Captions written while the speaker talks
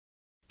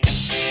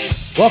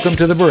Welcome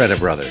to the Beretta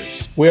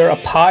Brothers. We're a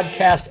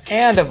podcast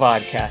and a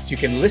vodcast. You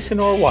can listen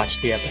or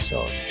watch the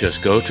episode.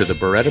 Just go to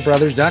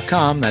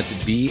theberettabrothers.com. That's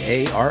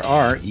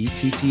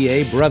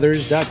BARRETTA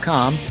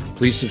brothers.com.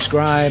 Please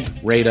subscribe,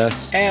 rate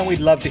us. And we'd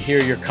love to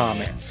hear your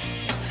comments.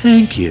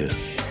 Thank you.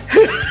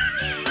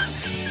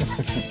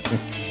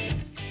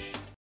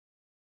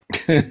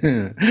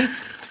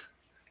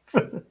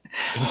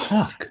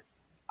 Fuck.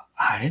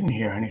 I didn't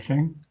hear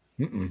anything.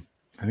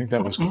 I think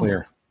that was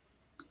clear.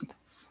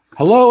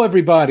 Hello,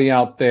 everybody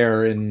out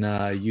there in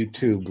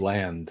YouTube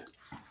land.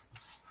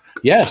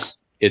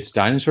 Yes, it's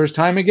Dinosaurs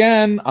time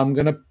again. I'm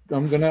gonna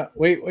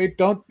wait,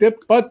 don't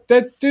dip, but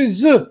that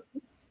is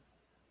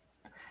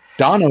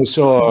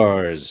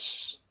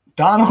Dinosaurs.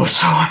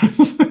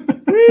 Dinosaurs.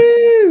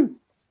 Woo!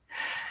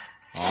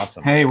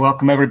 Awesome. Hey,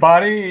 welcome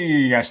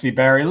everybody. I see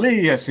Barry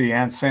Lee. I see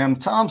Aunt Sam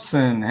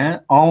Thompson.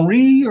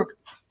 Henri, or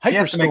you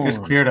have to make this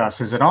clear to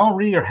us. Is it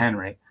Henri or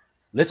Henry?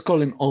 Let's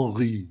call him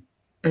Henri.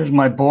 There's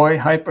my boy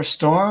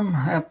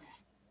Hyperstorm.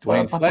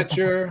 Dwayne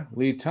Fletcher,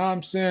 Lee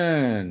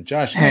Thompson,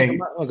 Josh. Hey.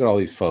 Look at all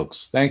these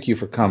folks. Thank you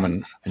for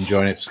coming and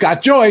joining us.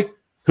 Scott Joy.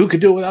 Who could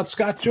do it without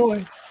Scott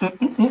Joy?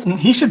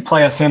 He should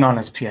play us in on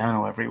his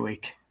piano every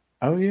week.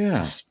 Oh, yeah.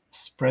 Just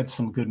spread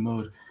some good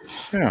mood.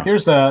 Yeah.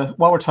 Here's what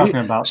we're talking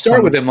about.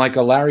 Start with him like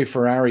a Larry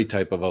Ferrari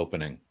type of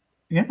opening.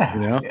 Yeah. You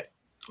know?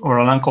 Or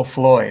an Uncle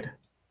Floyd.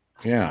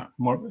 Yeah.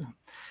 More.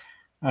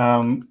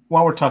 While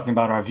we're talking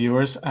about our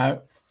viewers,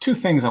 two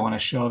things I want to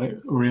show that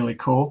are really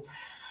cool.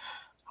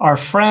 Our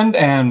friend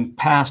and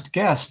past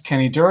guest,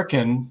 Kenny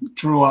Durkin,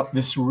 drew up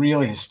this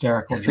really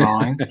hysterical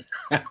drawing.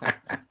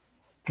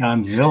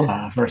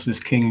 Godzilla versus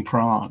King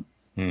Prawn.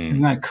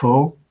 Isn't that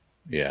cool?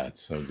 Yeah,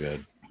 it's so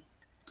good.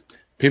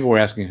 People were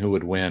asking who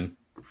would win.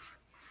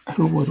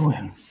 Who would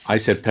win? I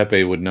said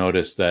Pepe would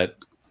notice that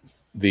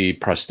the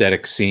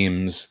prosthetic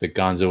seams that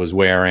Gonzo was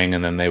wearing,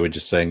 and then they would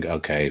just think,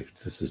 okay,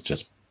 this is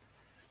just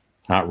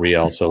not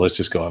real, so let's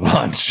just go have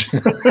lunch.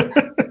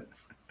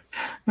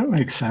 That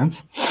makes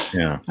sense.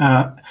 Yeah.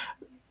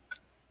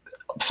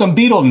 Some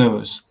Beatle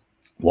news.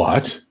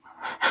 What?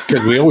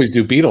 Because we always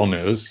do Beatle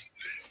news.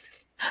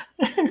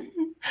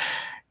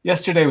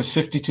 Yesterday was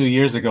 52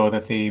 years ago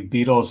that the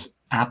Beatles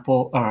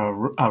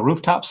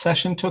rooftop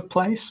session took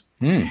place.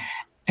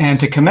 And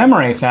to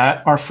commemorate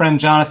that, our friend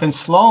Jonathan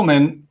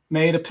Sloman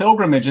made a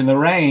pilgrimage in the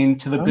rain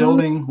to the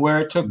building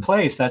where it took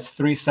place. That's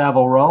 3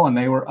 Savile Row, and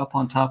they were up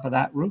on top of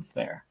that roof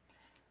there.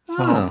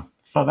 So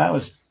that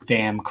was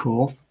damn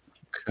cool.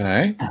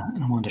 Okay.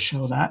 I wanted to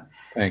show that.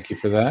 Thank you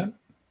for that.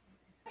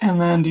 And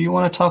then do you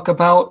want to talk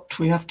about,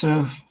 we have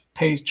to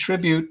pay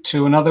tribute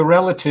to another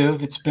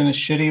relative. It's been a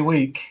shitty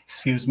week.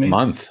 Excuse me.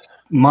 Month.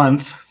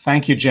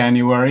 Thank you,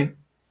 January.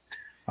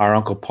 Our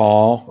Uncle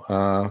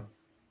Paul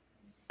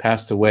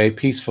passed away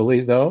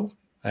peacefully, though,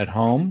 at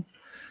home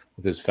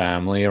with his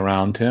family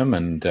around him.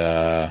 And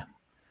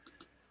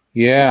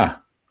yeah,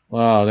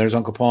 well, there's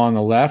Uncle Paul on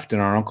the left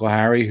and our Uncle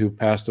Harry, who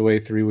passed away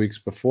 3 weeks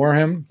before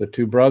him. The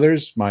two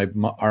brothers,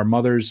 our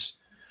mother's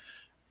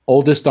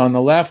oldest on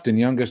the left and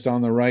youngest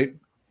on the right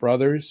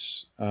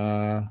brothers,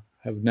 have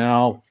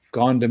now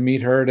gone to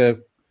meet her to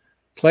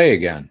play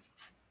again.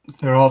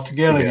 They're all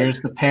together.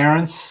 Here's the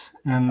parents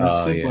and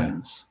the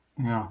siblings.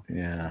 Yeah.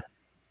 Yeah.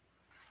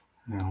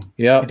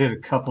 I did a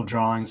couple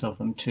drawings of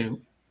them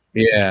too.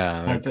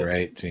 Yeah, they're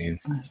great, Gene.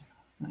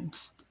 Thanks.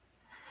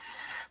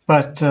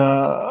 But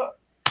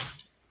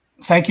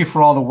thank you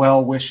for all the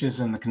well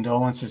wishes and the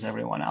condolences,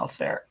 everyone out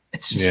there.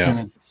 It's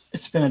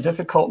just been a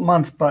difficult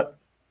month, but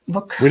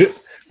look, we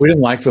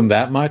didn't like them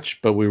that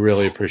much, but we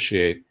really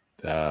appreciate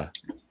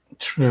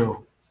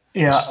true.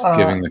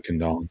 Giving the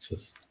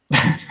condolences.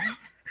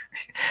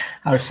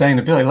 I was saying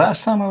to Billy,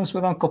 last time I was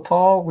with Uncle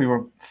Paul, we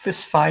were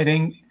fist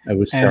fighting. It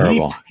was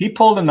terrible. He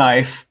pulled a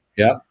knife.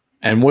 Yeah.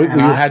 And we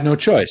had no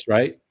choice,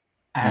 right?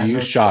 You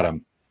shot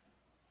him.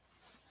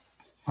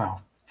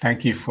 Well,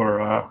 thank you for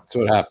that's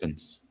what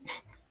happens.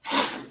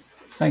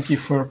 Thank you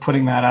for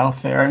putting that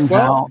out there. And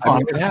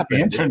it happened.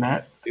 The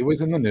internet. It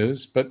was in the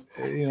news, but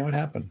it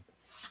happened.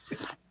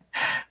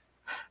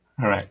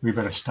 All right, we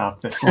better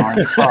stop this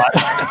line.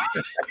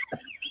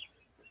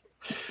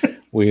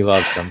 We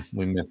loved them.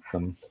 We missed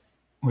them.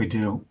 We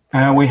do.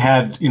 And we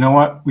had, you know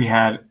what? We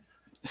had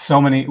so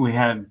many. We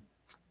had.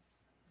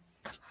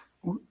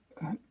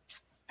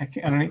 I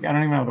don't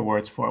even know the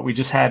words for it. We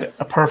just had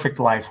a perfect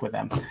life with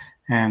them,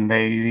 and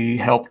they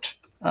helped.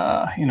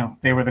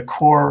 They were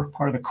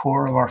part of the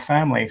core of our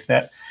family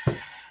that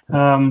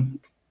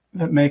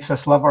makes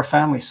us love our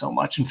family so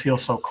much and feel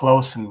so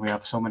close, and we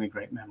have so many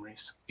great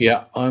memories.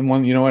 Yeah,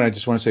 you know what? I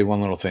just want to say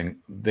one little thing.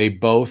 They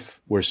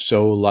both were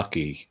so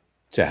lucky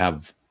to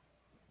have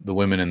the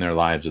women in their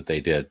lives that they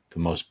did. The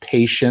most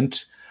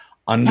patient,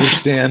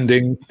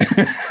 understanding,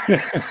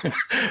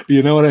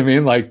 you know what I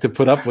mean? Like, to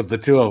put up with the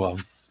two of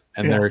them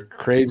and their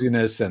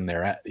craziness and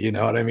their, you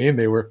know what I mean?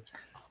 They were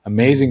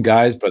amazing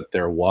guys, but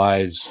their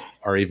wives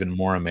are even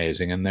more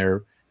amazing.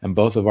 And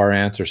both of our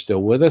aunts are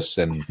still with us,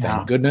 and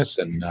thank goodness.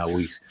 And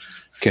we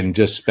can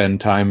just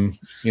spend time,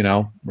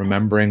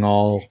 remembering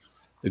all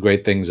the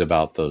great things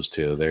about those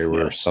two. They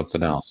were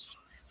something else.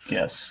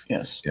 Yes.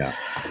 Yeah.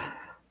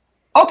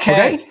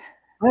 Okay.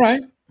 All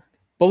right.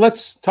 But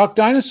let's talk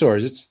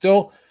dinosaurs. It's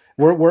still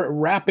we're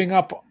wrapping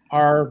up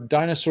our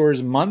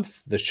dinosaurs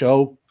month. The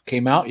show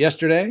came out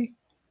yesterday.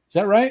 Is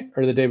that right?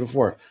 Or the day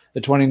before?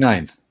 The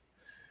 29th.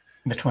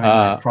 The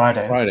 29th,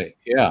 Friday. Friday.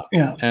 Yeah.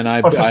 Yeah.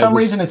 And but for some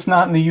reason it's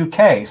not in the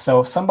UK.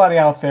 So somebody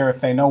out there,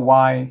 if they know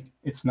why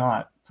it's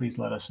not, please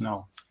let us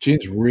know.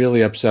 Gene's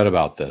really upset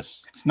about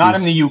this. It's not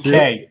in the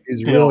UK.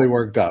 He's really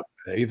worked up.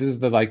 This is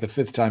the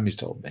fifth time he's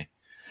told me.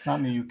 Not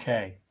in the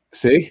UK.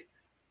 See?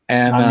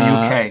 And not in the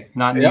UK.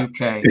 Not in the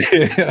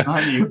UK.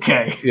 Not in the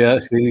UK.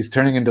 Yes, he's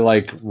turning into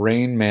like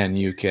Rain Man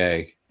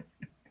UK.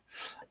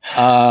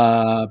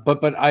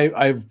 But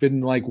I've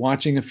been like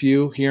watching a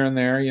few here and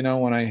there,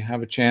 when I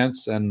have a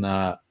chance, and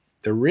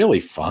they're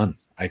really fun.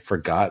 I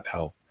forgot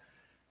how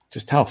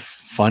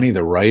funny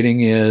the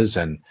writing is,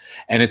 and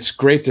it's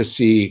great to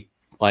see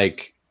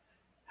like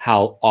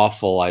how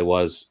awful I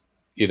was,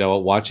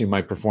 watching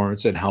my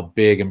performance and how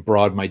big and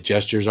broad my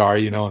gestures are,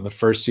 in the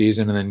first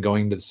season, and then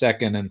going to the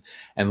second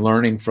and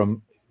learning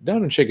from.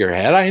 Don't shake your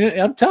head.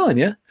 I'm telling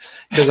you,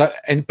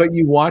 but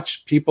you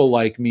watch people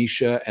like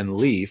Misha and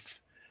Leaf,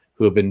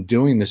 who have been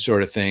doing this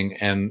sort of thing,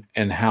 and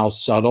how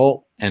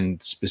subtle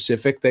and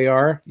specific they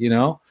are.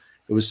 It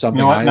was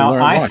something I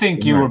learned. I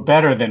think you were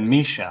better than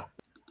Misha.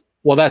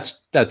 Well,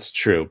 that's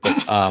true,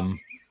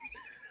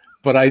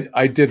 but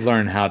I did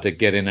learn how to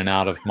get in and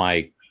out of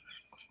my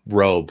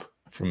robe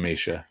from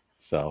Misha,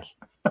 so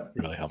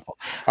really helpful.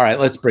 All right,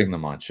 let's bring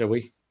them on, shall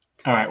we?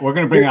 All right, we're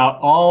going to bring out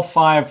all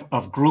 5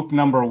 of group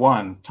number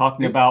 1,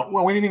 talking about,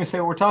 we didn't even say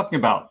what we're talking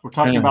about. We're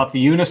talking about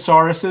the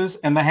Unisauruses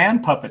and the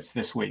hand puppets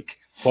this week.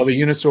 Well, the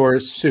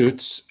Unisaur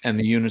suits and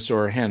the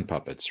Unisaur hand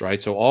puppets,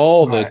 right? So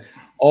all the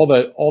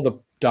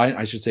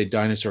I should say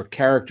dinosaur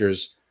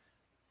characters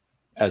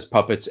as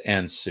puppets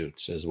and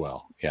suits as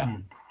well. Yeah.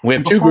 We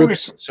have 2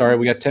 groups.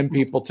 We got 10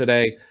 people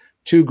today,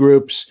 2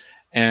 groups,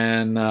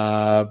 and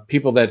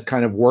people that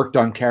kind of worked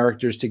on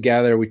characters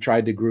together. We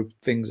tried to group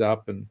things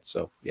up, and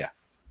so yeah.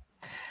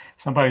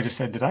 Somebody just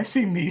said, "Did I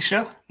see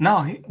Misha?"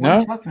 No, what are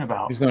you talking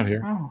about? He's not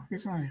here. No,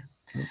 he's not here.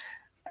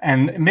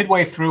 And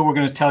midway through, we're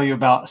going to tell you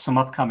about some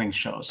upcoming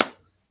shows.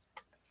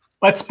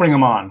 Let's bring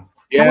them on.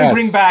 Yes. Can we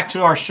bring back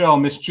to our show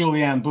Miss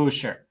Julianne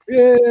Boucher?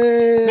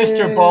 Yay!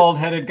 Mr.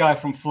 Bald-headed guy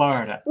from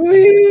Florida.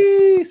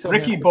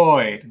 Ricky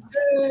Boyd.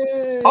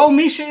 Yay! Oh,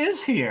 Misha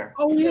is here.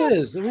 Oh, he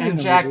is. And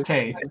Jack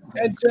Tate.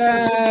 And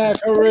Jack.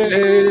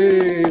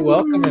 Hooray!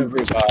 Welcome,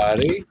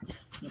 everybody.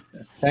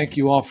 Thank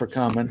you all for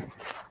coming.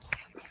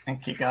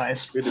 Thank you,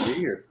 guys. Good to be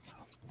here.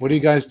 What are you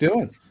guys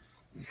doing?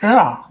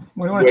 Yeah.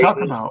 What do you want to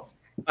talk about?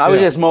 I was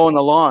just mowing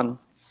the lawn.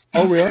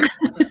 Oh, really?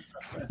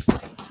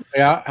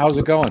 Yeah. How's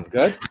it going?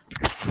 Good?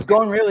 It's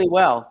going really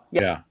well.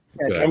 Yeah.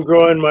 Good. I'm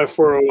growing my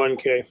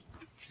 401k.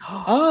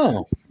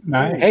 Oh,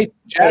 nice. Hey,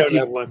 Jack,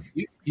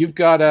 you've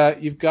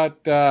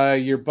got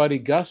your buddy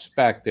Gus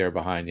back there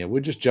behind you.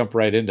 We'll just jump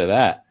right into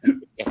that.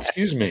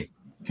 Excuse me.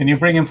 Can you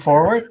bring him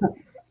forward?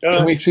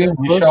 Can we see him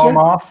closer? Show him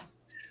off?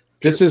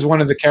 This is one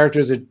of the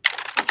characters that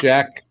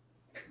Jack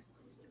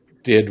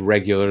did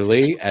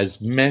regularly,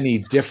 as many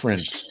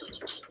different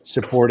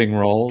supporting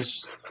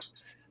roles.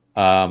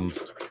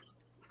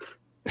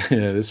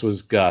 This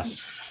was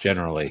Gus,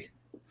 generally.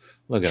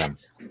 Look at him.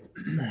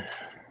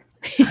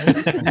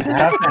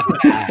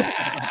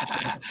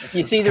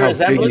 You see the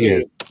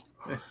resemblance?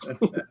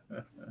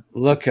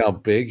 Look how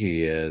big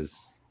he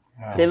is.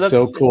 It's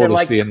so cool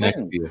to see him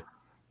next to you.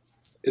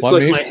 It's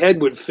like my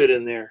head would fit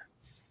in there.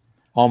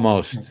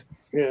 Almost.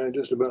 Yeah,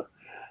 just about.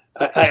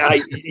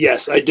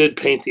 Yes, I did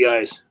paint the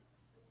eyes.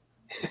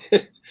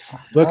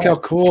 Look how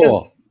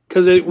cool.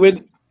 Because it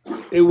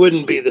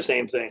wouldn't be the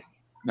same thing.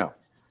 No.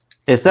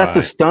 Is that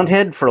the stunt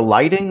head for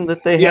lighting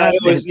that they had?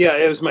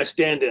 It was my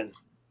stand-in.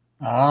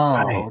 Oh,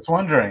 I was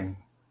wondering.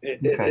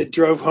 It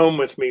drove home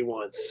with me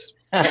once.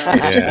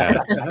 Yeah,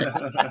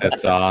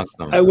 that's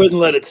awesome. I wouldn't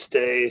let it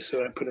stay,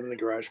 so I put it in the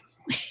garage.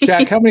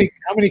 Jack, how many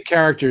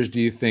characters do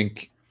you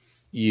think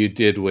you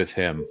did with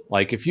him?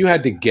 Like, if you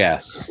had to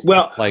guess.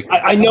 Well, like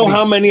I know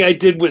how many I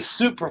did with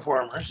suit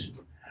performers.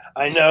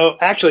 I know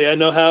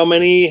how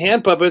many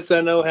hand puppets.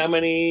 I know how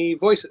many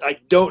voices. I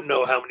don't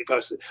know how many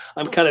puppets.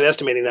 I'm kind of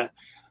estimating that.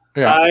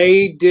 Yeah.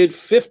 I did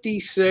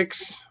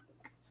 56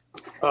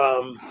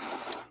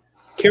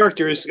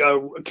 characters,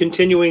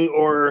 continuing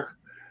or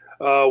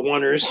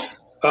oneers,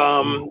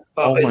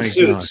 in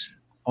suits.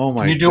 Oh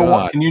my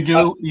God. Can you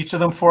do each of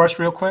them for us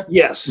real quick?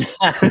 Yes.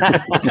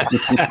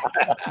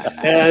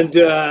 And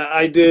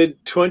I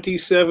did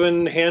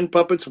 27 hand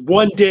puppets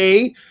one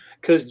day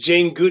because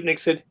Jane Gutnick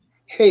said,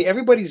 "Hey,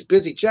 everybody's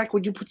busy. Jack,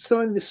 would you put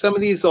some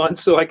of these on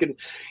so I can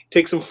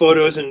take some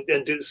photos and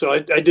do?" So I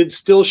did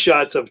still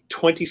shots of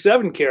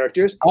 27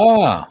 characters.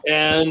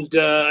 And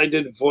I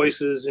did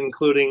voices,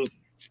 including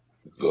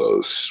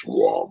the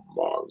swamp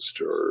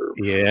monster.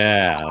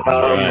 Yeah,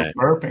 right.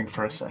 Burping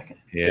for a second.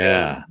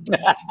 Yeah.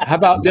 How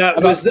about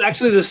that? Was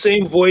actually the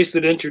same voice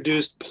that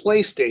introduced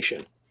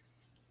PlayStation.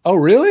 Oh,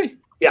 really?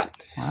 Yeah.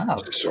 Wow.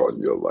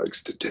 Sonia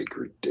likes to take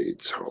her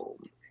dates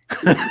home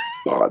in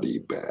body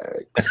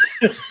bags.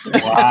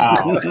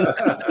 Wow.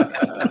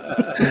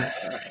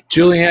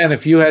 Julianne,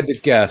 if you had to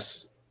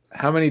guess,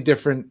 how many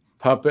different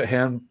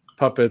hand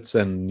puppets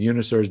and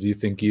Dinosaurs do you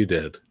think you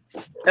did?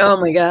 Oh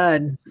my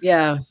God.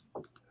 Yeah.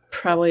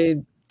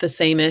 Probably the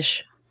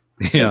same-ish.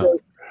 Yeah.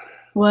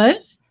 What?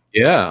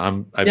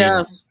 Yeah. I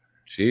mean,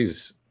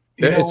 geez.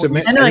 It's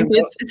amazing. I know,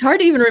 it's hard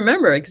to even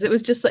remember because it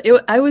was just like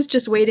I was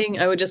just waiting.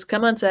 I would just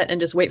come on set and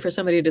just wait for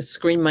somebody to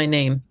scream my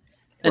name,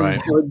 and I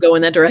would go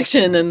in that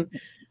direction, and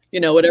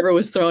whatever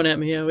was thrown at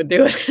me, I would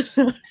do it.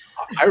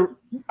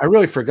 I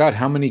really forgot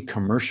how many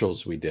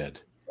commercials we did.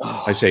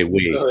 I say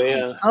we. Oh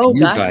yeah. Oh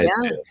you God, guys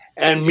yeah. did.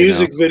 And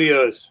music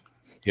videos.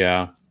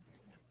 Yeah.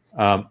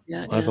 I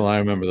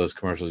remember those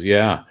commercials.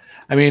 Yeah.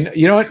 I mean,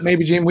 you know what?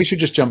 Maybe, Gene, we should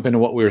just jump into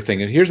what we were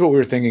thinking. Here's what we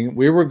were thinking.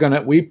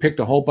 We picked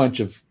a whole bunch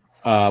of,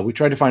 we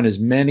tried to find as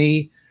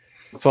many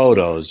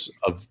photos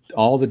of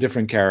all the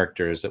different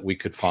characters that we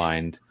could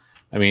find.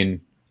 I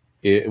mean,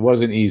 it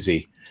wasn't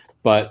easy,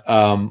 but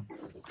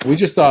we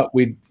just thought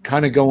we'd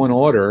kind of go in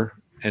order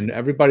and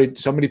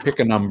somebody pick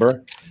a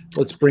number.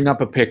 Let's bring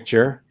up a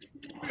picture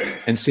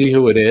and see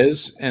who it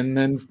is. And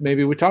then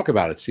maybe we talk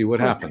about it, see what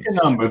happens.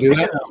 We'll do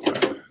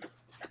that.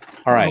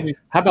 All right.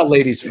 How about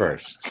ladies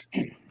first?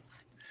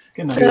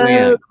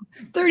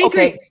 33.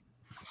 Okay.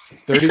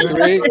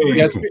 33?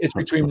 Yeah, it's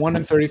between 1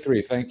 and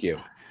 33. Thank you.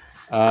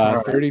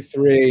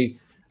 33.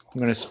 I'm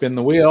going to spin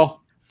the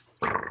wheel.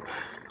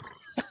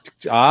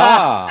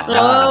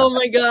 Oh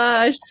my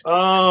gosh.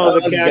 Oh,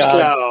 the cash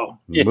cow.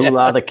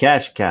 Moolah the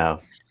cash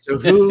cow. So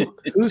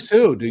who's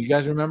who? Do you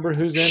guys remember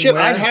who's in? Shit,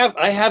 where?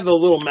 I have the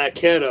little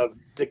maquette of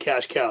the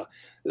cash cow.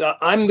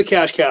 I'm the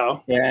cash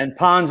cow. Yeah, and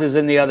Pons is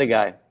in the other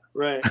guy.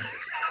 Right.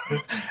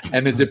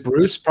 And is it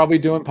Bruce probably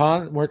doing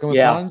working with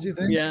Pons, you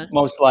think? Yeah.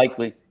 Most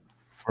likely.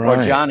 Right.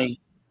 Or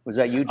Johnny. Was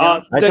that you,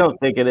 John? I don't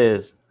think it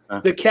is.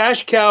 The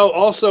cash cow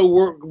also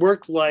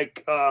worked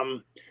like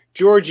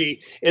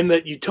Georgie in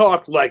that you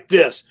talk like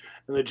this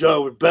and the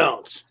jaw would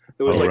bounce.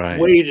 It was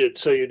weighted,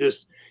 so you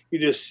just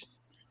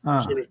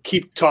sort of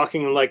keep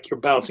talking like you're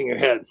bouncing your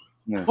head.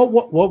 Yeah.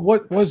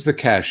 What was the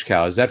cash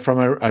cow? Is that from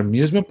an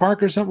amusement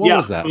park or something? What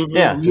was that? Mm-hmm.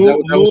 Yeah. Is that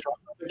what that was from?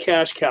 The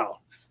cash cow.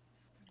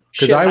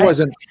 Because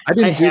I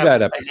didn't do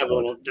that episode. I have a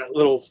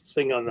little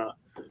thing on the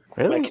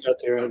my cat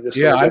there.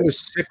 I was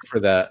sick for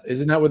that.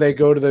 Isn't that where they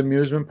go to the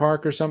amusement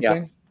park or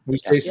something? Yeah. We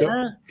say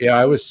so. Yeah,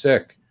 I was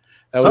sick.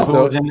 That was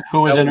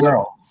who was in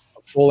Earl?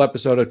 A full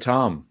episode of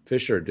Tom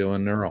Fisher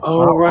doing Earl.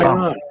 Oh, right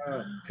on.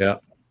 Yeah.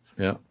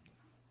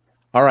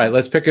 All right,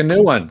 let's pick a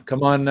new one.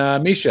 Come on,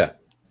 Misha.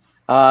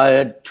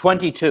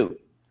 22.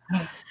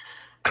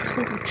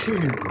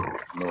 22.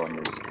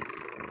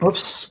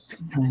 Oops.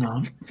 Hang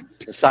on.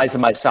 The size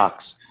of my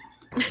socks.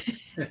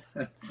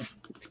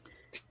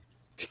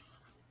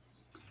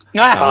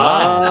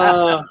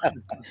 Mud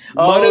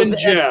and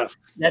Jeff.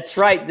 That's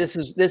right. This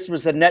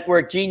was the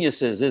Network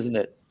Geniuses, isn't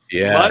it?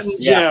 Yeah. Mud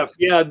and Jeff.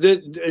 Yeah.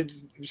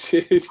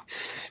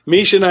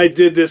 Misha and I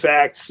did this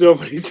act so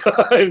many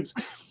times.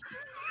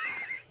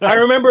 I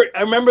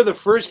remember the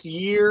first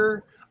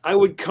year I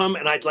would come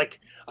and I'd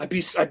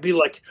be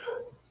like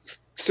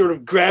sort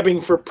of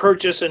grabbing for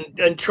purchase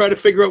and try to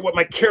figure out what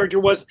my character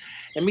was.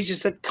 And Misha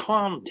said,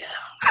 calm down.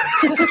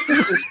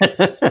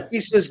 He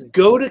says,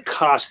 go to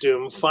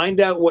costume, find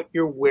out what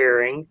you're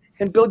wearing,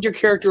 and build your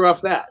character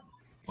off that.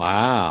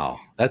 Wow.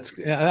 I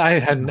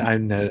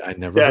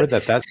never heard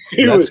that.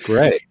 That's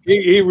great.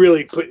 He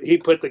really put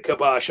the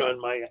kibosh on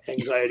my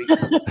anxiety.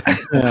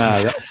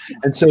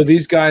 And so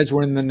these guys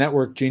were in the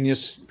Network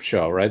Genius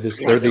show, right?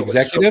 They're the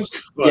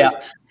executives?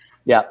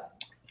 Yeah.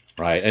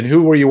 Right. And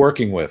who were you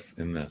working with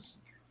in this?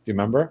 Do you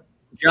remember?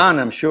 John,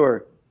 I'm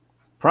sure.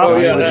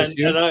 Probably.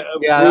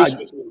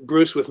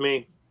 Bruce with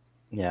me.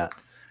 Yeah.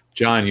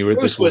 John,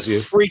 Bruce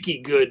was freaky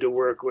good to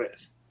work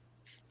with.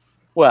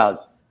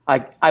 Well,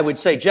 I would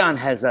say John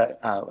has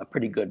a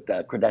pretty good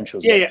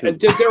credentials. Yeah.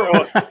 They're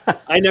all,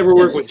 I never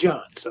worked with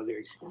John, so there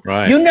you go.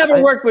 Right. You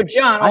never worked with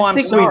John. Oh, I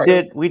think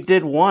sorry. we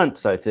did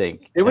once, I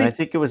think. Did we? And I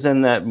think it was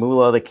in that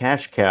Moolah the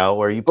Cash Cow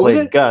where you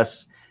played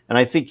Gus. And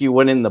I think you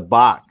went in the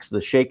box,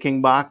 the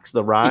shaking box,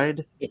 the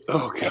ride.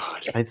 Oh,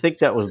 God. I think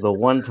that was the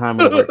one time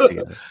we worked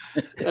together.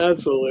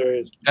 That's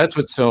hilarious. That's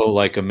what's so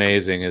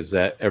amazing is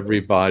that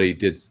everybody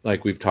did,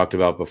 like we've talked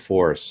about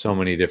before, so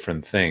many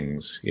different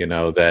things,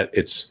 that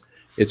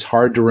it's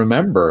hard to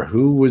remember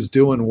who was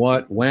doing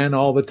what, when,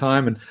 all the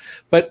time.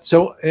 But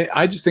so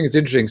I just think it's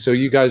interesting. So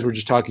you guys were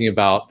just talking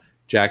about,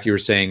 Jack, you were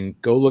saying,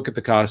 go look at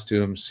the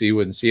costume, see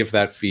if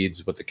that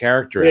feeds what the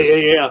character is.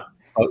 Yeah.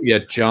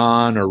 Yet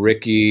John or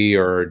Ricky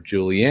or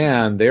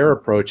Julianne, their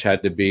approach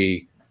had to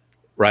be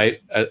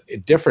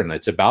different.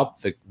 It's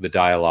about the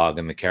dialogue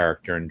and the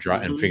character and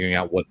figuring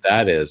out what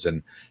that is.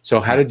 And so,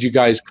 how did you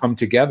guys come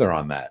together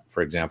on that?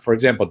 For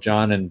example,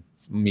 John and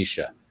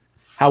Misha,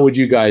 how would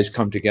you guys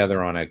come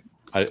together on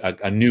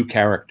a new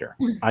character?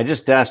 I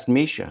just asked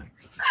Misha.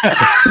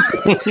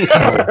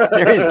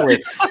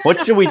 Seriously,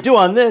 what should we do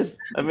on this?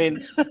 I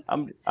mean,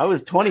 I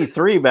was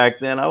 23 back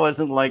then. I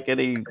wasn't like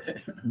any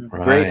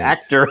great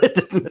actor at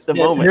the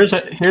moment.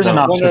 Here's an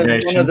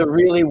observation. One of the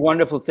really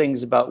wonderful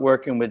things about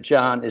working with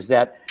John is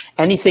that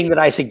anything that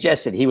I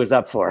suggested, he was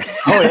up for.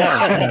 Oh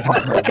yeah.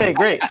 Okay,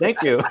 great.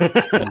 Thank you.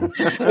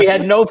 We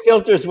had no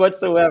filters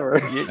whatsoever.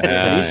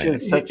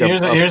 He's such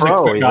Here's a a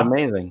pro. quick He's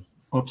amazing.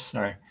 Oops,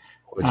 sorry.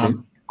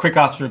 Quick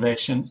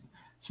observation.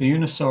 So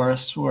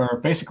Dinosaurs were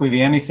basically the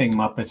anything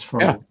Muppets for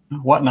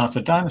Whatnots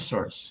of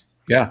Dinosaurs.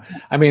 Yeah.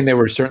 I mean, they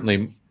were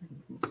certainly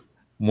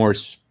more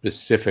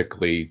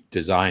specifically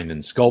designed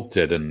and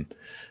sculpted,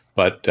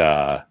 but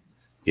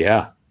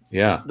yeah.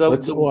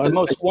 The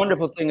most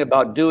wonderful thing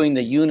about doing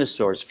the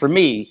Dinosaurs for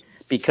me,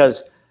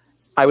 because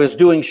I was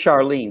doing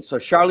Charlene. So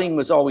Charlene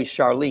was always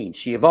Charlene.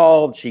 She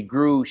evolved, she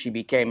grew, she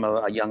became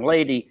a young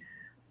lady,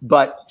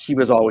 but she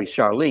was always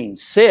Charlene.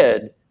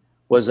 Sid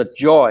was a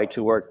joy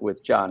to work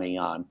with Johnny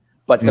on.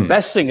 But the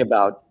best thing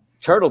about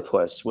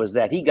Turtlepuss was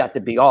that he got to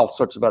be all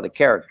sorts of other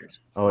characters.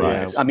 Oh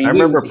yeah, I mean, I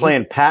remember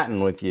playing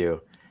Patton with you,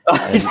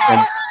 and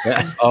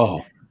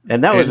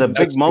that was a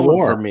big moment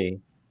for me.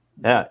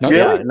 Yeah,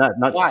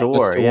 not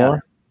Store. Yeah,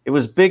 it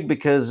was big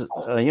because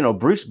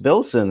Bruce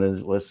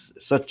Bilson was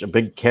such a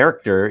big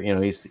character. You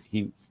know,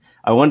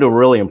 I wanted to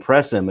really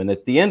impress him, and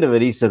at the end of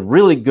it, he said,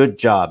 "Really good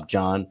job,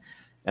 John."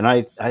 And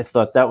I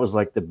thought that was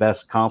like the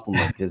best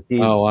compliment because he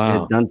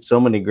had done so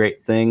many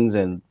great things,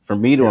 and for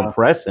me to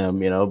impress him,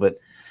 but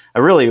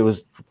it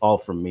was all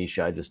from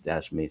Misha. I just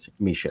asked Misha.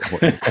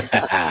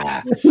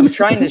 I'm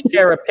trying to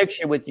share a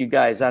picture with you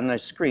guys on the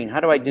screen.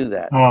 How do I do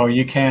that? Oh,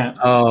 you can't.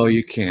 Oh,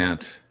 you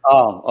can't.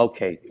 Oh,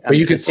 okay. But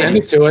you could send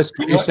it to us.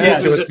 If you send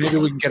it to us, maybe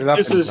we can get it up.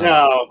 This is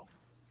how.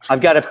 I've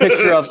got a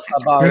picture of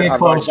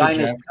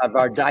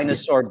our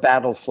dinosaur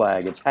battle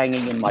flag. It's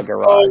hanging in my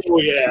garage. Oh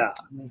yeah.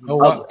 Oh,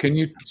 what? Can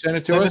you send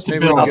it to us?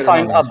 Maybe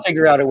I'll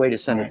figure out a way to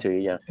send it to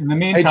you. Yeah. In the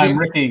meantime,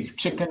 Ricky,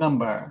 chicken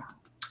number.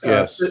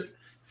 Yes.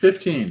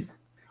 15.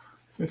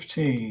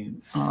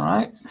 15. All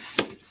right.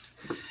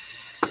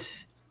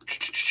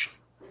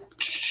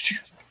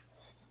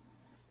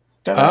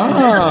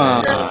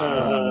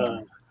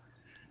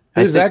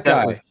 Who's that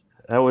guy?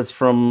 That was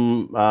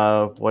from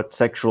what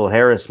sexual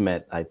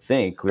harassment, I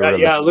think.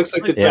 It looks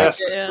like the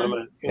desk.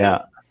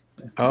 Yeah.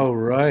 Oh,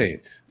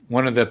 right.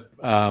 One of the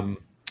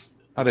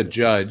not a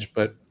judge,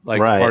 but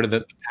part of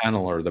the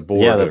panel or the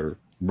board.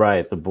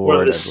 The board. One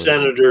of the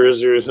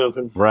senators or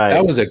something. Right.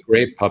 That was a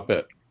great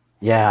puppet.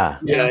 Yeah.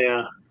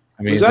 Yeah.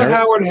 I mean, was that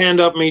Howard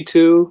Hand Up Me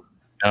Too?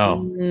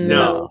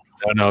 No.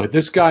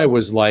 This guy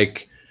was I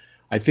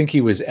think he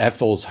was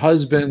Ethel's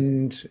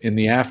husband in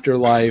the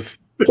afterlife,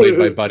 played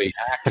by Buddy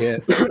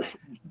Hackett.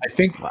 I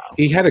think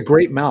he had a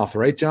great mouth,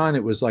 right, John?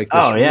 It was like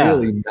this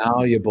really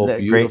malleable,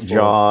 beautiful. Great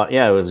jaw.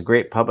 Yeah, it was a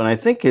great puppet. And I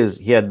think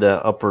he had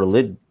the upper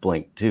lid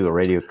blink too, a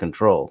radio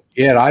control.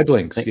 He had eye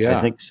blinks,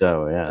 I think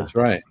so, yeah. That's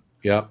right.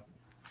 Yep.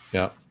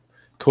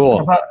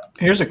 Cool.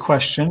 Here's a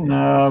question.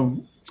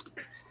 Can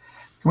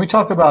we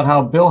talk about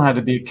how Bill had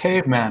to be a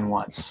caveman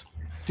once?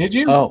 Did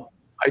you? Oh,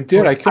 I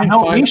did. I couldn't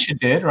find. Misha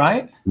did,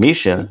 right?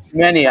 Misha.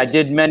 I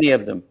did many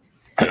of them.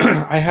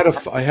 I had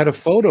a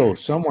photo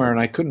somewhere and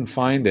I couldn't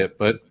find it,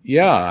 but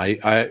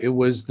it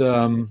was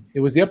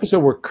the episode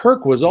where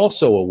Kirk was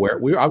also a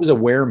I was a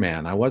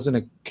wereman. I wasn't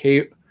a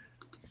cave.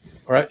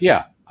 Right?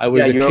 Yeah, I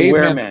was a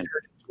caveman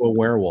to a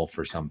werewolf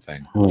or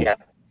something. Yeah.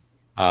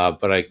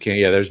 But I can't.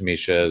 Yeah, there's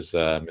Misha as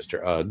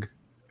Mr. Ugg.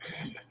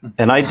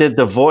 And I did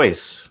the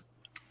voice.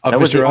 That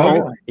was Mr.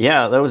 Ugg?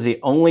 That was the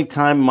only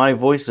time my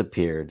voice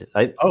appeared.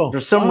 For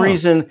some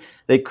reason,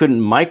 they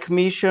couldn't mic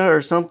Misha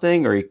or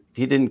something, or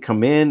he didn't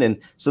come in, and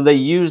so they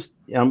used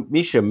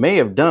Misha may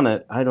have done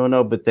it. I don't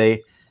know, but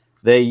they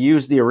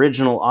used the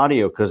original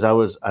audio because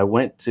I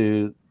went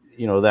to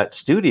that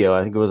studio.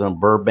 I think it was on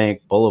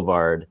Burbank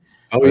Boulevard.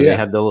 Oh yeah, they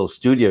had the little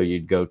studio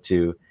you'd go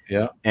to.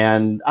 Yeah.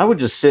 And I would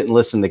just sit and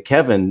listen to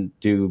Kevin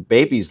do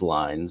Baby's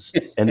lines.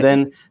 And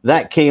then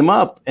that came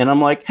up and I'm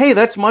like, hey,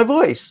 that's my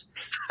voice.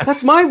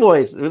 That's my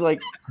voice. It was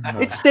like,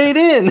 it stayed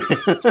in. I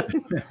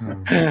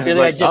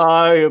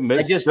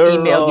just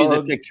emailed you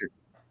the picture.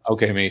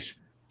 Okay, Mish.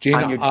 Gina,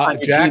 on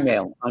your Jack,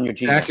 Gmail. On your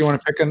Gmail. Jack, you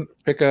want to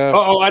pick a?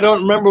 Oh, I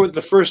don't remember what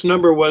the first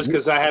number was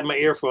because I had my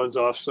earphones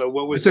off. So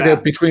what was that?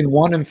 Okay, between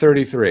 1 and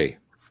 33.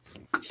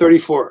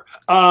 34.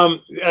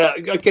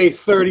 Okay,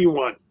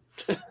 31.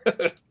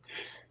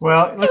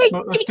 Well,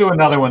 let's do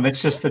another one.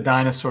 That's just the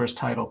Dinosaurs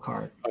title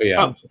card. Oh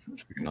yeah.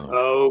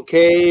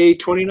 Okay,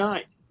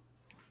 29.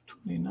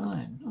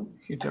 29.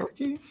 Okie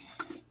dokie.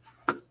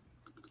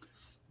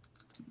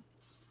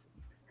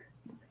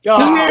 Oh,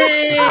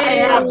 I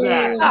have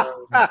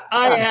that.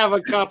 I have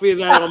a copy of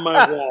that on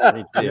my wall.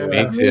 Me too.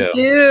 Me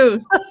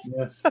too.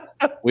 Yes.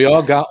 We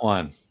all got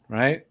one,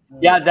 right?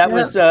 Yeah, that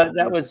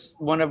was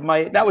one of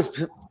my. That was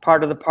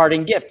part of the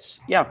parting gifts.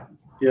 Yeah.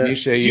 Yeah.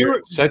 Misha,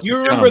 you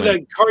remember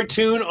the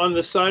cartoon on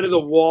the side of the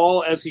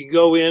wall as you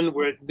go in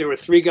where there were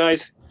three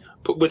guys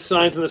put with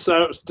signs on the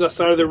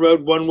side of the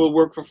road? One will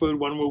work for food,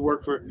 one will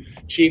work for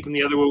cheap, and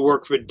the other will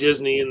work for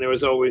Disney. And there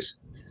was always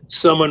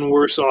someone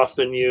worse off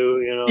than you.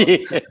 You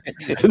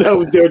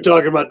know, they were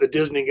talking about the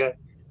Disney guy.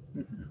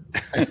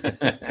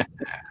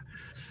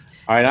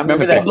 All right, I'm going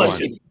to Remember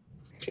pick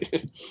that?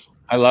 one.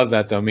 I love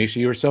that though, Misha.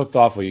 You were so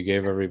thoughtful. You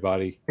gave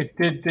everybody.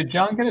 Did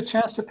John get a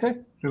chance to pick?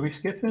 Did we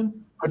skip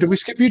him? Oh, did we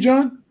skip you,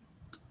 John?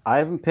 I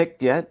haven't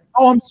picked yet.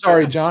 Oh, I'm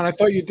sorry, John. I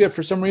thought you did.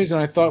 For some reason,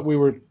 I thought we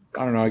were.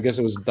 I don't know. I guess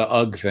it was the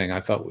UGG thing. I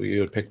thought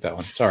you would pick that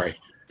one. Sorry.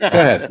 Go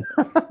ahead.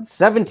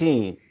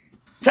 17.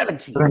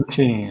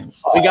 17.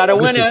 We got a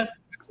This winner.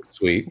 is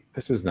sweet.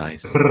 This is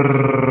nice.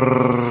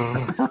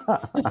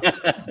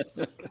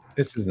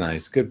 This is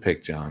nice. Good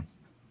pick, John.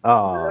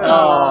 Oh,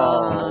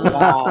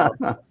 Wow.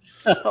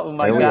 Oh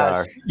my there we gosh.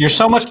 are. You're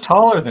so much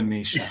taller than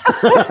Misha.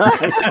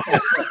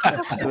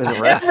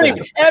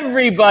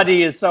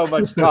 Everybody is so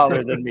much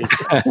taller than me.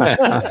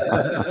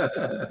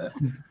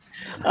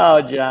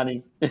 Oh,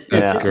 Johnny.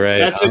 That's great.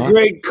 That's a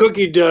great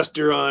cookie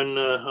duster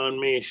on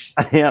Mish.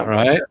 Yeah,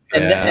 right.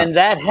 And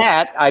that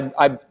hat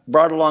I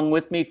brought along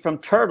with me from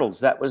Turtles.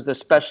 That was the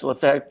special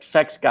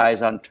effects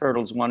guys on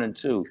Turtles 1 and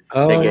 2.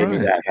 Oh, they gave me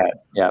that hat.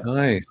 Yeah.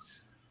 Nice.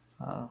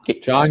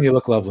 John, you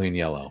look lovely in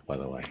yellow, by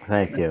the way.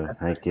 Thank you.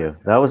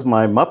 That was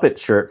my Muppet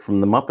shirt from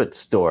the Muppet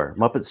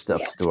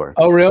Stuff store.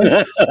 Oh,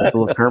 really?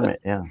 Little Kermit,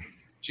 yeah.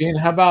 Gene,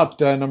 how about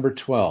number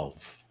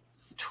 12?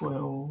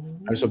 12.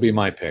 This will be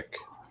my pick.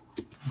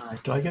 All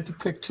right. Do I get to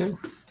pick 2?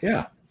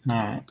 Yeah. All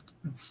right.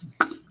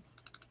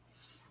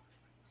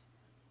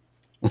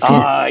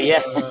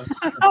 Yeah.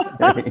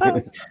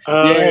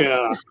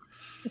 Yeah.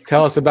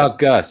 Tell us about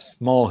Gus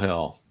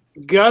Molehill.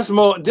 Gus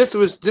Mole. This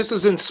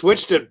was in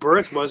Switched at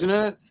Birth, wasn't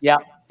it? Yeah.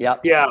 Yeah.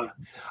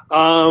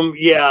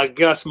 Yeah.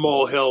 Gus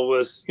Molehill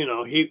was,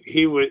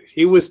 he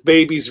was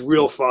baby's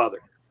real father.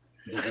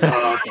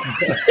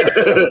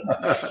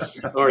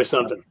 Or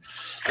something.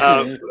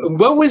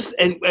 What was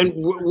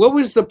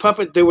the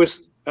puppet? There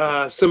was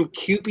some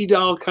Cupid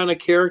doll kind of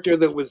character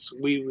that was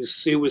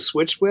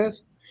switched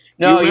with.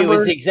 No, it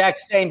was the exact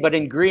same, but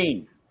in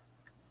green.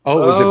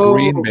 Oh, it was a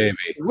green baby.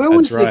 What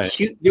was there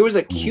was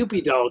a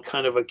Cupid doll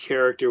kind of a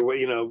character,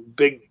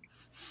 big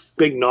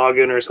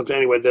noggin or something.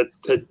 Anyway, that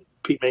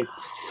Pete made.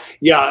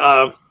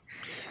 Yeah,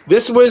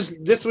 this was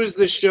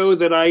the show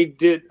that I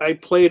did. I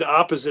played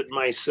opposite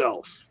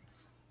myself.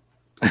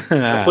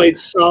 I played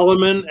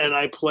Solomon and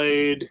I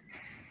played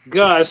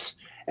Gus,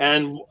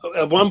 and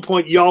at one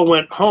point y'all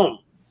went home.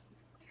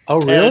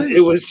 Oh, really? And it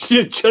was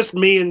just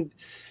me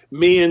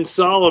and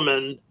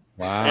Solomon.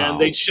 Wow. And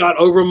they shot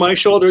over my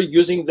shoulder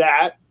using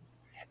that,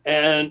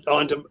 and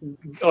onto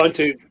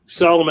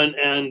Solomon,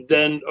 and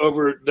then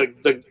over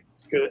the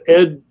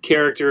Ed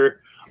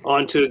character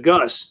onto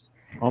Gus.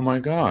 Oh my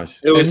gosh!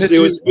 It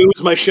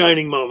was my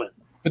shining moment.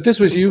 But this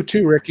was you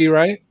too, Ricky,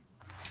 right?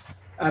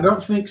 I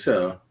don't think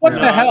so. What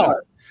the hell?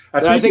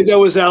 I think that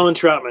was Alan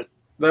Troutman.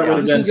 That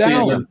would have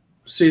been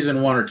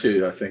season 1 or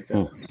 2. I think that.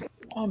 Oh,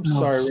 I'm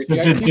sorry,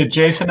 Ricky. Did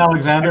Jason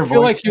Alexander? I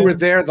feel like you were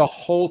there the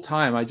whole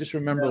time. I just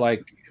remember,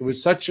 like, it was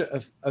such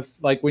a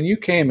like when you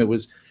came, it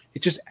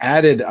just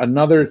added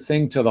another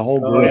thing to the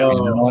whole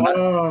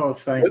group.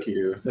 Thank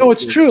you. No,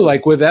 it's true.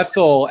 Like with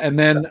Ethel, and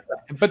then,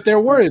 but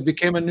it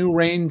became a new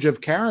range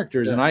of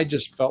characters, and I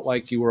just felt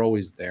like you were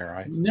always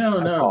there.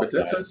 No, but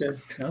that's okay.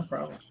 No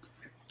problem.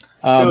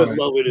 That was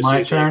lovely to see.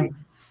 My turn.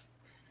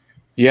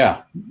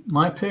 Yeah.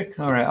 My pick.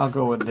 All right, I'll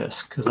go with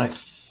this because I.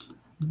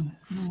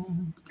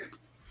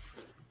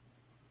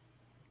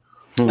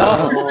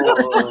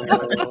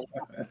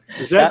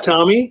 Is that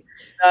Tommy?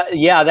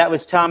 Yeah, that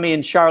was Tommy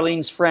and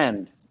Charlene's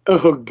friend.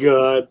 Oh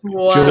God!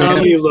 Wow.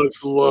 Tommy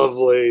looks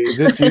lovely. Is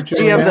this you,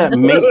 Do you have that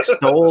mink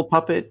stole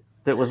puppet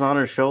that was on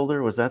her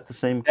shoulder? Was that the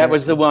same? That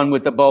was the one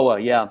with the boa.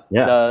 Yeah.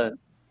 Yeah.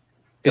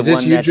 Is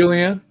this you,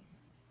 Julianne?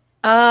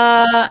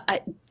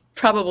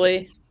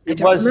 Probably.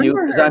 It was you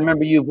because I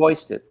remember you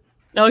voiced it.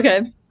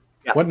 Okay.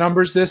 Yeah. What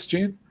number is this,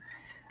 Gene?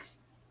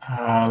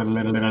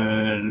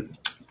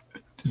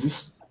 Is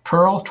this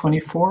Pearl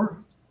 24?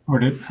 Or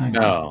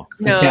No.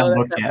 No, I can't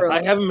look that's not yet. Pearl.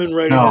 I haven't been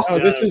writing No. this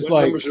down. This is What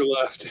like- numbers are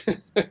left.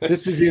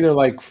 This is either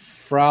like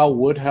Frau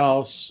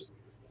Woodhouse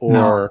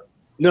or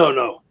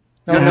No.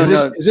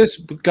 Is this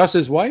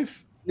Gus's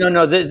wife?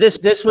 No. This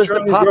was the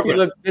Charlene's popular.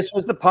 girlfriend. This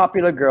was the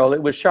popular girl.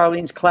 It was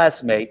Charlene's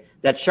classmate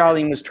that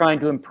Charlene was trying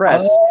to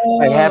impress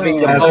by having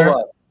the Heather?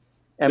 boa.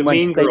 And The when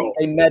mean girl.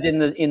 they met in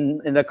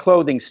the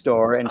clothing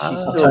store, and she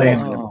still tell you.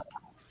 loves him.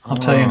 I'll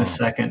tell you in a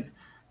second.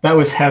 That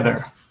was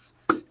Heather.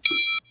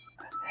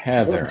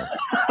 Heather.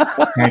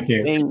 Thank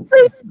you.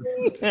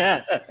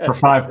 For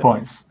 5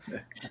 points.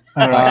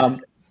 All right.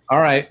 All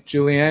right,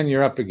 Julianne,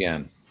 you're up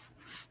again.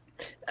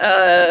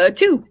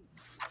 2.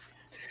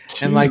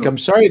 And like, I'm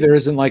sorry, there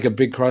isn't like a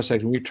big cross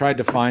section. We tried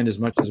to find as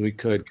much as we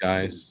could,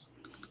 guys.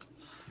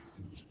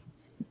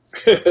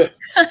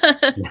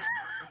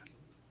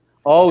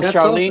 Oh, That's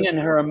Charlene awesome. and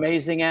her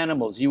amazing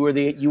animals. You were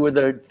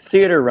the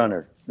theater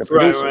runner, the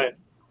producer. Right.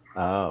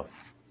 Oh.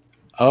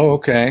 Oh,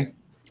 okay.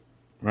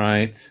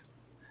 Right.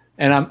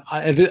 And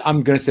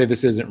I'm going to say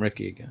this isn't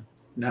Ricky again.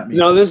 Not me.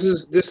 No, this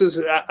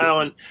is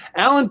Alan.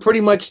 Alan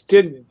pretty much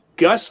did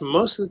Gus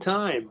most of the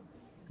time.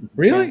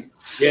 Really?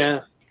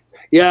 Yeah.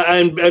 Yeah,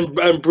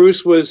 and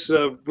Bruce was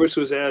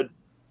Ed.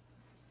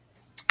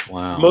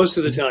 Wow. Most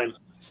of the time.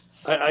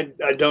 I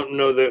don't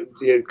know the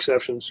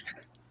exceptions.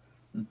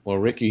 Well,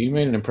 Ricky, you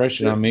made an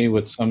impression on me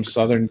with some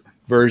Southern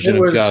version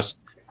of Gus.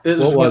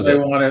 What was it?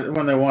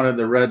 When they wanted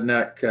the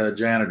redneck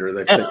janitor,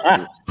 they picked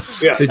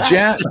you.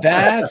 Yeah.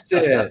 That's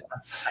it.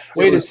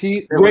 Wait, is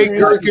he Ray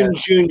Gherkin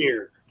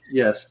Jr.?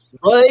 Yes.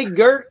 Ray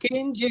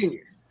Gherkin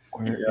Jr.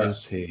 Where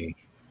is he?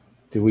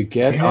 Did we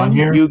get on him?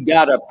 here? You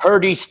got a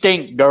purdy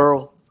stink,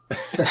 girl.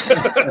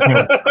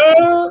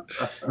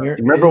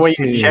 Remember when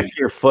you checked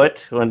your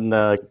foot when?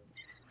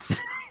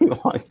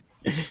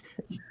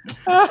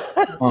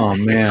 Oh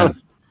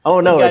man. Oh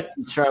no, it's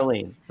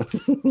Charlene.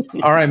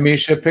 All right,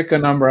 Misha, pick a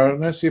number.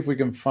 Let's see if we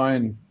can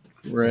find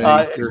Ray.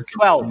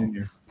 12.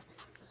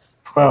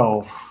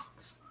 12.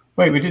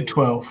 Wait, we did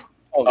 12.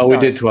 Oh, we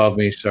did 12,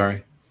 Misha.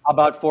 Sorry. How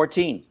about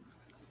 14?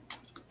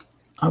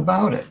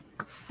 About it.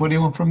 What do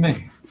you want from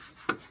me?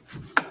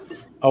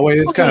 Oh wait,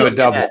 it's kind of a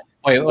double.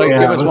 Wait,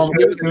 give us one.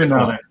 Give us a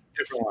different one.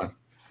 Different one.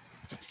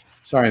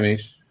 Sorry,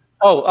 Mish.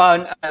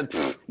 Oh,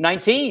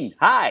 19.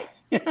 Hi.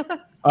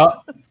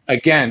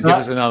 Again, give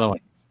us another one.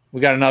 We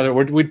got another.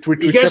 We you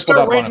gotta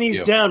start writing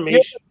these down,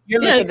 Mish.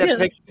 You're looking to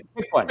pick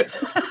one.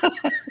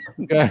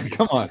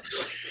 Come on.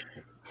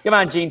 Come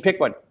on, Gene, pick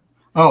one.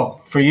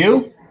 Oh, for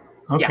you?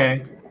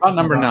 Okay. Yeah.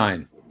 Number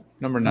 9.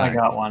 Number 9. I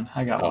got one.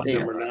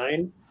 Number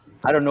 9.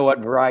 I don't know what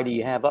variety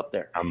you have up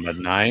there. Number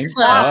 9.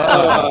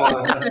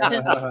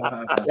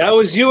 That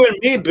was you and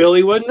me,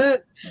 Billy, wasn't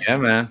it? Yeah,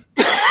 man.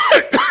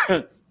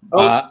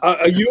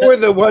 You were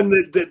the one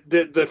that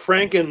the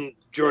Franken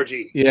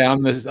Georgie. Yeah,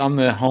 I'm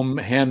the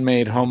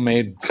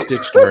homemade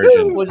stitched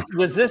version.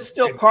 Was this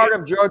still part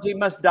of Georgie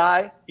Must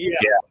Die? Yeah.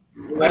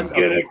 I'm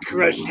gonna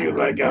crush you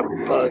like a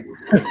bug.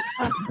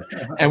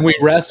 And we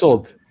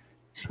wrestled.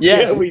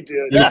 Yes. Yeah, we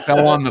did. We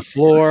fell on the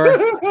floor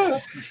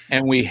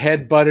and we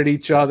headbutted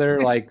each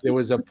other. Like there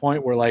was a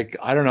point where, like,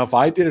 I don't know if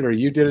I did it or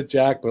you did it,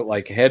 Jack, but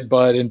like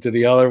headbutt into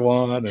the other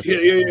one. Yeah.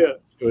 It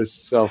was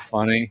so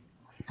funny.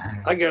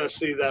 I gotta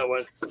see that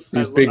one.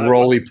 These big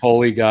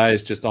roly-poly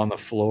guys just on the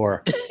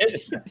floor.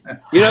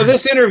 You know,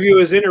 this interview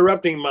is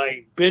interrupting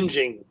my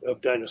binging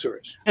of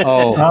Dinosaurs.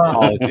 Oh,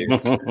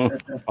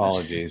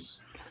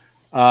 apologies.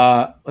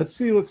 Let's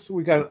see what's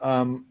we got.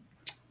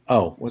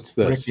 What's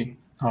this? Ricky.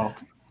 Oh.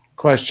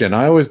 Question.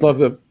 I always love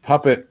the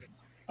puppet.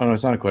 Oh no,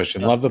 it's not a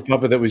question. Love the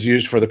puppet that was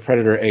used for the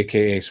Predator,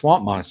 aka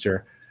Swamp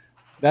Monster.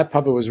 That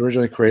puppet was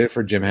originally created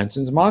for Jim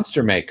Henson's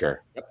Monster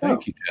Maker.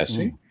 Thank you,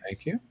 Jesse. Mm-hmm.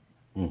 Thank you.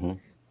 Mm-hmm.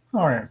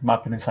 All right,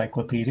 Muppet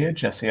Encyclopedia,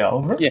 Jesse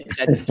Oliver. Yes,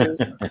 that's true.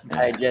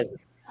 Hi, Jesse.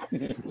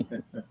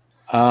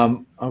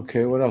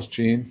 Okay, what else,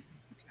 Gene?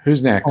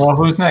 Who's next? Well,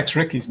 who's next?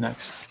 Ricky's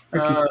next.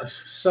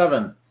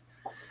 7.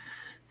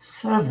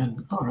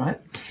 7. All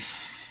right.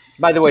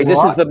 By the way,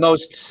 this is the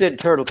most Sid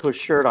Turtlepuss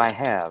shirt I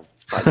have.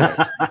 By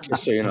the way,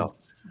 just so you know.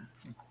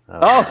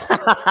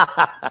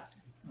 Oh.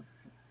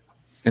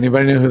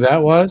 Anybody know who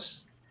that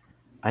was?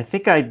 I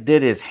think I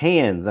did his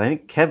hands. I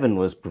think Kevin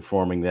was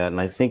performing that, and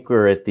I think we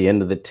were at the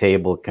end of the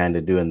table kind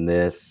of doing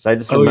this. I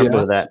just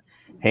remember that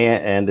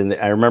hand, and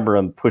I remember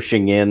him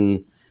pushing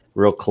in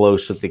real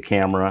close with the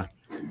camera.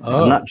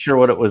 I'm not sure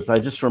what it was. I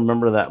just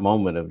remember that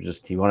moment of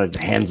just he wanted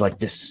the hands like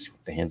this.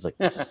 The hands like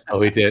this.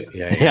 Oh, he did?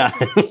 Yeah.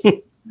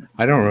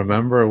 I don't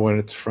remember when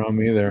it's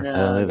from either.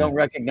 No, I don't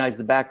recognize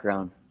the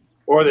background.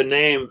 Or the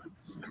name.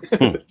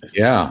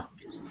 Yeah.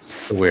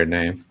 It's a weird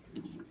name.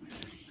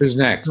 Who's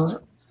next?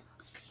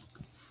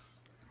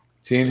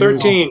 Gene,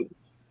 13.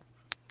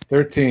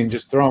 13.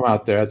 Just throw them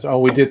out there.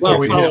 We did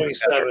 13. Well,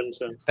 7.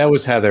 So. That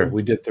was Heather.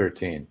 We did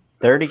 13.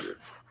 30?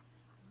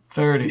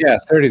 30. Yeah,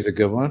 30 is a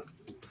good one.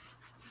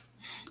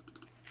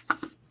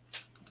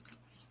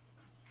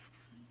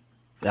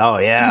 Oh,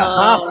 yeah.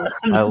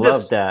 I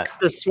love that.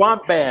 The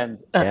Swamp Band.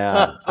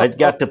 Yeah. I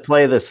got to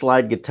play the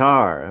slide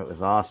guitar. It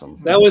was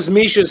awesome. That was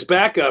Misha's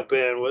backup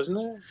band,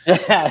 wasn't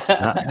it?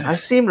 I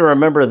seem to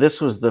remember this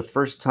was the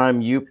first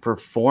time you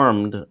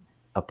performed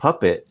a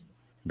puppet,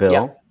 Bill.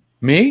 Yeah.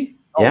 Me?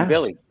 Yeah. Oh,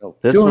 Billy. Oh.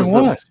 Doing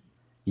what?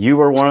 You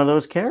were one of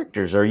those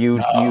characters, or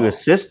you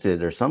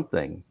assisted or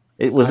something.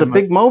 It was a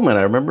big moment.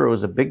 I remember it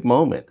was a big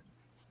moment.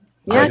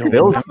 Yeah,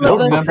 Bill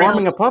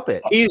performing a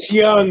puppet. He's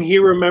young. He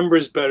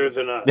remembers better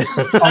than us.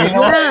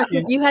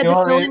 You had to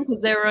fill in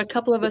because there were a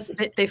couple of us.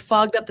 They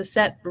fogged up the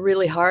set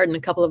really hard, and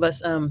a couple of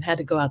us had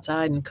to go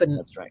outside and couldn't.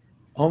 That's right.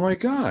 Oh my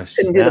gosh!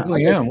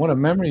 Yeah. What a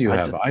memory you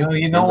have.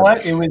 You know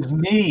what? It was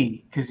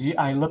me because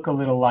I look a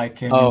little like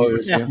him. Oh, it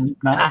was you.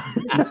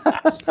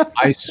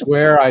 I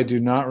swear I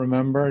do not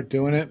remember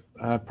doing it.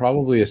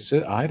 Probably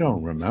I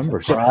don't remember.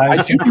 So I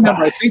do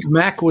remember. I think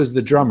Mac was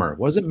the drummer.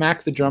 Wasn't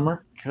Mac the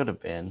drummer? Could have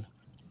been.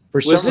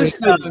 Was this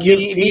the give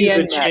Peas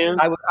a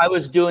chance? I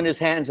was doing his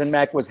hands, and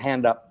Mac was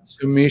hand up.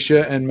 So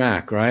Misha and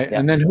Mac, right? Yeah.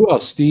 And then who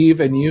else?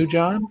 Steve and you,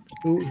 John?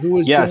 Who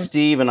was? Yeah, doing?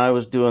 Steve and I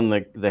was doing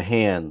the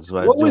hands.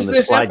 What was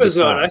this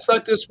episode? Guitar. I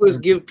thought this was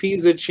Give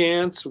Peas a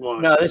Chance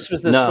one. No, this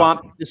was the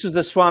Swamp. This was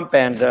the Swamp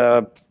Band.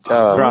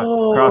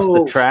 Across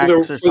the tracks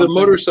for the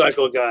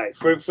motorcycle guy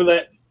for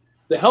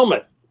the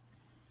helmet.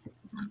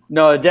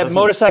 No, that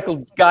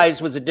Motorcycle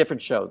Guys was a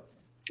different show.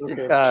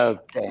 Okay.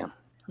 Damn.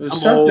 It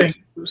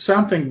was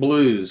something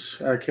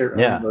blues. I can't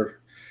remember.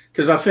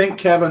 Because I think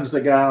Kevin's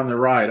the guy on the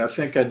right. I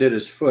think I did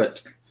his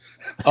foot.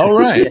 Oh,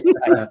 right.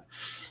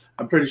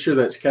 I'm pretty sure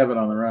that's Kevin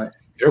on the right.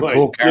 They're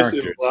cool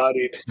characters.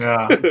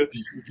 Yeah.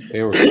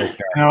 They were cool characters.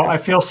 I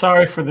feel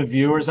sorry for the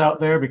viewers out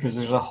there because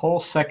there's a whole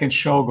second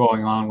show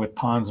going on with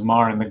Pons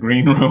Mar in the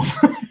green room.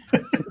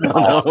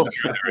 No.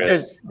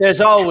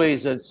 There's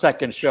always a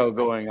second show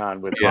going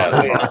on with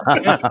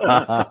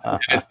And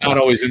it's not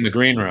always in the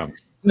green room.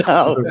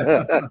 No.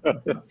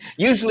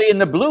 Usually in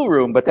the blue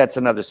room, but that's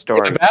another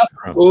story. In the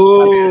bathroom.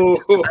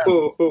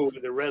 Oh,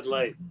 the red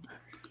light.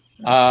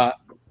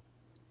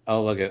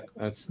 Oh, look at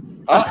that's.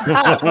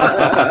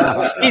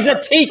 He's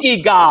a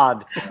tiki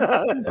god.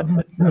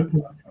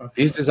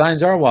 These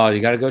designs are wild.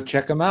 You got to go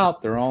check them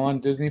out. They're all on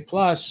Disney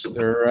Plus.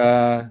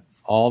 They're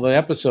all the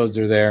episodes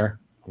are there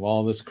of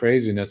all this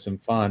craziness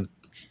and fun.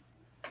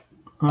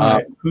 All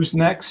right. Who's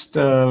next?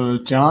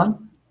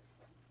 John?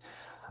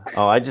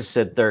 Oh, I just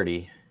said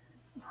 30.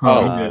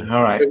 All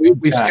right.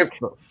 We skipped.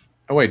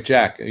 Oh wait,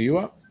 Jack, are you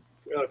up?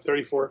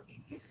 34.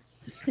 We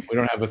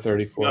don't have a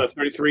 34. No,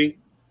 33.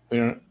 We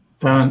don't.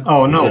 Done.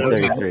 Oh no,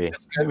 33.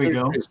 There we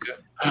go.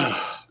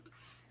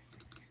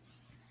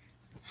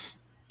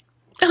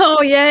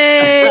 Oh,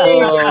 yay!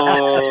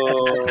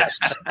 Oh,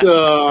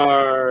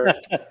 star.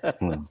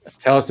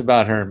 Tell us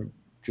about her,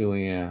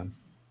 Julianne.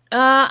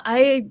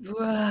 I'm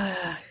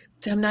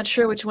not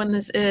sure which one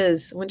this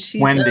is. When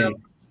she's Wendy.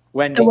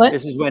 Wendy. What?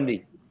 This is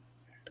Wendy.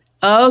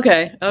 Oh,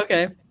 okay.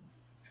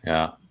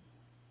 Yeah,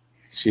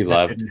 she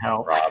loved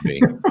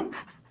Robbie.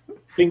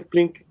 Blink,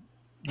 blink.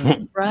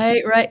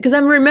 Right. Because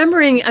I'm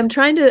remembering. I'm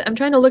trying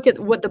to look at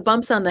what the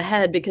bumps on the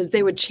head because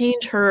they would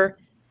change her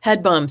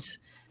head bumps.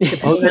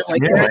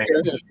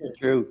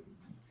 True.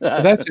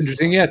 Well, that's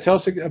interesting. Yeah, tell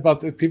us about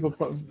the people.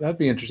 That'd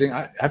be interesting.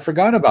 I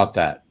forgot about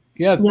that.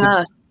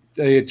 Yeah.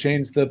 They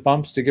changed the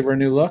bumps to give her a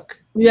new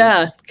look.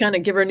 Yeah, kind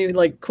of give her a new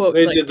quote.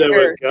 They did that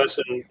with Gus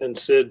and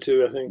Sid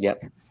too, I think.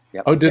 Yep.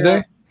 Oh, did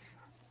they?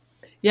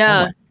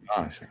 Yeah. Oh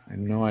my gosh, I had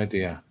no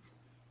idea.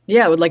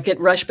 Yeah, would get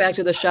rushed back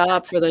to the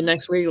shop for the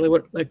next week,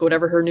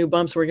 whatever her new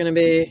bumps were going to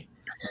be.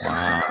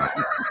 Wow.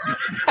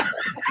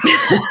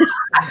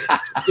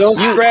 Don't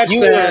scratch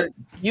that.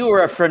 You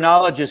were a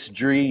phrenologist's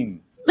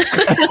dream.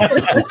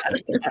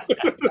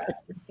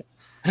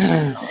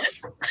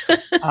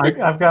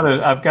 I've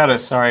got a.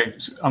 Sorry,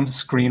 I'm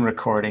screen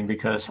recording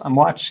because I'm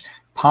watching.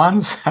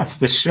 Pons has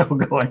the show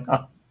going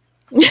on.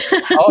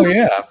 Oh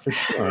yeah, for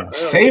sure.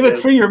 Save it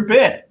for your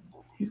bit.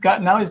 He's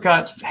got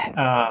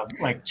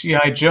like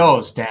G.I.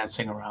 Joes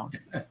dancing around.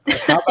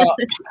 How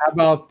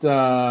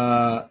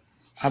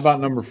about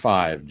number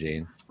 5,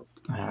 Gene?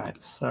 All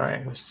right, sorry,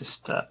 it was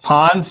just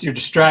Pons. You're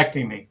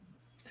distracting me.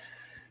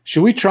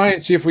 Should we try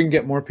and see if we can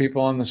get more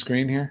people on the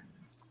screen here,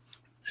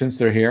 since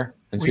they're here,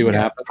 and see what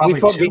happens?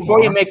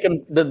 Before you make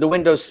them the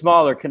windows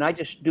smaller, can I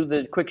just do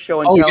the quick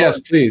show and tell? Oh yes,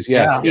 please,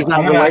 yes. Yeah,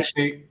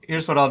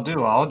 here's what I'll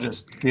do. I'll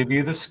just give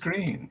you the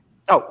screen.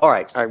 Oh, all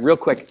right, real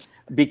quick.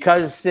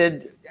 Because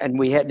Sid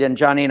and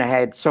Johnny and I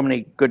had so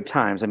many good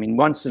times. I mean,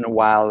 once in a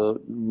while,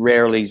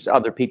 rarely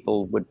other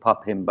people would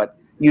pop him, but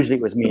usually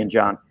it was me and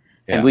John,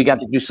 and we got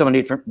to do so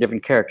many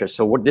different characters.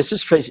 So this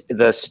is for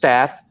the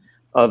staff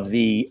of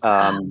the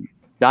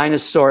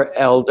Dinosaur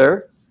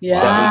Elder. Yeah,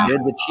 that we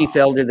did, the Chief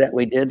Elder that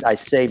we did. I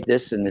saved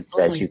this, and it's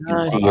as you can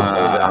see, it goes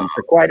on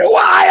for quite a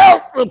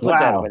while. We'll put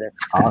that over there.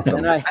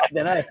 Awesome.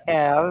 Then I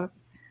have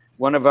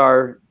one of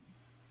our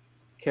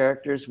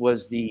characters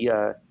was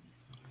the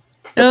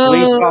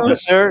police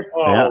officer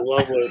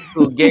lovely.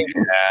 who gave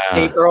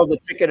Earl the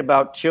ticket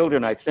about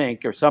children, I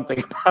think, or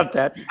something about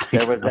that.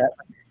 There was that.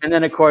 And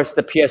then, of course,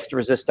 the pièce de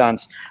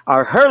résistance,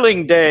 our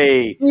hurling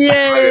day.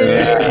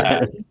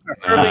 Yay!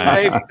 Hurling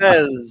day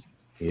Fez.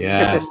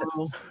 Yes.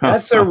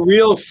 That's a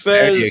real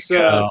Fez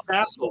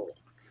tassel.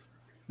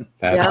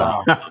 That's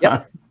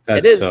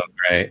so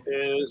great.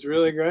 It is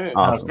really great.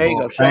 Awesome. There you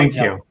go. Thank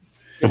you.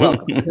 You're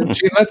welcome.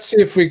 Gene, let's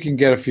see if we can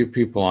get a few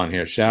people on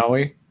here, shall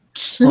we?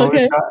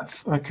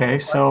 Okay.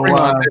 So bring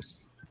on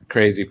this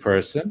crazy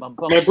person. My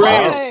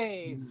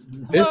brain.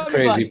 This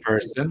crazy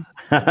person.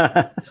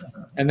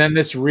 And then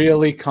this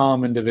really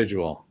calm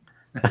individual.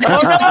 Oh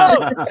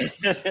no!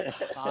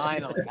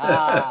 Finally.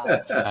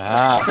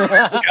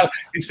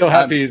 He's so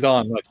happy he's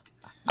on. Look.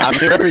 I'm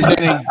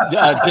representing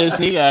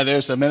Disney.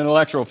 There's some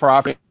intellectual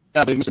property.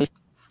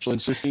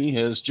 Disney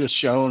has just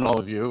shown all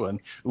of you, and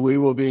we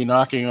will be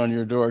knocking on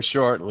your door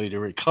shortly to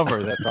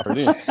recover that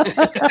property.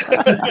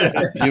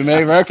 You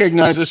may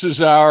recognize this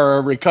is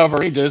our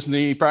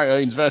Disney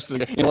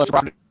intellectual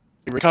property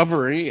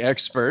recovery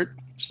expert,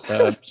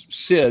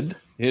 Sid.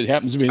 It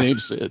happens to be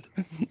named Sid.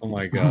 Oh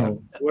my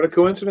God! What a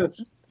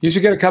coincidence! You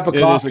should get a cup of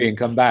coffee and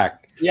come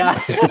back. Yeah.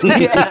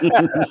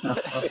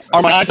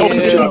 Are my eyes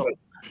open?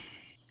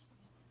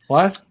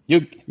 What?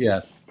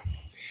 Yes.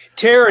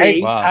 Terry.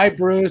 Hey, hi,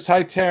 Bruce.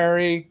 Hi,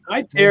 Terry.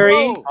 Hi,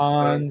 Terry.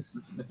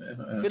 Hans.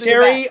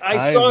 Terry,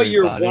 I saw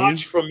your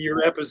watch from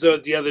your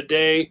episode the other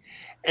day,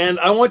 And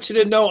I want you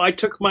to know I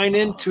took mine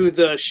into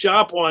the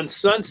shop on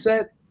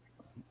Sunset,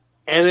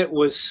 and it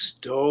was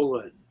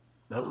stolen.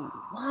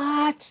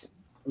 What?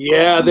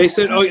 Yeah, they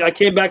said, oh, I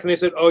came back and they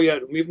said, oh, yeah,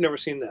 we've never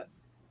seen that.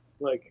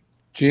 Like,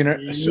 Gina,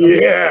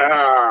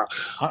 yeah.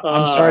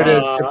 I'm sorry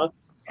to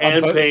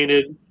hand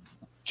painted.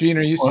 Gene,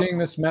 are you seeing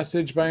this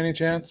message by any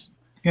chance?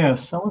 Yeah,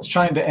 someone's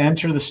trying to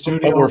enter the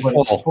studio, we're but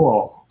it's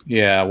full.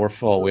 Yeah, we're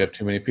full. We have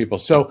too many people.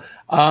 So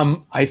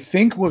I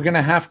think we're going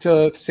to have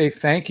to say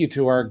thank you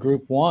to our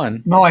group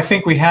one. No, I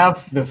think we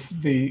have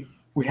the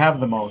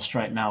most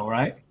right now,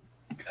 right?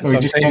 We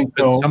just can't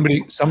go.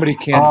 Somebody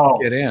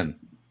can't get in.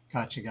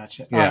 Gotcha.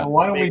 Yeah.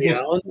 Why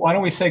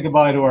don't we say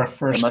gobbye to our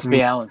first? It must group?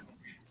 be Alan.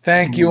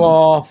 Thank you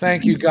all.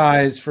 Thank you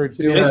guys for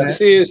doing it. Nice to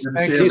see you.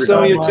 See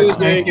some of you Tuesday.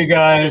 Thank you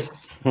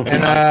guys.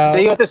 And,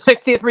 see you at the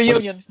 60th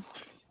reunion.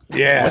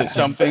 Yeah. Was it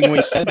something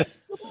we said?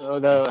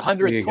 The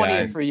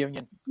 120th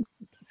reunion.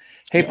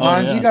 Hey,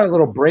 Pons, you got a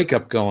little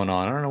breakup going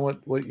on. I don't know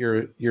what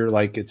you're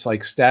like. It's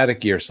like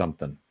staticky or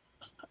something.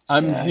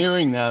 I'm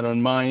hearing that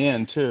on my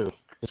end too.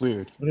 It's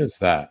weird. What is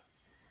that?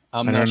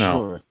 I'm not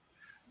sure.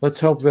 Let's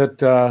hope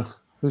that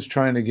who's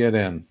trying to get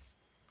in?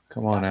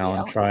 Come on,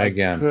 Alan, try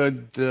again.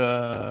 Would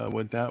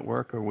that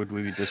work, or would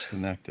we be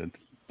disconnected?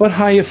 But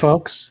hiya,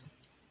 folks.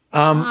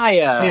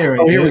 Hiya.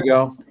 Here we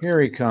go. Here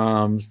he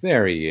comes.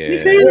 There he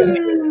is.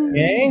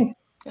 Hey.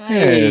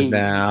 There's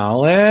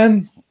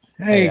Alan.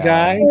 Hey,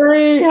 guys.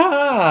 Hey,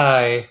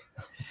 hi.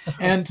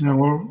 And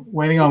we're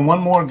waiting on one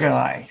more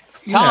guy.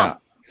 Yeah.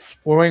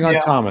 We're waiting on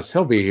Thomas.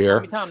 He'll be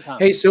here. Tom.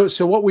 Hey, so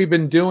what we've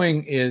been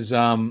doing is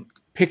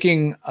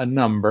picking a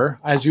number,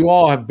 as you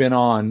all have been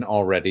on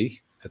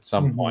already at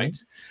some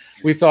point.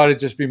 We thought it'd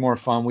just be more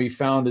fun. We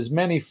found as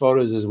many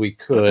photos as we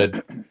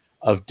could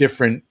of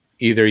different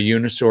either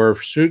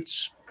Unisaur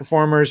suits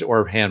performers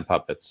or hand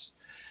puppets.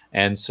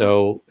 And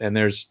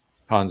there's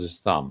Pons'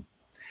 thumb.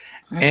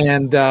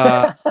 And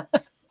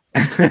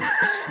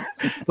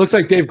looks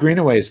like Dave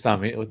Greenaway's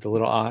thumb with the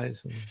little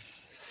eyes.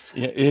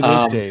 Yeah, it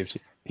is Dave's.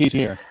 He's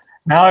here.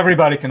 Now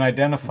everybody can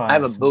identify. I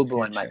have a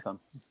boo-boo on my thumb.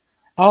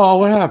 Oh,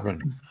 what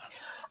happened?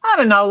 I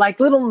don't know,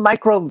 like little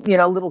micro,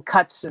 little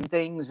cuts and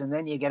things, and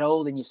then you get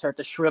old and you start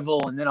to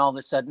shrivel, and then all of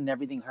a sudden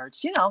everything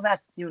hurts.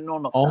 That's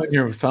normal stuff. On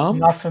your thumb? I'm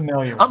not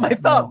familiar with on my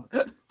thumb.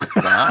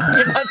 Wow.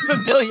 You're not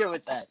familiar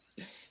with that.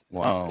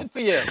 Wow. Good for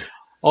you.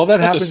 All that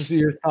happens to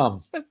your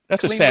thumb.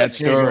 That's a sad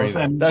story.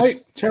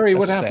 Wait, Terry,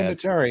 what happened to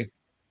Terry?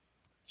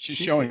 She's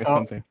showing us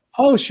something.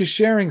 Oh, she's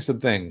sharing some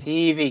things.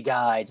 TV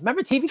guides.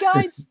 Remember TV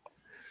guides?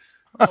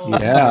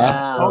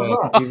 Yeah.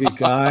 TV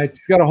guide.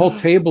 She's got a whole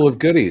table of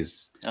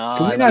goodies.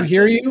 Can we not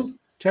hear you,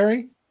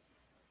 Terry?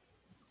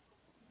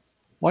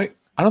 Wait,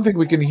 I don't think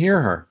we can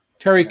hear her.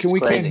 Terry,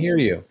 can't hear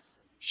you.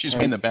 She's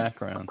in the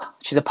background.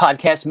 She's a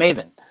podcast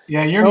maven.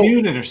 Yeah, you're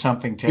muted or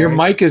something, Terry. Your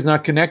mic is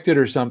not connected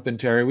or something,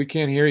 Terry. We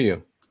can't hear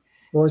you.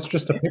 Well, it's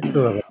just a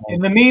picture of it.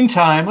 In the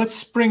meantime,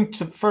 let's bring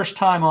to the first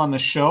time on the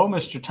show,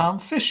 Mr. Tom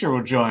Fisher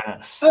will join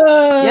us. Hey,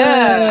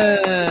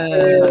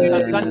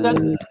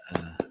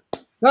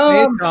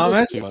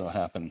 Thomas. See what'll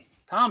happen.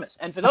 Thomas.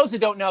 And for those who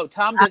don't know,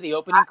 Tom did the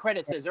opening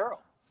credits as Earl.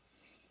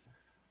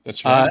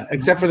 That's right.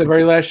 Except for the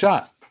very last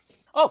shot.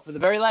 Oh, for the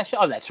very last shot.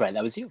 Oh, that's right.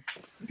 That was you.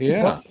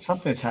 Yeah.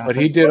 Something's happened.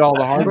 But he did all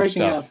the hard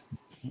stuff.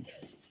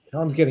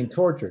 Tom's getting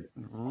tortured.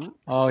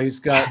 Oh, he's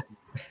got...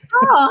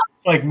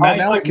 It's like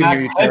now we can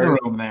hear you, Terry.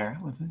 Room there.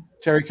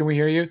 Terry, can we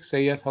hear you?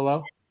 Say yes,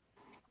 hello.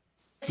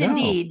 Yes,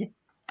 indeed.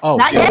 Oh,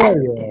 not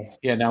yet.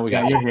 Yeah, now we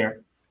got you're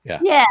here.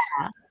 Yeah.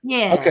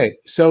 Okay,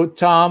 so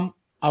Tom,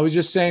 I was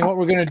just saying what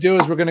we're going to do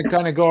is we're going to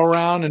kind of go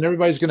around and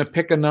everybody's going to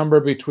pick a number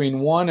between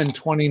 1 and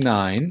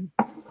 29.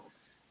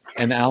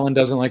 And Alan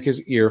doesn't like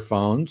his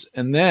earphones.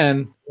 And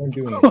then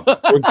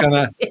we're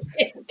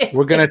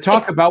gonna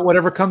talk about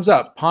whatever comes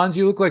up. Pons,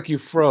 you look like you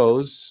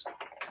froze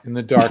in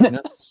the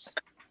darkness.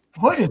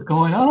 What is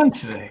going on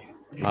today?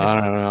 I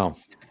don't know.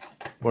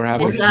 We're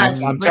having.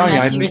 I'm telling you,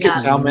 I think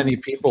it's how many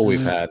people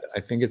we've had.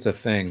 I think it's a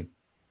thing.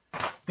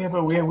 Yeah,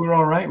 but we're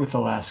all right with the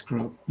last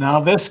group.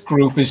 Now this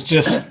group is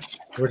just.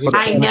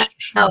 I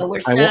know.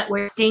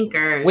 We're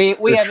stinkers. We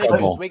have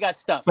issues. We got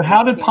stuff. But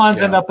how did Pons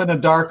end up in a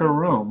darker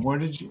room? Where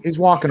did you? He's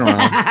walking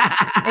around.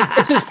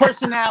 It's his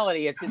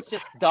personality. It's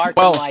just dark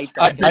and light.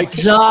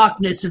 The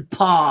darkness of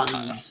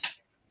Pons.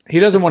 He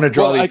doesn't want to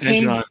draw the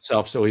attention on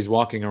himself, so he's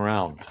walking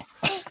around.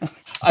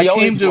 I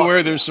came to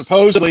where there's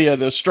supposedly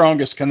the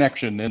strongest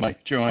connection in my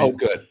joint. Oh,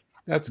 good.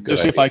 That's good.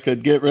 Just if I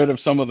could get rid of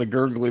some of the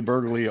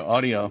gurgly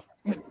audio.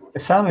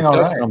 It's sounding all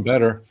right. Sound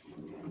better.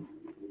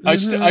 I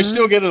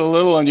still get it a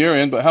little on your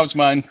end, but how's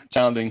mine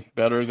sounding?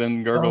 Better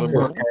than gurgly?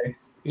 Okay.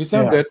 You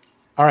sound good.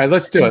 All right,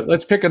 let's do it.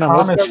 Let's pick a number.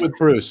 Let's start with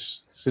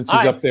Bruce, since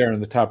he's up there in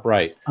the top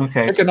right.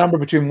 Okay. Pick a number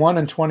between 1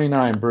 and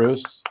 29,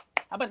 Bruce.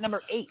 How about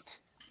number 8?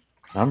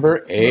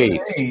 Number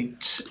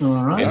 8.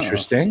 All right.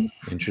 Interesting.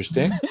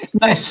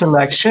 Nice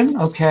selection.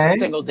 Okay.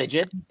 Single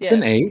digit. Yeah. It's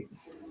an 8.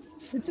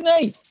 It's an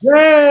 8.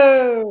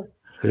 Whoa!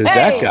 Who's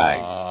that guy?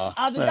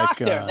 The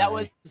doctor. Guy. That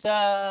was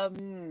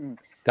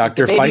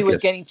Dr. the baby Ficus.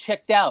 was getting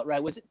checked out,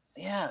 right? Was it?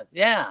 Yeah.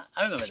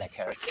 I remember that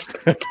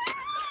character.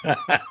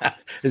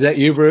 Is that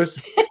you, Bruce?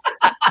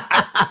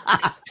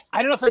 I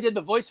don't know if I did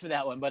the voice for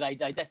that one, but I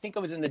think I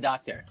was in The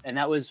Doctor, and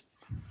that was.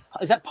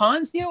 Is that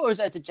Pons you, or is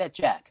that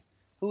Jack?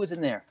 Who was in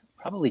there?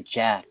 Probably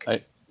Jack.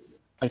 I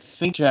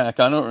think Jack.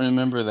 I don't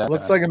remember that.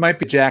 Looks like it might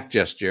be Jack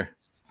Gesture.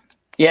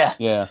 Yeah.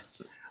 Yeah.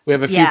 We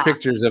have a few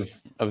pictures of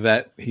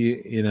that. Where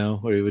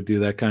he would do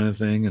that kind of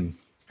thing, and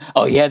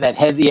oh yeah, that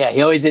head. Yeah,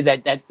 he always did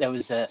that. That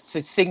was a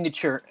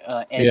signature.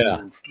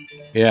 Move.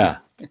 Yeah.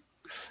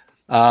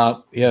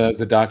 That was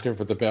the Doctor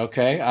for the.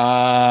 Okay.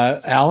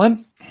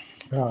 Alan.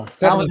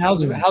 Alan,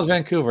 how's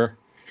Vancouver?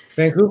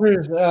 Vancouver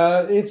is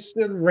it's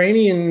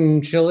rainy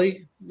and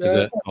chilly. Is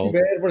it not too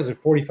bad. What is it?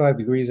 45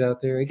 degrees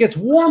out there. It gets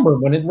warmer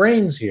when it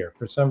rains here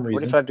for some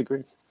reason. 45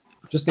 degrees.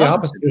 Just the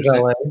opposite of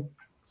LA.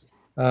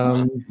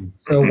 So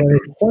when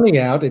it's sunny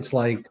out, it's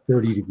like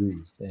 30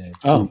 degrees.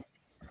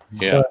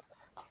 Yeah.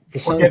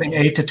 We're getting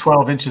 8 to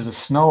 12 inches of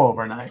snow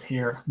overnight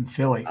here in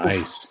Philly.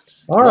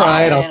 Nice. All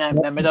right. Man, I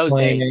remember those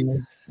days.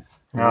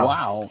 Oh.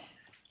 Wow.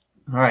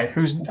 All right.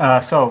 Who's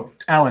so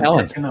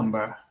Alan, pick a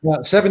number.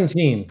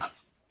 17.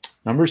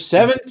 Number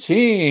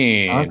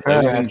 17. Okay.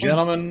 Ladies and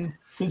gentlemen.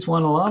 This is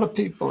one a lot of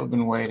people have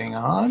been waiting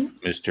on.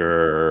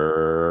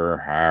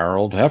 Mr.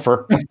 Harold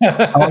Heffer.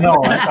 Oh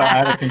no, I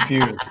had it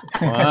confused.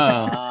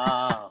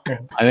 Wow.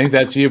 I think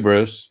that's you,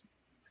 Bruce.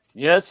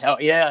 Yes,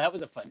 that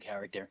was a fun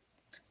character.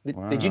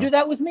 Did you do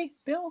that with me,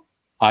 Bill?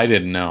 I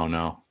didn't know,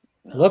 no.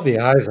 I love the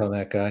eyes on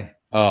that guy.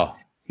 Oh,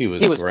 he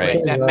was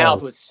great. That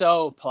mouth was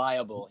so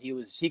pliable.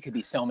 He could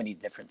be so many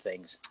different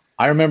things.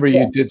 I remember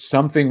you did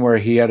something where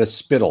he had a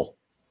spittle.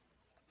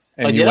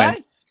 And you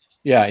went,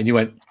 yeah, and you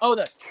went,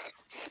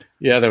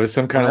 yeah, there was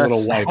some kind of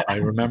little wipe. I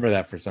remember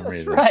that for some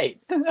reason. Right.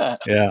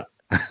 Yeah.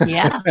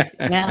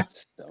 Yeah.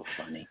 So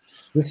funny.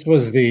 This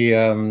was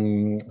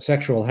the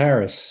sexual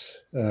Harris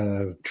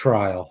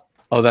trial.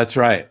 Oh, that's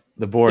right.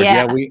 The board.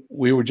 Yeah,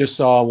 we were just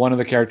saw one of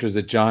the characters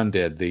that John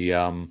did.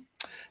 The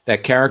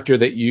that character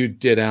that you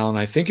did, Alan.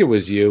 I think it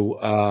was you,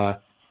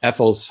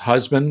 Ethel's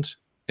husband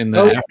in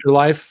the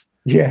afterlife.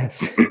 Yes.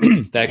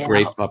 That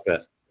great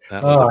puppet.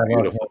 That was a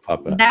beautiful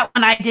puppet. That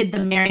one I did the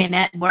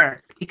marionette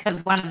work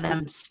because one of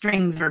them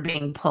strings were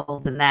being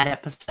pulled in that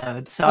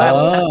episode. So I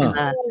was up in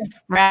the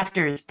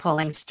rafters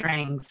pulling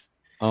strings.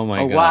 Oh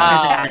my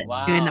God.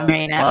 Wow. Doing the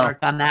marionette work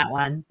on that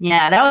one.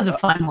 Yeah, that was a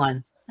fun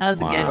one. That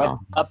was a good one.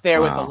 Up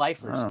there with the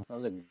lifers.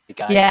 Those are the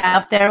guys. Yeah,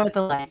 up there with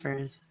the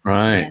lifers.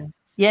 Right.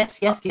 Yeah.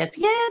 Yes.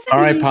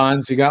 All right,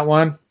 Pons, you got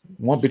one?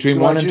 One between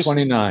 1 and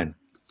 29.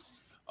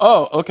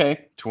 Oh,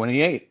 okay.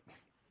 28.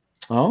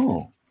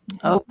 Oh.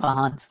 Oh,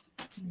 Pons.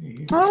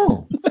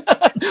 Oh.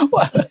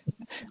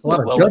 Was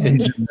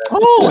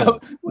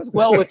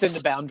well within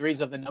the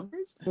boundaries of the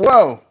numbers.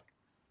 Whoa.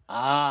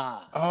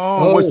 Ah.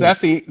 Oh, was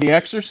that the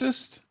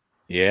Exorcist?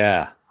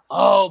 Yeah.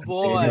 Oh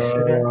boy.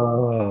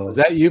 Was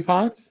that you,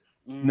 Pons?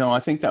 No, I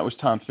think that was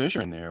Tom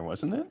Fisher in there,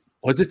 wasn't it?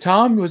 Was it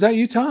Tom? Was that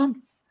you,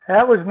 Tom?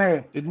 That was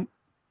me.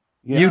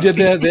 You did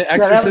the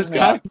Exorcist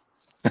guy?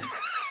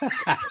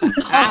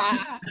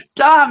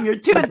 Tom, you're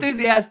too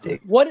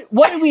enthusiastic. What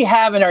did we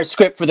have in our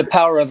script for The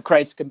Power of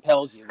Christ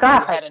Compels You? We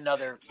had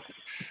another.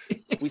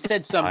 We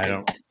said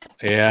something.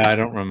 I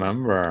don't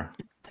remember.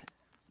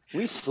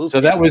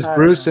 So that was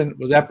Bruce and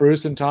was that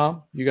Bruce and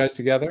Tom? You guys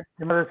together?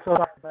 Your mother still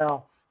Dr.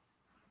 Bell.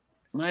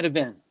 Might have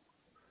been.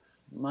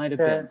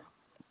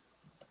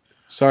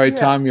 Sorry,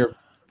 Tom, your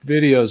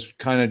video's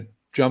kind of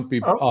jumpy.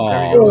 We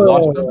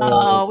lost him.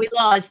 Oh, we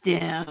lost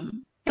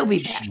him. He'll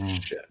be back.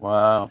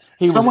 Wow.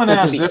 Someone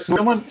asked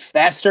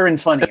faster and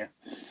funnier.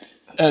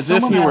 As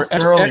if he were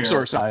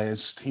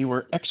exorcised. He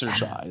were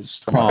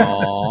exorcised.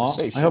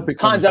 Aww. I hope he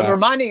comes Hans, I'm back.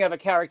 reminding of a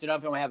character. I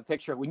don't know if I have a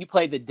picture. When you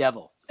played the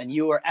devil, and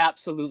you were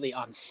absolutely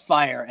on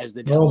fire as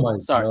the devil. Oh my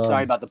sorry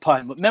God. about the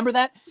pun. But remember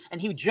that?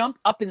 And he would jump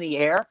up in the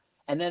air,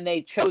 and then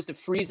they chose to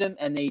freeze him,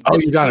 and they. Oh,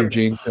 you got him,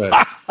 Gene. Good.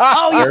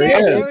 Oh, you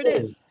did. There There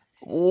it is.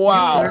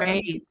 Wow.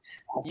 Great.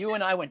 You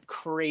and I went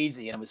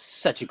crazy, and it was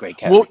such a great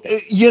character.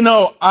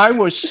 Well, I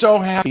was so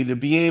happy to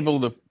be able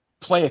to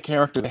play a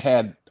character that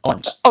had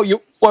arms. Oh,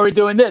 you were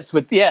doing this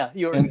with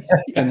you were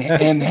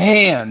and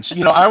hands.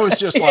 I was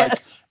just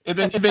like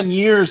it'd been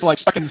years like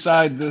stuck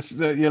inside this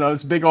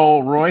this big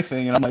old Roy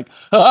thing, and I'm like,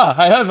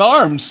 I have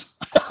arms.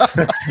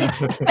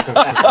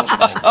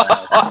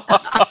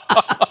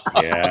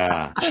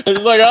 Yeah.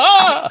 It's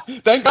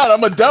like, thank God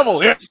I'm a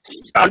devil. Yeah.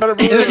 I better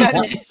be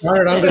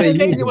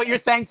amazing what you're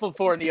thankful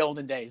for in the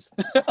olden days.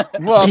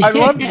 Well, I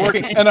loved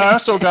working, and I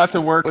also got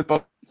to work with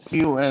both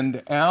you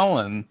and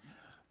Alan.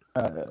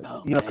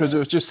 Because it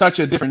was just such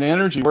a different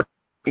energy.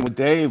 Working with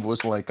Dave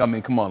was like, I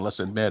mean, come on, let's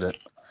admit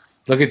it.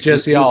 Look at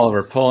Jesse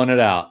Oliver pulling it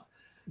out.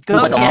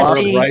 Go,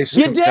 Jesse.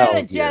 You did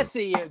it,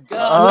 Jesse. You go.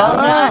 Well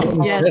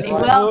done, Jesse.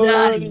 Well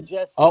done.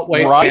 Oh,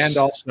 wait. Rice. And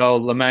also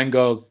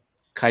Lamango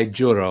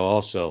Kaijuro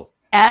also.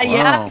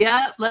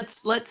 Yeah.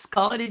 Let's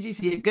call it as you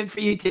see it. Good for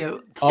you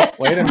too. Oh,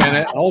 wait a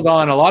minute. Hold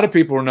on. A lot of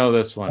people know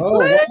this one. Oh,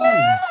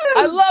 wow.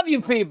 I love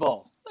you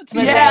people.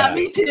 Yeah,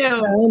 me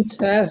too.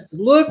 Fantastic.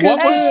 Look at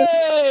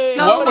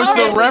What was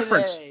the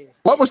reference?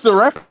 What was the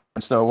reference?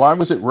 though. Why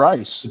was it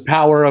rice? The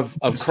power of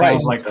Christ.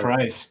 Sounds like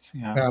Christ.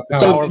 Yeah. The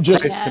power of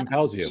Christ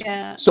compels you.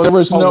 Yeah. So there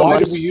was no. Why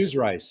rice. did we use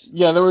rice?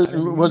 Yeah, there was.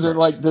 Was it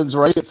like there was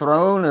rice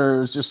thrown, or it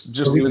was just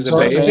it was a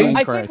baby?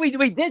 I think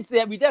we did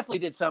that. We definitely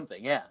did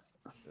something. Yeah.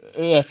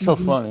 Yeah, it's so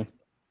funny.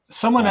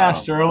 Someone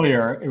asked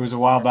earlier. It was a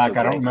while back.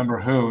 I don't remember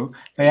who.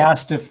 They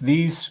asked if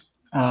these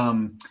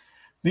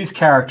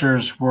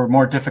characters were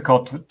more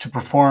difficult to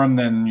perform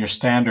than your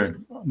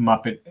standard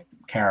Muppet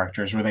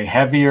characters. Were they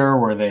heavier?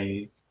 Were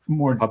they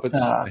more puppets?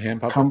 The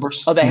hand puppets?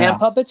 Cumbersome? Oh, the hand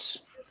puppets?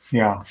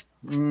 Yeah.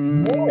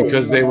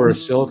 Because they were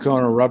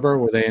silicone or rubber,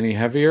 were they any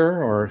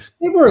heavier or?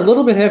 They were a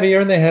little bit heavier,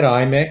 and they had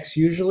IMAX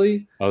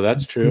usually. Oh,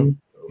 that's true.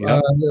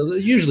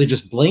 Usually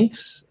just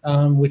blinks,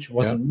 which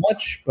wasn't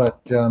much, but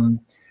no,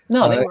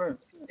 they were.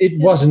 It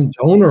wasn't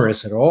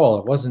onerous at all.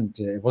 It wasn't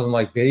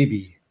like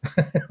Baby,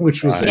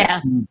 which was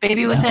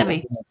Baby was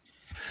heavy.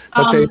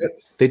 But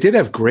they did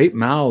have great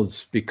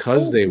mouths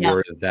because they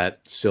were that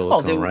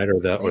silicone, right, or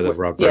the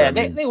rubber. Yeah,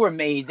 they were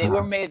made. They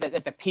were made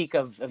at the peak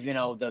of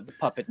the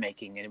puppet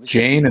making, and it was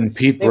Jane and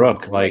Pete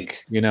Brook,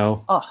 like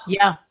Oh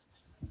yeah,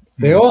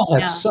 they all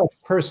had such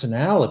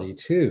personality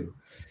too.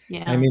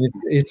 Yeah, I mean,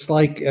 it's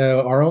like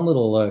our own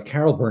little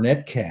Carol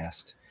Burnett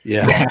cast.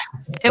 Yeah,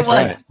 it was.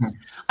 Right.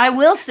 I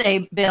will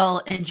say,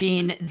 Bill and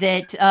Gene,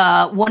 that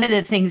one of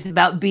the things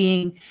about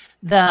being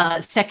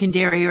the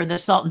secondary or the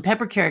salt and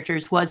pepper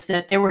characters was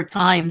that there were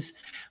times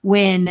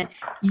when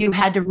you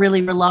had to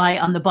really rely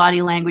on the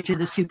body language of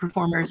the suit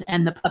performers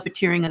and the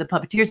puppeteering of the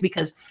puppeteers,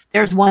 because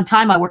there's one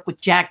time I worked with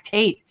Jack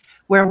Tate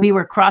where we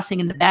were crossing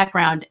in the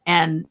background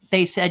and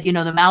they said,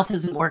 the mouth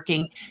isn't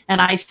working.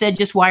 And I said,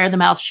 just wire the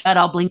mouth shut.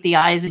 I'll blink the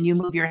eyes and you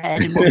move your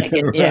head and we'll make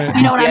it,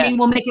 you know what I mean?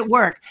 We'll make it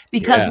work,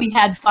 because we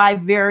had 5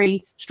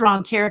 very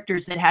strong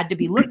characters that had to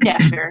be looked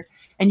after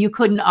and you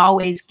couldn't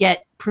always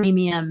get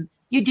premium.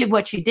 You did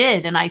what you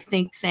did. And I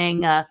think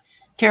saying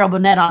Carol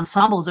Burnett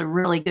Ensemble is a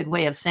really good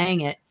way of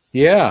saying it.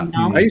 Yeah.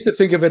 I used to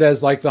think of it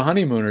as like the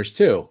Honeymooners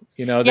too.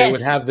 They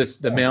would have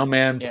the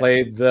mailman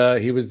played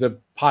he was the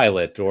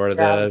pilot or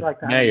the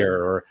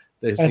mayor, or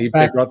they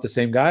brought the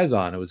same guys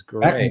on. It was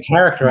great. Back when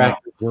character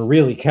actors were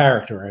really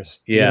characters.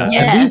 Yeah.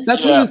 Yes.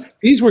 And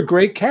these were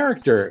great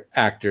character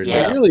actors.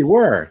 They really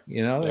were.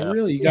 They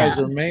really, you guys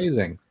are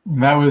amazing.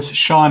 That was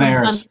Sean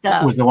Ayers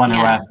was the one who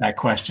asked that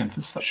question.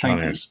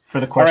 Thank you for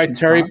the question. All right,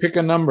 Terry, pick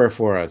a number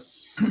for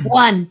us.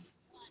 1.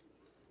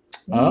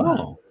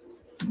 Oh.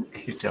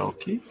 Okie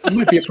dokie. That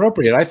might be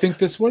appropriate. I think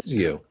this was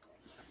you.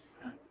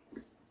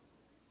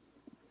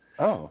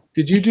 Oh.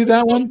 Did you do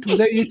that one? Was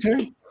that you,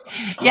 Terry?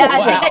 Yeah,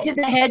 I think I did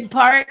the head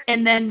part,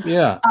 and then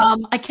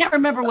I can't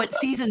remember what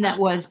season that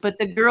was, but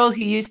the girl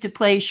who used to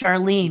play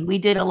Charlene, we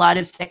did a lot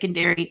of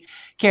secondary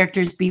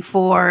characters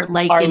before,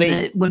 like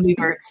when we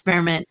were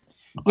experiment.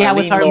 Yeah,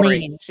 with Arlene.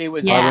 Laurie. She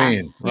was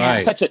Arlene,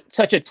 right?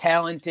 Such a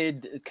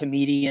talented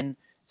comedian.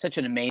 Such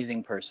an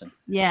amazing person.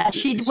 Yeah,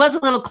 she was a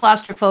little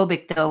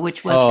claustrophobic though,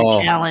 which was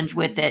her challenge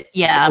with it.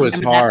 Yeah, it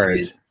was hard.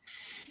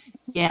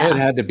 Yeah, it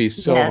had to be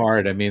so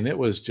hard. I mean, it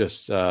was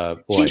just. Boy.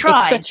 She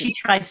tried. She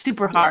tried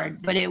super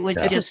hard, but it was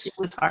it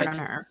was hard on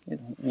her.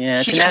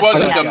 Yeah, she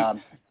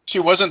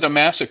wasn't a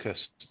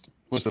masochist.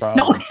 Was the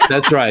problem? No.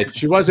 That's right.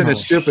 She wasn't as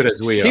stupid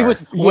as we are. She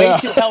was way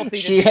too healthy.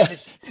 She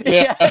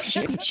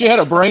had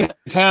a brain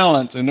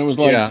talent, and it was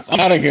like, I'm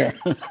out of here.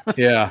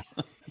 Yeah.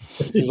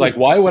 She was like,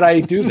 why would I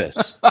do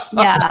this?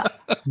 Yeah.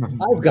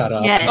 I've got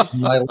options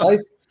in my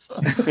life.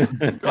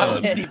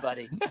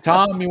 Anybody.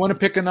 Tom, you want to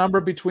pick a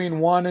number between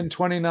 1 and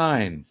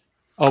 29?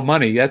 Oh,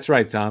 money. That's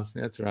right, Tom.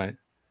 That's right.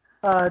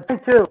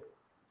 22.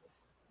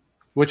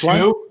 Which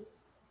one?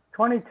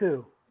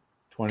 22.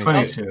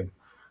 22.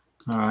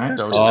 All right.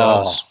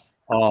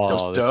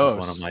 This is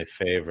one of my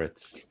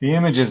favorites. The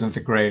image isn't the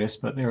greatest,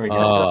 but there we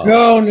go.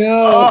 No,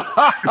 no.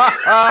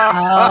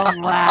 Oh,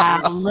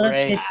 wow. Look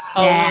at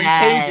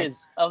that.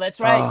 Pages. Oh,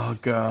 that's right. Oh,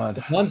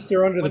 God.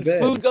 Monster under the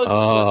bed. Food goes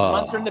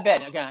Monster in the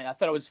bed. Okay, I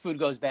thought it was Food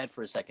Goes Bad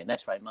for a second.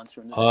 That's right.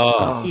 Monster in the bed.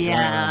 Oh,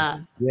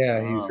 yeah.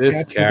 Yeah, he's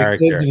this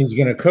character. And he's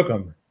going to cook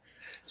them.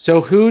 So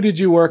who did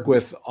you work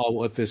with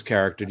with this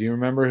character? Do you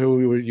remember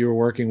who you were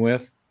working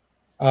with?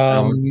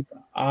 I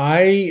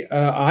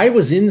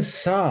was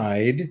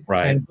inside,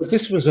 right? But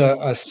this was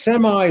a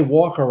semi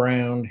walk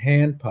around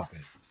hand puppet.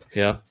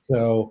 Yeah.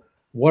 So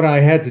what I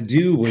had to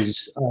do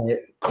was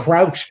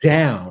crouch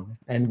down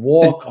and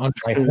walk on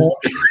my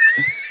haunches.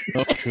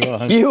 Oh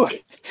God!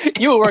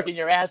 You were working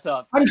your ass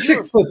off. I'm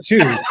 6'2".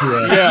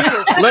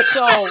 Yeah.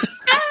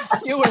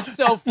 You were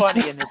so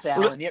funny in this,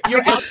 Alan. You're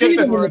in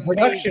the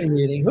production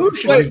meeting. Who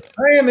should I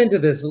cram into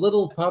this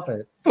little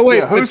puppet? Oh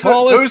wait, who's the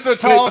tallest? The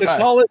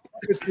tallest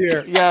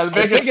puppeteer. Yeah, the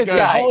biggest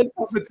guy. Tallest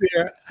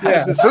puppeteer.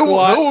 Yeah. Who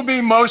will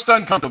be most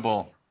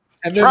uncomfortable?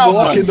 And then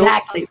walk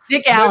exactly.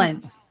 Dick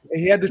Allen.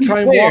 He had to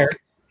try and walk.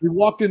 He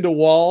walked into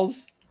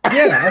walls.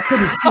 Yeah, I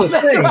couldn't see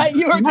a thing. Right.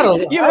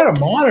 I had a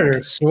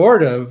monitor,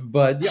 sort of,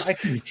 but I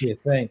couldn't see a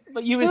thing.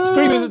 But you were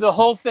screaming through the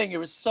whole thing. It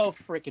was so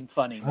freaking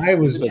funny. I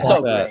was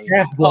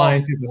half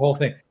blind through the whole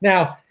thing.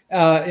 Now,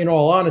 in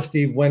all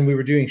honesty, when we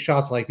were doing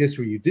shots like this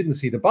where you didn't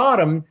see the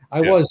bottom, I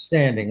was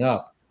standing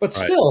up. But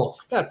still,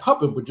 that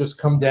puppet would just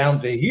come down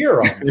to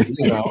here on me,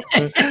 you know.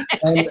 And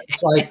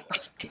it's like,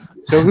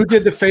 so who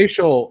did the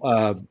facial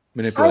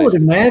manipulation? I would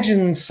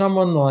imagine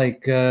someone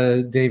like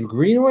Dave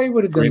Greenaway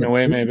would have done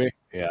Greenaway, maybe.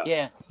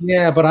 Yeah.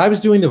 Yeah, but I was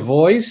doing the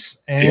voice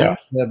and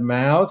the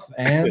mouth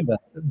and the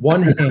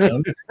one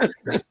hand,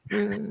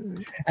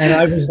 and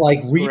I was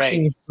like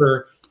reaching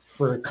for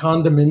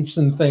condiments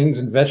and things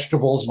and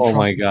vegetables. And oh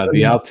my God,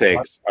 the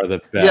outtakes are the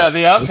best. Yeah,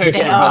 the outtakes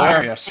are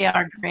hilarious. They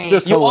are great.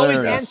 Just You hilarious.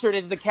 always answered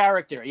as the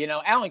character. You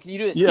know, Alan, can you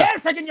do this? Yeah.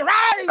 Yes, I can. Your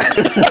eyes.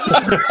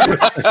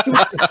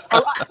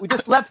 We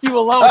just left you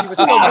alone. You were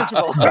so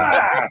miserable.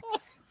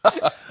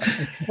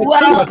 Well,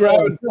 I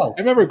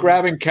remember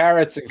grabbing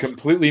carrots and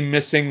completely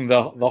missing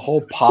the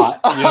whole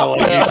pot. You know,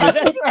 like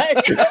That's right.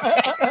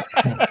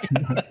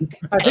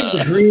 I think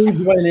the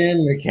greens went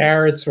in, the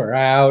carrots were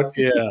out.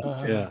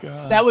 Yeah.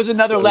 That was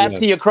another laugh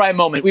till you cry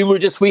moment.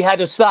 We had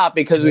to stop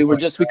because we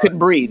couldn't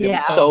breathe. It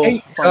was so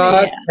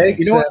funny.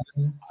 You know what?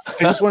 I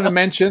just want to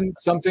mention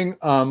something.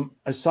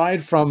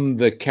 Aside from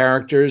the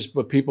characters,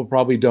 but people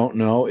probably don't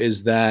know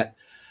is that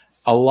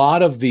a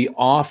lot of the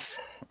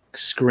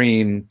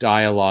off-screen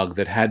dialogue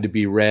that had to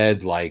be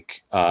read,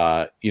 like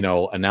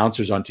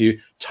announcers on TV.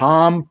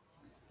 Tom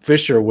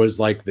Fisher was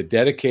like the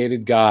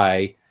dedicated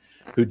guy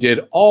who did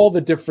all the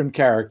different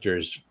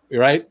characters,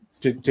 right?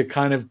 To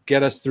kind of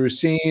get us through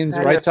scenes,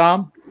 right,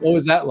 Tom? What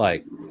was that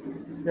like?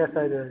 Yes,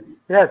 I did.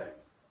 Yes.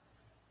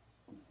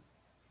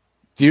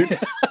 Do you?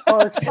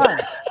 Oh, it's fun.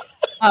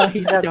 Oh,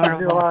 he's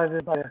adorable.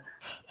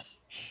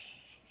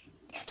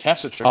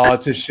 Oh,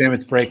 it's a shame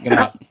it's breaking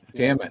up.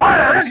 Damn it.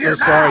 I'm so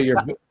sorry.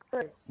 I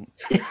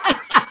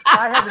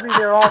had to be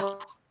there all the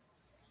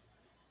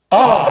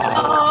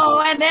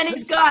Oh, and then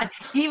he's gone.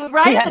 He was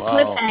right at the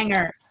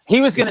cliffhanger. He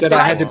was going to say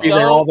I had to be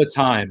there all the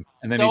time,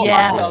 and then he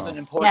felt an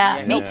important.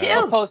 Yeah, me too.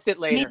 I'll post it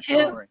later. Me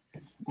too.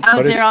 I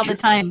was there all the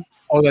time.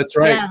 Oh, that's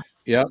right.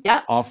 Yeah.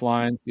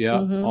 Offlines. Yeah.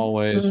 Mhm.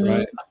 Always. Mhm.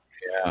 Right.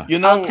 Yeah. You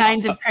know, all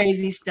kinds of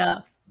crazy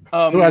stuff.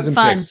 Who hasn't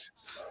picked?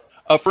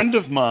 A friend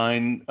of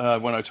mine,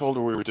 when I told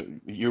her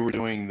you were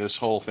doing this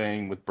whole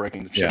thing with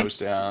breaking the shows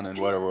down and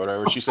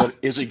whatever, she said,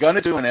 "Is he going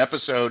to do an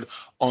episode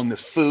on the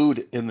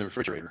food in the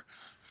refrigerator?"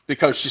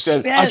 Because she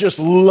said, "I just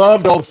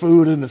loved all the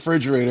food in the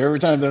refrigerator every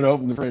time that I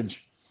opened the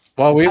fridge."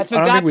 Well, I don't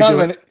think we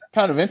do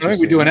kind of interesting. I don't think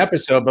we do an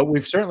episode, but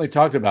we've certainly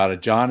talked about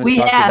it. John has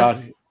talked about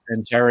it,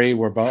 and Terry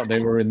they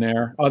were in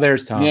there. Oh,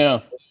 there's Tom. Yeah.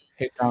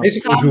 Hey, Tom.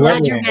 Basically, whoever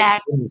was in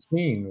the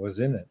scene was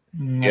in it.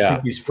 Yeah. I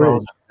think he's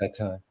frozen at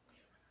that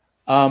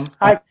time.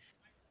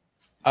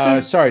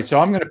 Sorry. So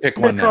I'm going to pick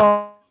one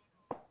now.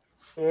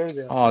 There you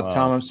go. Oh,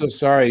 Tom, I'm so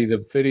sorry.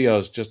 The video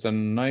is just a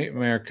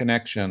nightmare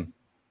connection.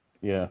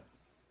 Yeah.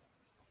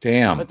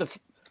 Damn. But the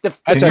That's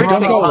right.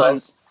 Don't go.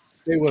 Puns.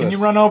 Stay with Can us. you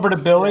run over to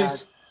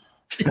Billy's?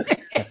 All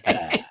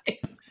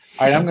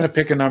right, I'm going to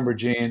pick a number,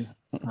 Gene.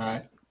 All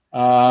right.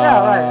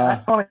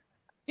 Yeah, right.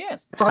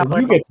 Yes.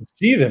 You get to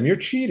see them. You're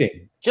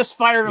cheating. Just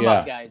fire them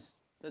up, guys.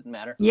 Doesn't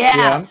matter.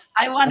 Yeah,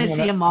 I want to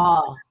see them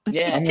all.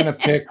 Yeah. I'm going to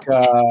pick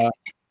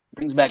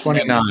Brings back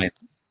 29. memories.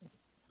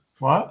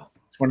 What?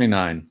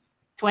 29.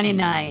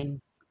 29.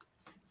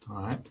 All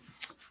right.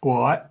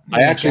 What?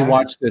 I actually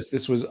watched this.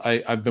 This was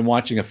I've been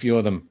watching a few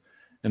of them,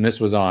 and this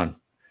was on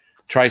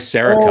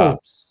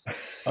Triceratops.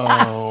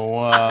 Oh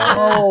wow!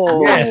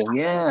 Oh yes.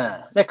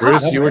 Yeah.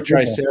 Bruce, you were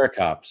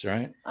Triceratops,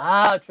 right?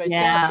 Ah, Triceratops.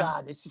 Yeah.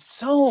 God, there's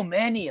so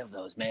many of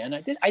those, man.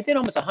 I did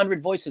almost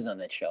 100 voices on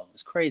that show. It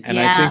was crazy. And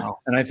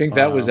I think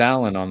that was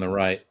Alan on the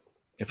right,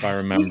 if I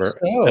remember.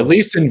 So. At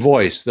least in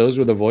voice, those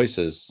were the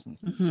voices.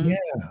 Mm-hmm. Yeah,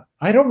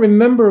 I don't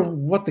remember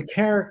what the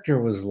character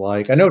was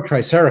like. I know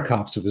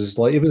Triceratops. It was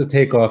a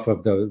takeoff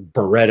of the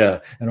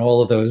Beretta and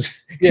all of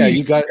those. Yeah,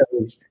 you got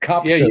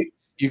cop. Yeah,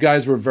 you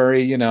guys were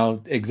very,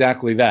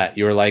 exactly that.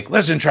 You were like,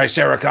 listen,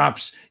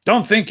 Triceratops,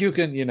 don't think you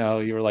can, you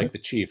were like the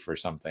chief or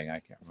something. I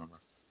can't remember.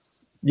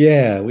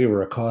 Yeah, we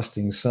were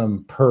accosting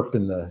some perp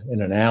in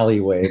an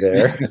alleyway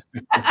there.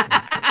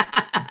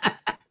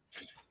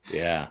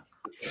 Yeah.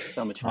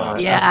 So much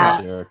fun.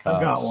 Yeah. I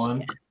got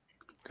one.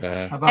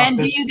 And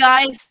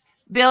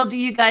Bill, do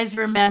you guys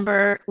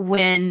remember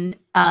when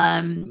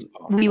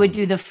we would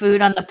do the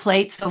food on the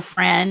plate? So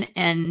Fran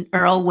and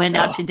Earl went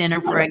out to dinner,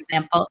 for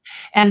example,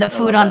 and the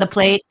food on the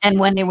plate. And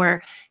when they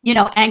were,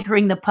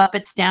 anchoring the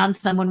puppets down,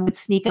 someone would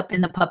sneak up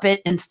in the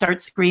puppet and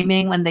start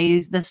screaming when they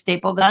used the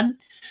staple gun.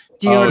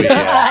 Do you remember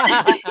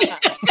that?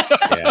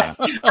 Yeah.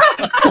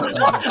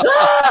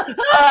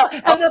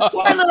 And the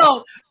poor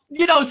little,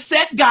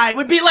 set guy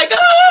would be like,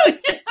 oh,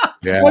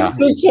 yeah. I'm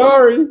so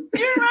sorry. Do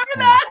you remember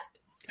that?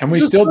 And we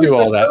still do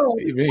all that,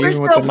 even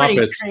with the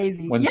Muppets.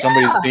 Crazy. When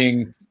somebody's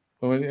being,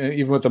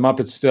 even with the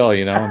Muppets still,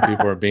 and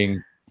people are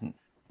being,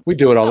 we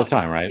do it all the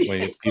time, right?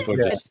 When people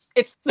are just.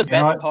 It's the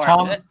best part.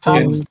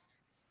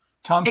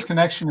 Tom's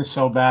connection is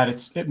so bad,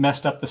 it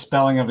messed up the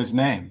spelling of his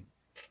name.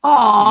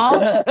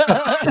 Aw.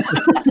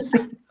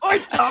 Poor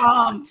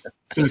Tom.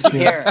 Just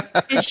kidding.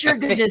 It's sure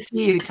good to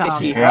see you,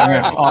 Tom.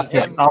 Yeah, I'll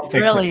fix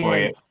really it for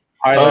you.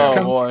 All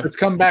right, let's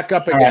come back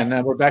up again.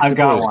 Now we're back to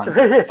got Bruce.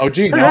 one. Oh,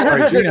 Gene. No,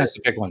 sorry, Gene has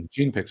to pick one.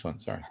 Gene picks one.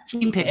 Sorry.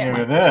 Gene picks Look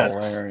one. at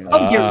this.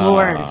 Oh, dear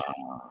Lord.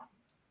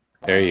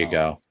 There you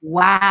go.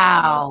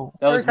 Wow.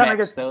 Those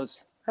mechs, those.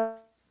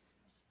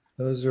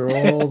 Those are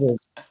all the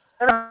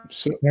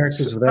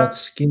characters without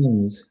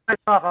skins.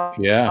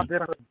 Yeah.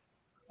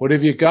 What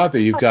have you got there?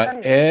 You've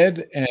got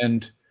Ed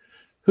and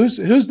who's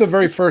the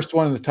very first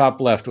one in the top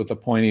left with the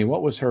pointy?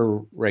 What was her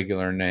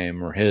regular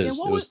name or his?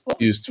 Yeah, It was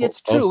used it's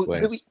both true.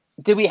 ways.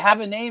 Did we have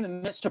a name?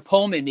 And Mr.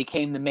 Pullman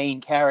became the main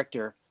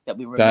character that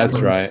we remember. That's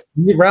right.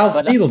 Ralph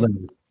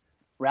Beetleman.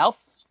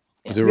 Ralph?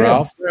 Was it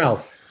Ralph?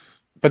 Ralph.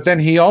 But then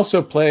he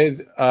also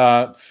played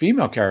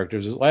female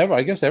characters.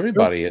 I guess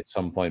everybody at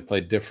some point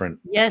played different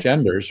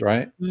genders,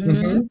 right?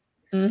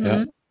 Mm-hmm. Mm-hmm.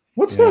 Yeah.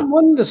 What's that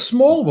one, the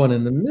small one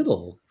in the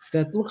middle?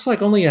 That looks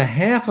like only a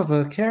half of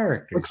a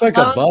character. Looks like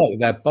a bug,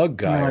 that bug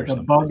guy or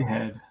something. Bug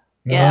head.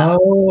 Yeah.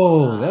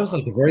 Oh, that was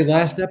like the very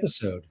last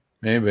episode.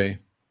 Maybe.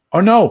 Oh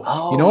no!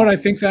 You know what I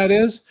think that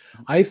is?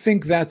 I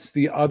think that's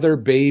the other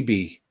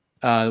baby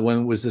when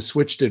it was the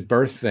switched at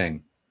birth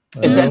thing.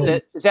 Is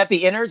that the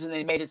innards and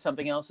they made it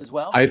something else as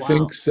well? I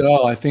think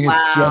so. I think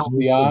it's just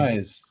the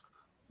eyes.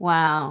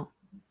 Wow.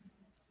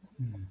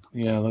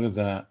 Yeah, look at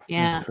that.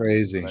 Yeah. That's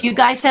crazy. Do you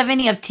guys have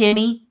any of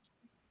Timmy?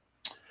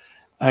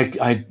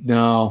 I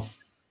no.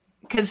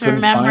 Because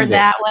remember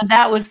that one?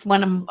 That was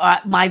one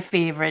of my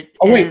favorite.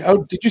 Oh wait!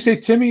 Oh, did you say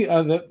Timmy?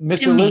 The Mr.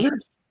 Timmy.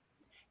 Lizard?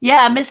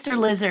 Yeah, Mr.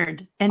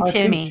 Lizard and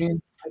Timmy.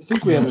 I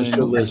think we have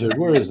Mr. Lizard.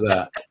 Where is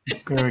that?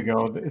 There we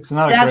go. It's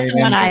not. That's the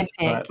one I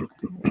picked.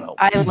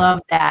 I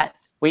love that.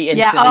 We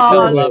instantly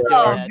loved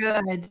so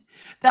good.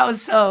 That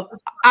was so.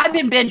 I've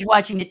been binge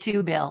watching it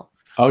too, Bill.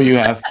 Oh, you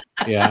have?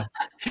 Yeah.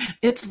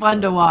 It's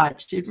fun to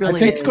watch. It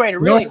really it's great. It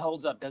really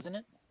holds up, doesn't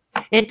it?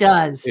 It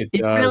does.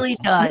 It really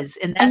does.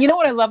 And you know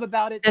what I love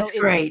about it? That's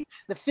great.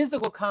 The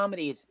physical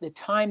comedy. It's the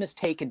time is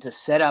taken to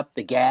set up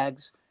the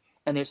gags,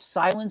 and there's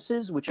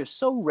silences which are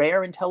so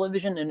rare in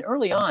television. And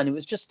early on,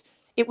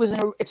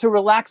 it's a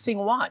relaxing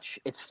watch.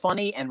 It's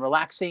funny and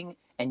relaxing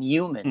and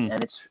human,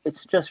 and it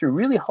just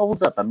really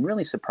holds up. I'm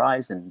really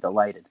surprised and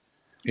delighted.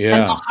 Yeah.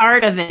 And the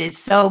heart of it is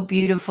so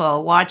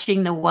beautiful.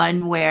 Watching the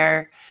one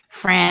where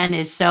Fran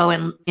is so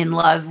in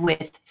love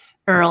with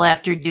Earl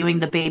after doing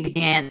the baby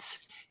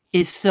dance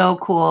is so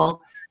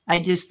cool. I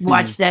just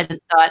watched that and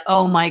thought,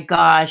 oh my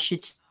gosh,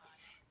 it's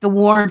the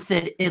warmth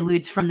that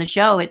eludes from the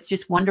show. It's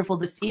just wonderful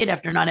to see it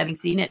after not having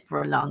seen it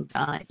for a long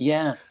time.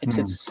 Yeah, it's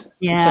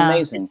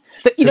amazing.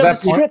 But the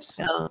scripts,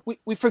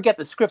 we forget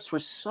the scripts were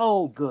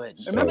so good.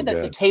 Remember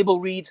that the table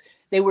reads,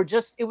 it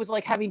was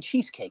like having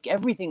cheesecake.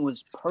 Everything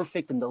was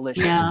perfect and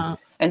delicious. Yeah.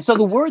 And so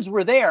the words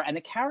were there, and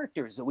the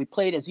characters that we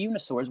played as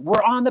Dinosaurs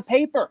were on the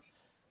paper.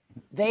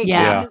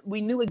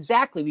 We knew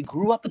exactly. We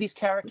grew up with these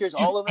characters,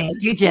 all of us.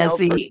 Thank you,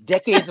 Jesse. For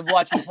decades of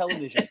watching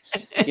television,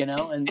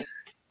 and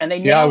they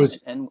knew. I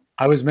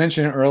was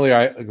mentioning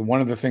earlier. One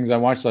of the things I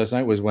watched last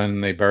night was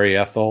when they bury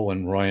Ethel,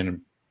 when Roy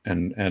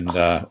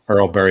and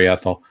Earl bury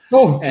Ethel.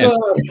 Oh,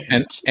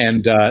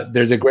 and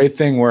there's a great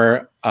thing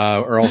where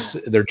Earl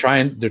they're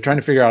trying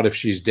to figure out if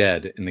she's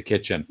dead in the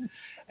kitchen,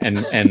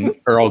 and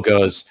Earl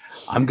goes,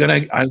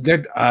 God,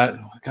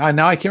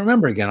 now I can't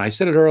remember again. I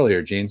said it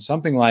earlier, Gene.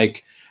 Something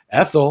like,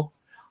 Ethel,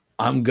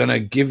 I'm gonna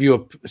give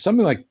you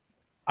something like,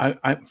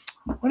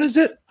 what is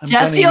it?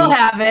 Jesse will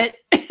have it.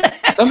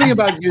 Something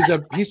about use a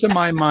piece of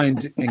my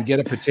mind and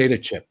get a potato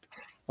chip,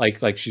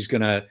 like she's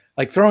gonna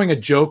throwing a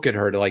joke at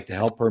her to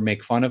help her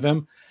make fun of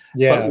him.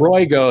 Yeah. But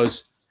Roy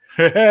goes,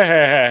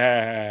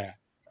 and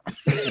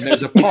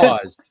there's a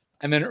pause,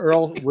 and then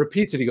Earl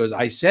repeats it. He goes,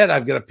 I said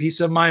I've got a piece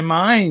of my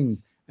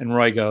mind, and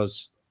Roy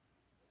goes,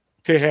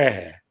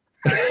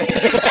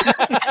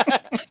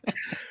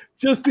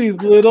 just these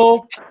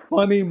little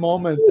funny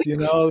moments,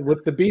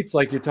 with the beats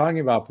like you're talking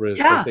about, Bruce.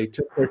 Yeah. They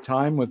took their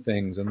time with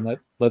things and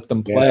let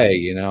them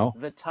play,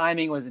 The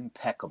timing was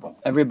impeccable.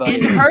 Everybody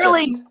in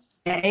Hurling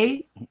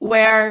Day,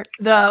 where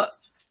the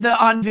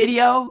on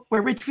video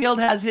where Richfield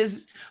has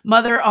his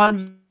mother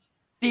on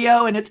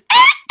video and it's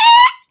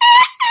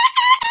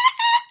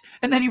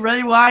and then he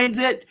rewinds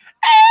it.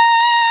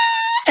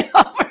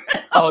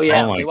 Oh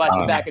yeah, we watched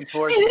it back and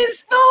forth. It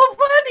is so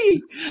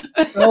funny.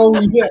 Oh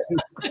yes.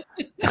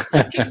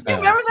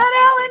 Remember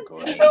that,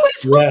 Alan? It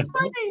was so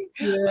funny.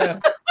 Yeah.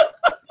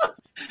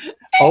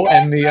 Oh,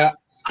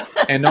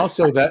 and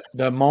also that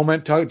the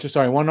moment.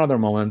 One other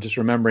moment I'm just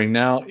remembering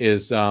now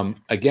is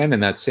again in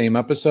that same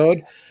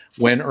episode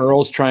when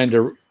Earl's trying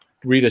to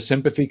read a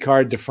sympathy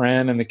card to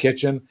Fran in the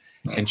kitchen,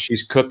 and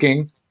she's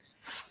cooking,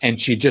 and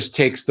she just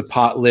takes the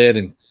pot lid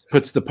and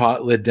puts the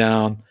pot lid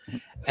down.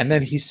 And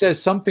then he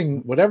says something,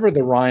 whatever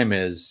the rhyme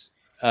is,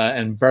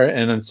 and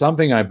then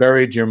something, I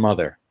buried your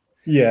mother.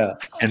 Yeah.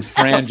 And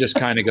Fran just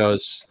kind of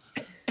goes.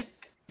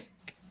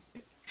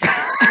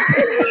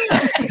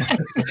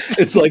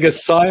 It's like a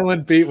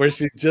silent beat where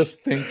she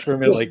just thinks for a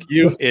minute, like,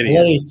 you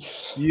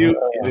idiot.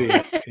 You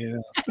idiot.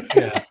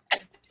 Yeah.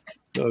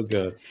 So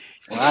good.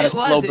 A lot of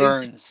slow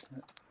burns.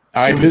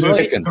 All right, who's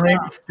picking?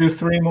 Do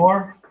three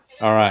more.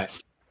 All right.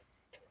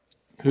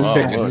 Who's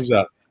picking? Who's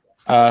up?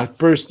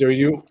 Bruce, are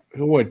you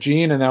what?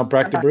 Gene and now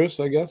back to Bruce,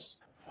 I guess.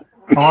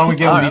 How long we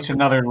give them each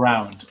another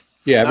round?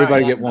 Yeah,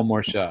 everybody get one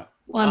more shot.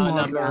 One more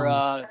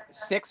number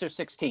 6 or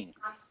 16.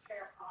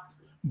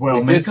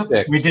 Well, we did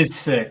 6. We did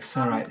 6.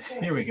 All right,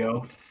 here we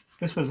go.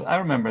 I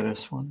remember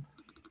this one.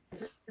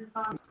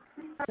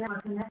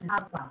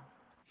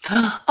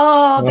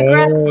 Oh, the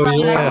grapefruit.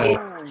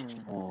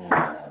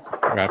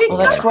 Yeah. Well,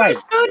 that's right.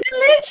 So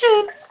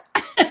delicious.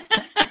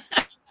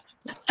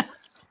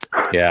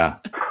 Yeah.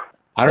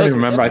 I don't even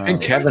remember. I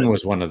think Kevin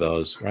was one of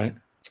those, right?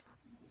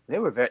 They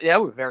were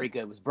very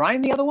good. Was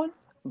Brian the other one?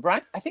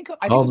 Brian? I think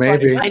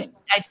maybe. I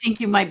think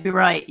you might be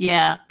right.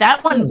 Yeah.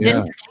 That one, this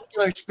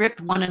particular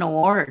script won an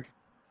award.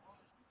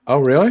 Oh,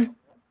 really?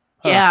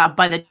 Yeah,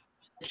 by the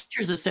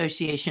Teachers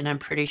Association, I'm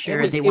pretty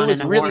sure they won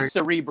an award. It was really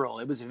cerebral.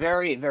 It was a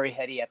very, very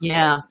heady episode.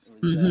 Yeah.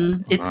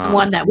 It's the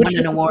one that won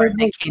an award.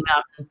 They came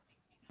out and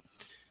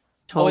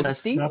told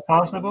us. Is that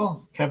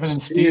possible? Kevin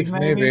and Steve,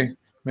 maybe?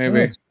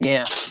 Maybe.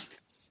 Yeah.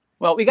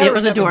 Well, we got it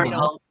was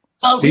adorable.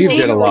 Steve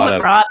did a lot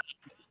of.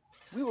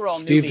 We were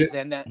all newbies,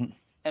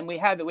 and we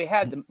had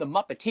the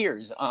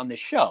Muppeteers on the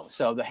show.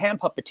 So the hand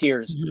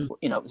puppeteers,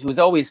 it was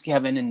always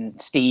Kevin and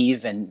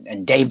Steve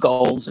and Dave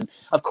Goelz, and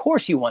of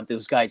course you want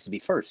those guys to be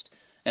first,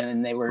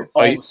 and they were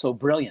all so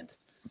brilliant.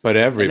 But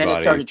everybody. And then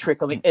it started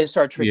trickling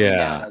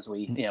down as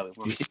we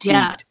were fatigued.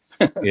 Yeah.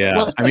 Yeah.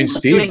 Well, I mean,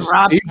 Steve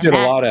did a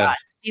lot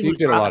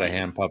of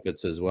hand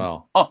puppets as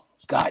well. Oh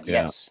God,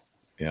 yes.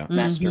 Yeah.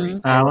 Mastery.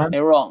 Alan?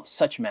 They were all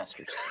such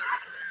masters.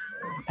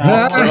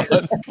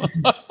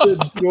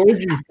 The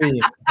Georgie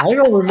theme. I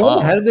don't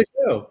remember. How did it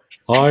go?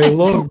 I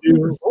love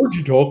you.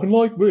 Georgie talking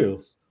like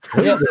this.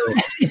 Yeah.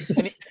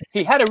 And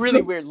he had a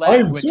really weird laugh.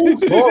 I'm so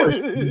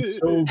sorry. I'm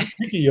so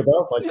picky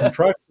about my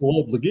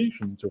contractual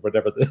obligations, or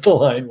whatever the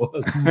line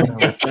was.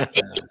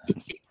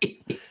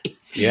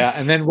 Yeah,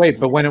 and then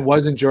but when it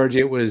wasn't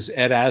Georgie, it was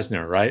Ed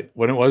Asner, right?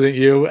 When it wasn't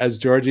you as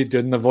Georgie,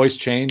 didn't the voice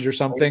change or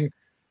something?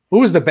 Who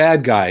was the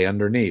bad guy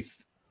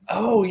underneath?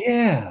 Oh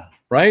yeah.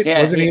 Right? Yeah,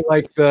 Wasn't he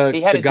like the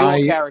He had the a guy?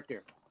 dual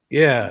character.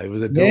 Yeah, it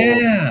was a dual.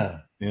 Yeah.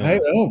 Yeah.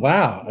 Oh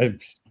wow.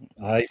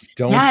 I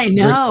don't. Yeah, I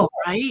know,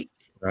 right?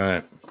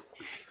 Right.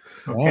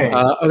 Okay.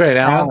 Okay,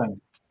 Alan.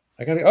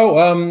 I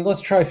gotta. Let's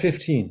try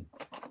 15.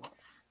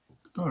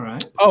 All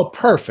right. Oh,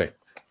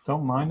 perfect.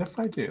 Don't mind if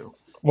I do.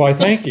 Why?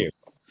 Thank you.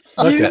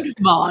 Don't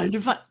mind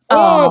if I.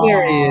 Oh,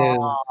 there he is.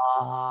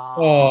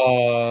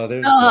 Oh,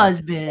 there's the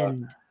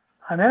husband.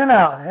 I'm in and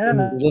out. In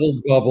and out.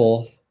 Little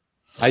bubble.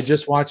 I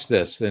just watched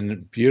this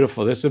and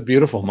beautiful. This is a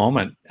beautiful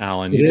moment,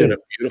 Alan. You did a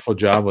beautiful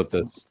job with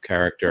this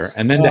character.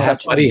 And then to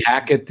have Buddy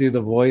Hackett do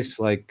the voice,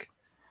 like,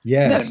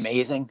 yes. Isn't that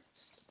amazing?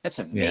 That's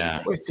amazing.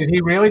 Yeah. Wait, did he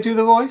really do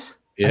the voice?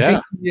 Yeah.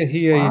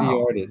 He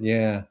ADR'd it.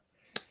 Yeah.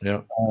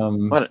 Yeah.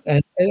 And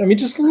I mean,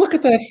 just look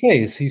at that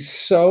face. He's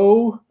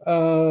so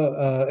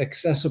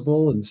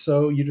accessible, and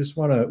so you just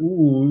want to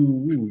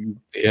ooh.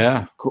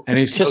 Yeah. And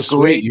he's just so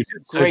great. Sweet. You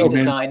did Great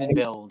design and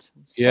build.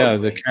 Yeah,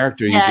 the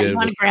character you did. You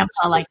want a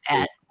grandpa like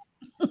that.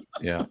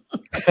 Yeah.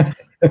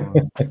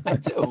 I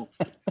do.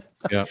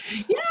 Yeah.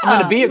 I'm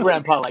going to be a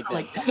grandpa like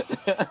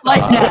that.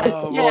 Like that.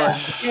 Oh, yeah.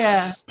 boy.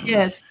 Yeah.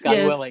 Yes. God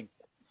willing.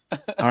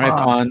 All right,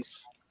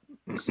 Pons.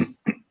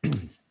 It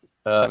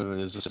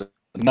was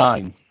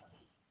 9.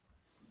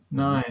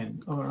 9.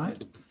 All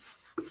right.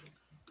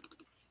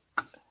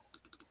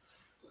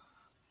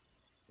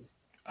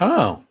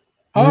 Oh.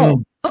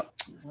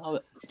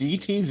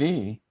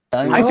 DTV.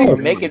 I think we're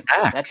making.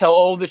 That's how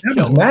old this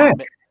show was.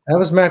 That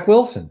was Mac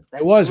Wilson.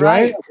 It was,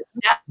 right?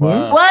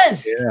 Wow. It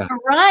was. Yeah. You're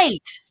right.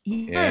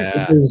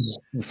 Yes. It was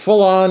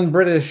full-on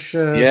British.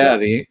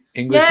 The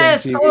English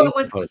MTV it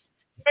was host.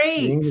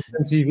 Great. The English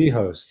MTV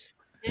host.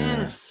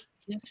 Yes.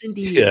 Yes,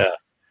 indeed. Yeah.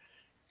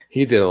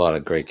 He did a lot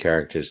of great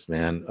characters,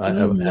 man.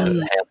 And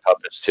hand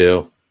puppets,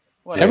 too.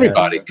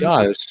 Everybody.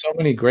 God, there's so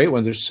many great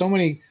ones. There's so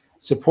many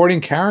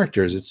supporting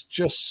characters. It's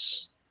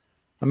just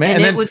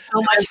amazing. And it was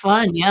so much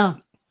fun. Yeah.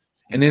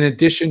 And in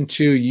addition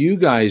to you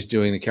guys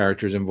doing the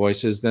characters and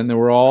voices, then there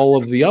were all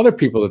of the other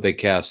people that they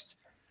cast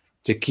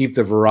to keep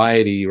the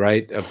variety,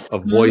 right,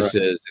 of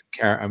voices.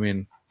 I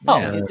mean,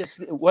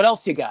 what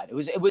else you got?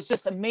 It was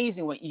just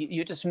amazing what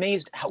you're just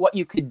amazed what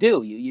you could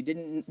do. You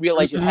didn't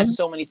realize you had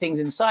so many things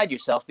inside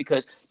yourself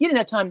because you didn't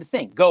have time to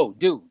think. Go,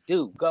 do,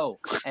 go,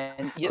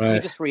 and you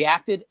just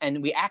reacted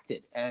and we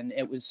acted, and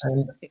it was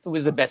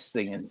the best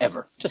thing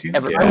ever, just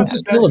ever. I'm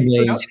still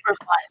amazed.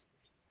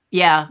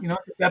 Yeah. You know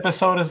what this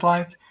episode is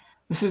like?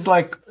 This is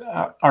like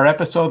our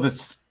episode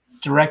that's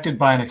directed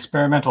by an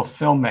experimental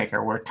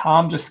filmmaker where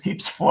Tom just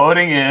keeps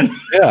floating in.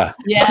 Yeah.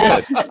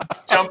 Yeah.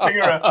 Jumping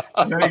around.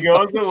 And then he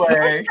goes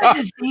away. It's good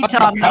to see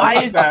Tom.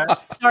 I just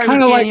sorry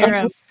kind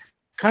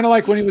of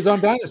like when he was on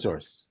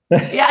Dinosaurs.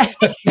 Yeah.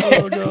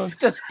 Oh, God.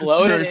 Just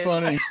floated Very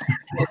funny.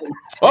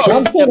 There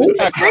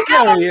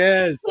he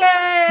is.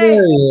 Yay.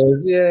 There he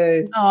is.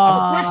 Yay.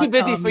 We're too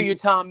busy for you,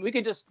 Tom. We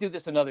could just do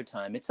this another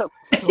time. It's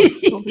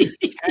okay.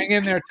 Hang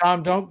in there,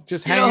 Tom. Don't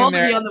just hang in hold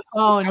there. me on the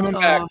phone, Coming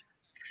Tom. back.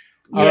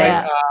 All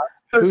Yeah. right.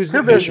 Who's Too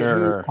the busy.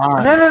 Fisher?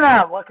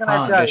 No. What can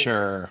I tell you?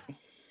 Fisher.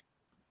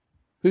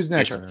 Who's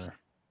next? Fisher.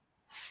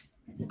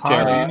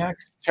 Terry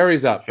next.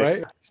 Terry's up,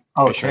 right?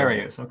 Oh,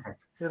 Terry is okay.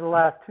 Do the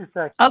last 2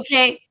 seconds.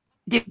 Okay.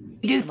 Did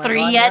we do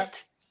 3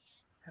 yet?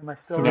 Am I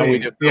still No, we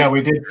did. Yeah,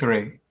 we did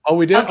 3. Oh,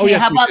 we did. Okay, Oh,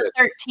 yes, how we about did.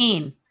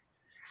 13?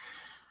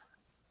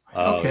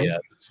 Oh, Okay. yeah,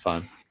 it's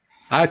fun.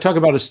 I talk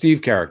about a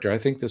Steve character. I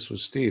think this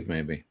was Steve,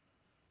 maybe.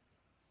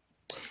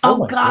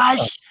 Oh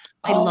gosh,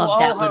 I love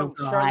that little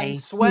guy.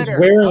 Charlene's sweater.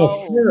 wearing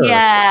a fur.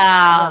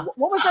 Yeah.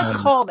 What was that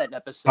called? That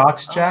episode?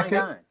 Fox Oh, my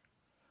jacket?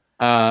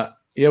 God.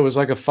 Yeah, it was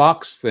like a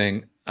Fox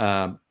thing.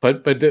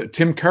 But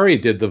Tim Curry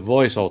did the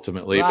voice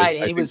ultimately. Right,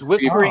 but and he was Steve-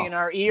 whispering in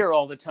our ear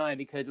all the time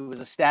because it was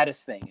a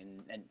status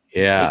thing and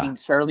Yeah. taking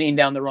Charlene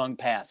down the wrong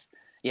path.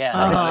 Yeah.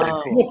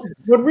 Oh.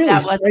 What really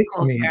That was a strikes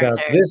cool me about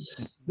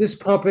character. this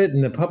puppet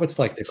and the puppets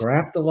like the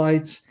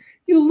Graptolites,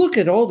 you look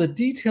at all the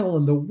detail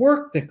and the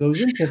work that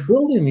goes into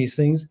building these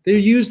things. They're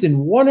used in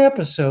one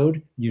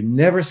episode. You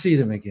never see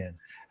them again.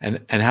 And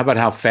how about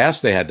how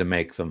fast they had to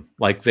make them?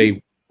 Like they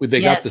got the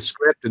Yes.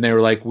 script and they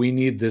were like, we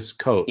need this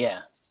coat. Yeah.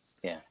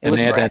 Yeah. It And was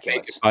they had to make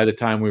miraculous. it by the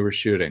time we were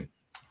shooting.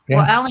 Yeah.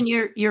 Well, Alan,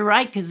 you're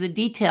right, because the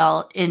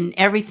detail in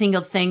every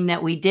single thing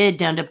that we did,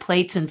 down to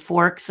plates and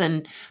forks,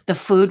 and the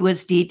food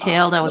was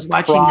detailed. I was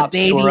watching the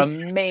Props were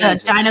baby, amazing.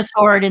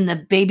 dinosaur in the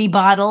baby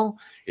bottle,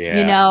 Yeah.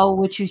 you know,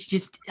 which was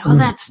just all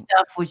that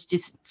stuff was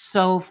just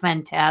so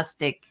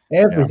fantastic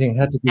Everything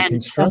had to be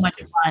and so much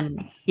constructed.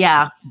 fun.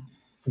 Yeah.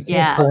 You can't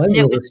Yeah, pull and any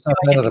it of the was stuff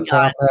so out of the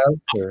chaotic. prop house.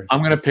 Or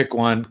I'm gonna pick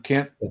one. We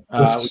can't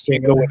go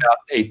stinger. without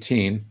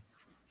 18.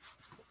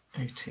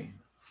 18.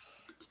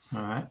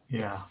 All right.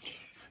 Yeah.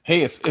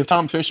 Hey, if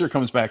Tom Fisher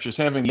comes back, just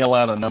have him yell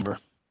out a number.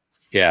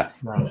 Yeah.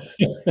 No.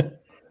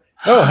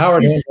 Oh,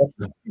 Howard It's-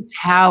 Hand. It's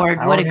Howard.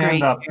 What a Howard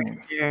great Hand-Up.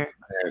 character.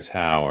 There's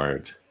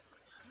Howard.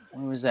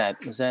 What was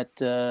that? Was that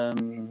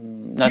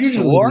Nuts to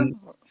Usually- War?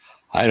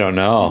 I don't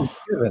know.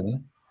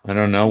 Kevin. I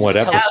don't know what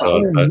Howard.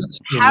 episode, but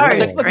Howard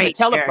It's is like putting great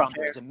the teleprompter.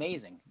 character. It's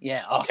amazing.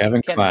 Yeah. Oh,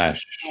 Kevin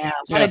Clash. Yeah,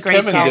 Yeah, what a great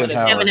Kevin character. did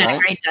Howard, Kevin had a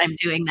right? great time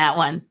doing that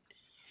one.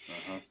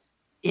 Uh-huh.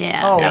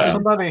 Yeah. Oh, Yeah.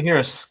 somebody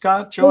here,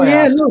 Scott Joy Oh,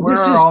 yeah, asked, no, where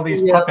this are is all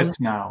these the, puppets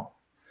now?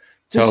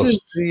 This Toast.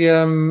 is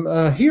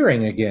the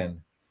hearing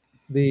again.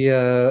 The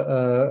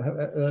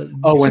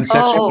When Oh. what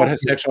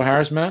sexual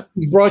harassment?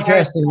 he's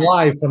broadcasting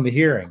live from the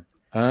hearing.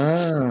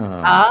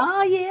 Ah.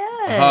 Ah,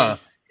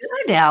 yes.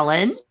 Good,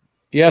 Alan.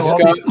 Yes, so all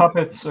Scott. these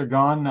puppets are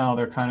gone now.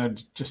 They're kind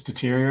of just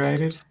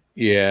deteriorated.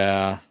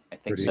 Yeah. I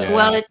think Pretty so. bad.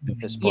 Well, it, At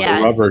this point. yeah,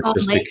 the it's rubber foam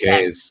just latex.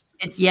 decays.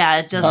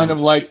 It doesn't. Kind of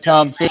like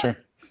Tom Fisher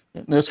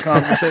in this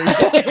conversation.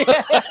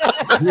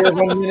 Here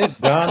 1 minute,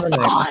 gone the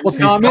next. Well,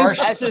 Tom is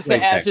Ashes to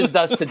latex. ashes,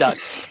 dust to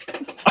dust.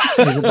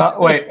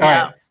 Wait,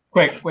 all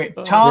right. Wait.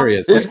 Tom, There he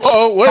is.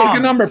 Oh, wait. Pick a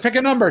number. Pick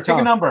a number, Tom.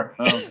 pick a number.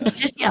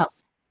 Just yell.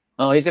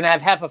 Oh, he's gonna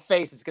have half a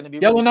face. It's gonna be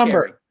Yellow really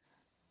number.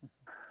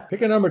 scary.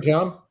 Pick a number,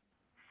 Tom.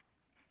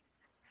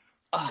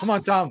 Come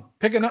on, Tom.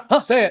 Pick a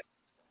number. Say it.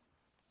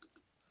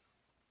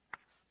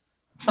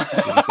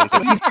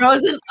 Is he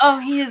frozen? Oh,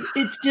 he is.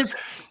 It's just.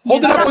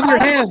 Hold it he's up so- with your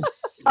hands.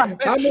 How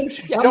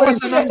much? Show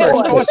us a number.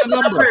 Show us a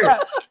number.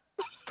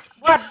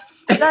 What?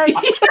 Today?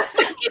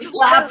 He's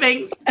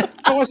laughing.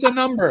 Show us a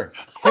number.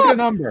 Pick a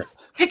number.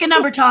 Pick a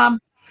number, Tom.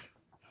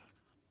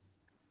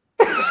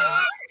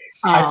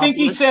 I think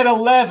he said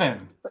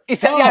 11. He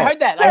said, "Yeah, I heard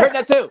that. I heard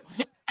that too."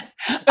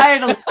 I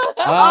had a, oh,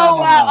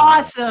 wow.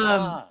 Awesome.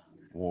 Ah.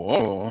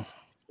 Whoa.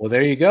 Well,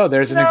 there you go.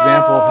 There's an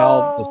example of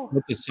how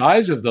what the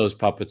size of those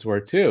puppets were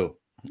too.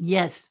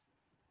 Yes.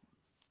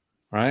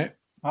 Right?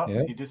 Oh,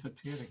 Yeah. he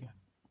disappeared again.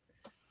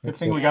 Good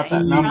thing we got that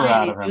He's number trying.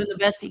 out He's of him. doing the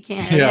best he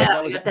can. Yeah.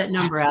 Yeah, we got that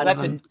number out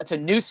That's of him. a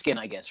new skin,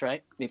 I guess,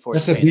 right? Before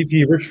That's a it's faded.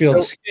 VP Richfield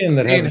So, skin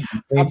that Ian, has.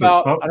 How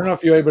about, I don't know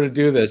if you're able to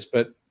do this,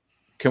 but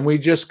can we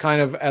just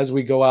kind of, as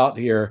we go out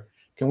here,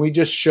 can we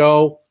just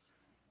show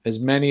as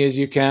many as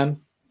you can?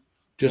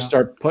 Just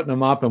start putting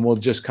them up and we'll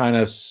just kind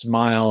of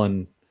smile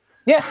and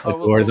Yeah.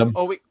 adore them.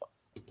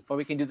 Or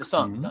we can do the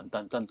song. Dun,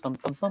 dun, dun, dun,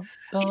 dun, dun,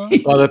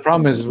 dun. Well, the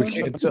problem is we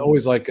can't, it's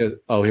always like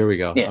here we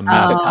go. Yeah. A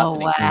massive Oh,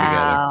 combination together.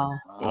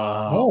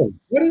 wow. Oh,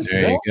 what is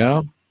There that? you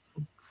go.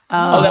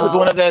 Oh, that was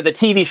one of the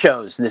TV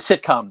shows, the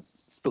sitcom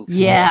spoofs.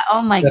 Yeah.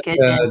 Oh, my That,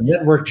 goodness.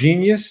 Network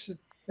Genius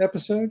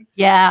episode.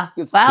 Yeah.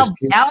 Just Wow,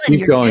 Alan, keep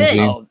you're going, good.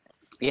 Gene. Oh,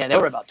 yeah, there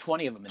were about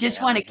 20 of them.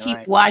 Just want to keep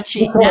Right.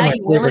 watching. That's one of Now my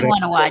you really favorite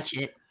want to watch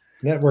it.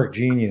 Network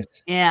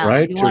Genius. Yeah.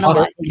 Right? You To want to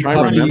watch try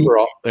and remember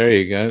all. There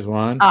you go. There's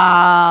one.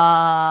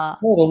 Ah,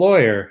 Oh, the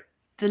lawyer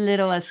the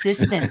little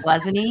assistant,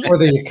 wasn't he? or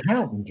the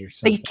accountant or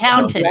something. The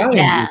accountant, Some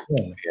yeah.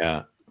 thing.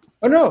 Yeah.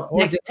 Oh no. Or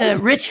Next to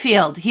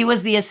Richfield. He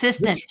was the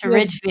assistant to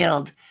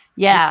Richfield.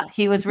 Yeah,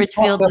 he was He Richfield's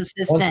popped up once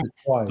or assistant.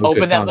 twice. Oh, Open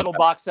good that time. little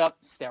box up.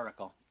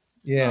 Hysterical.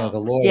 Yeah, the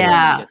lawyer.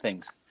 Yeah. Good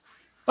things.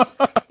 Oh,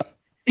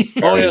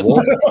 Barry yes.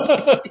 Wolf,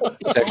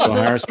 sexual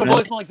A harassment.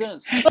 voice like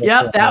this.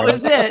 Yep, that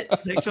was it.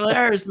 Sexual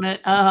harassment.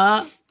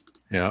 Uh-huh.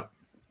 Yeah.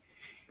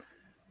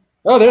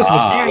 Oh, there's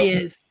Ah. There he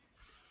is.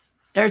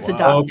 There's the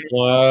Wow, doctor.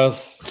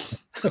 class.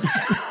 So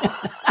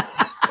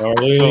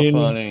Darlene,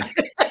 funny.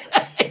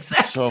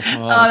 Exactly. So Oh,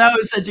 funny. that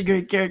was such a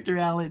great character,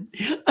 Alan.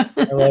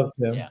 I loved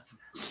him. Yeah.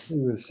 He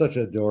was such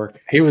a dork.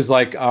 He was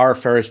like our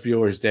Ferris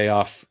Bueller's Day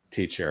Off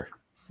teacher.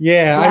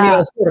 Yeah, I mean,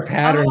 I sort of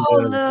patterned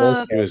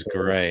He was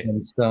great.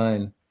 And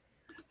Stein.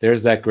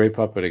 There's that great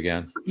puppet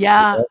again.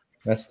 Yeah.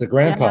 That's the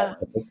grandpa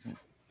puppet.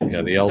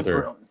 Yeah, the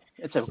elder.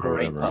 It's a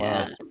great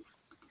puppet.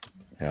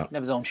 Yeah.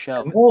 Have his own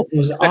show. All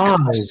those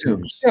eyes are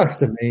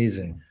just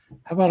amazing.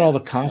 How about all the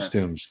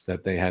costumes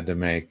that they had to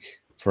make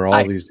for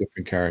all these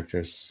different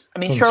characters? I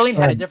mean, Charlene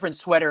had a different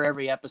sweater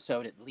every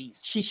episode at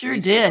least. She sure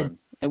did.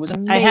 It was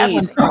amazing. I had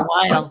one for a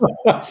while.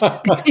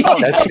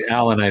 That's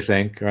Alan, I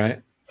think, right?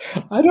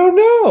 I don't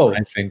know.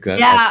 I think that.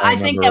 Yeah, I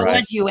think that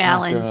was you,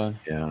 Alan.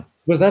 Yeah.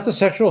 Was that the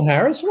Sexual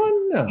Harris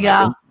one? No.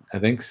 Yeah. I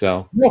think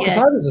so. No, because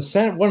I was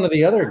one of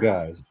the other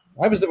guys.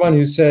 I was the one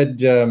who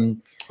said,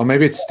 "Oh,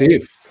 maybe it's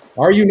Steve.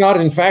 Are you not,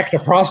 in fact, a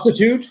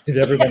prostitute?" Did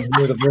everyone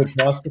hear the word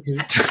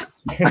prostitute?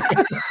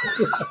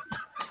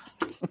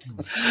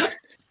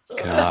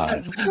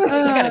 God. I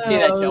gotta see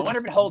that show. I wonder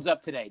if it holds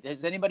up today.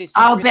 Does anybody see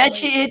I'll it bet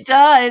recently? you it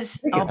does.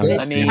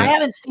 I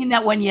haven't seen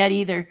that one yet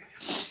either.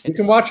 You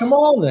can watch them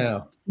all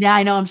now. Yeah,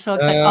 I know. I'm so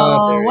excited.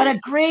 What a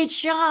great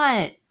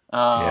shot.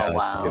 Oh, yeah, that's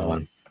wow. a good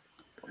one.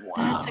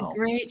 That's a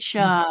great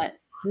shot.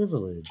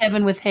 Privilege.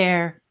 Kevin with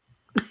hair.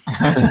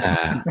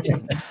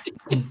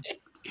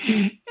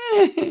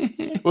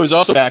 It was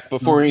also back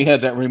before he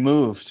had that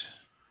removed.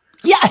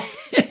 Yeah.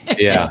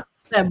 Yeah.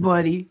 That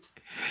buddy.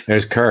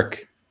 There's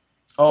Kirk.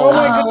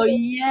 Oh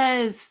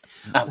yes.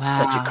 That was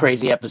such a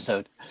crazy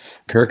episode.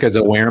 Kirk as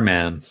a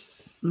wereman.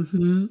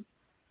 Mm-hmm.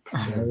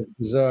 That was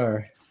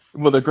bizarre.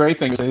 Well, the great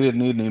thing is they didn't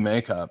need any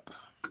makeup.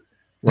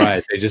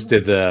 Right. They just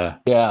did the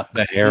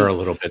hair a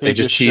little bit. They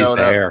just cheesed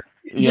the hair.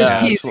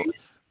 Yeah.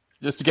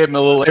 Just to give him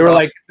a little. They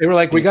were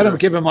like, we got to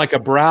give him like a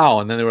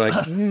brow, and then they were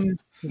like,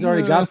 he's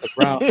already got the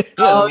brow.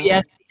 Oh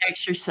yes, the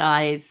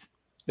exercise.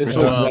 This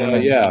was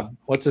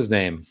what's his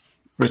name?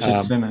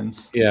 Richard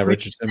Simmons. Yeah,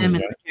 Richard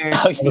Simmons. Right?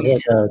 I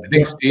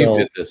think Steve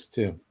did this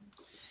too.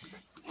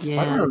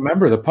 Yeah. I don't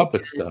remember the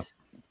puppet stuff.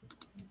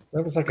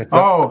 That was like a.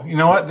 Oh, you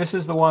know what? This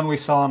is the one we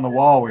saw on the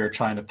wall we were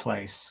trying to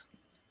place.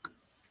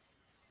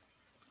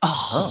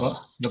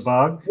 Oh, the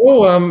bug.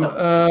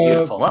 Oh,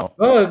 beautiful.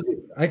 Wow.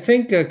 I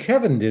think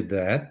Kevin did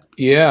that.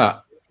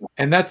 Yeah,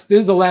 and this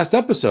is the last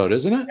episode,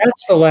 isn't it?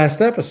 That's the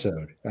last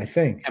episode, I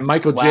think. And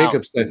Michael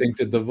Jacobs, I think,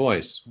 did the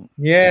voice.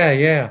 Yeah,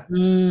 yeah.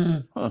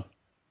 Huh.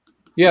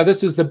 Yeah,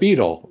 this is the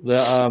Beetle.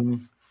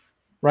 The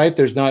right?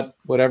 There's not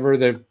whatever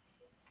the.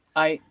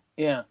 I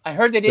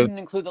heard they didn't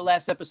include the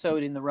last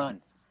episode in the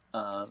run.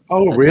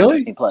 Oh,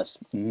 really? Plus,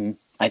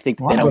 I think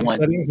they don't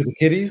want for the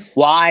kiddies.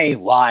 Why?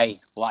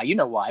 You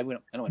know why? I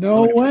don't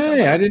no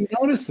way! I didn't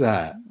notice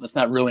that. Let's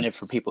not ruin it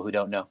for people who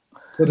don't know.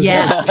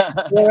 Yeah.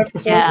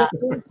 Yeah.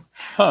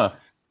 Huh.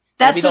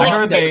 That's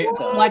so they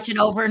watch it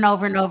over and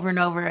over and over and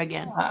over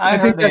again. I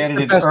heard they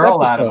edited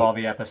Earl out of all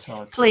the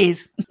episodes.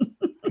 Please.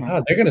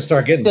 Oh, they're going to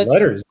start getting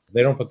letters.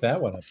 They don't put that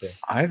one up there.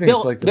 I think Bill,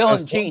 it's like the Bill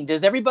best and Gene.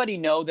 Does everybody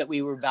know that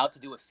we were about to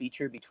do a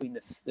feature between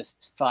the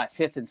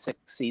fifth and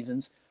sixth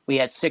seasons? We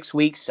had 6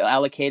 weeks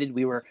allocated.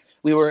 We were.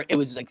 It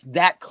was like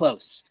that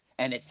close,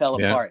 and it fell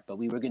apart. But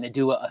we were going to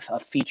do a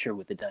feature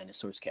with the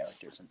Dinosaurs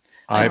characters. And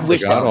I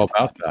forgot all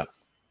about that.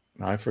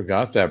 I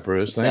forgot that,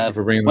 Bruce. Thank you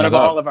for bringing that up.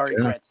 One of all of our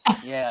regrets.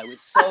 Yeah, it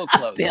was so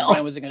close. I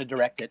wasn't going to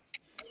direct it.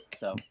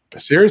 So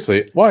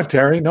seriously, what,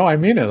 Terry? No, I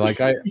mean it. Like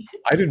I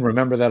didn't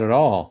remember that at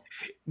all.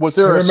 Was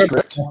there a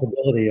script? The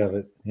possibility of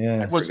it.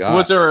 Yeah.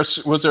 Was there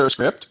a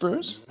script,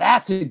 Bruce?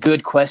 That's a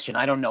good question.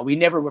 I don't know. We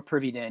never were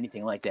privy to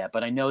anything like that,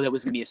 but I know that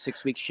was going to be a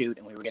 6-week shoot,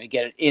 and we were going to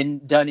get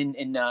it done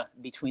in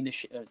between the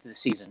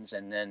seasons,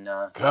 and then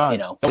God,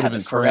 that would have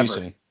been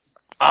crazy.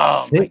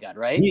 Oh my God!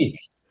 Right?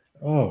 Weeks.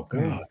 Oh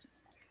God.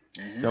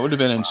 That would have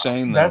been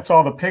insane. That's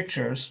all the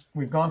pictures.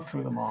 We've gone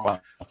through them all.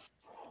 Wow.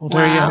 Well,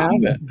 there you have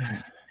it.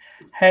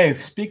 Hey,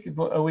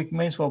 we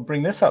may as well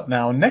bring this up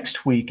now.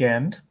 Next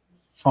weekend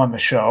on the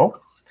show,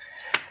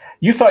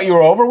 you thought you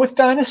were over with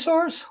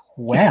dinosaurs?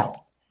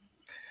 Well,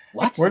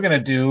 what? We're going to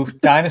do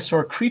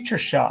Dinosaur Creature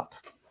Shop.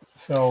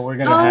 So we're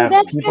going to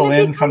have people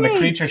in from the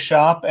Creature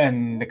Shop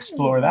and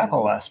explore that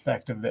whole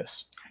aspect of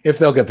this. If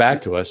they'll get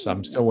back to us,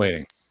 I'm still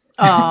waiting.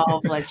 Oh,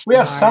 bless we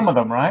have some of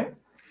them, right?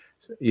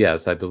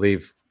 Yes, I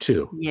believe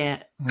 2.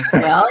 Yeah.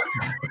 Well,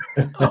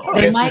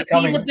 they might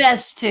be the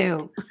best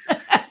 2.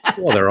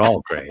 Well, they're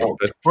all great.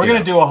 But, we're going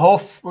to do a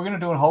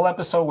whole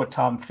episode with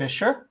Tom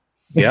Fisher.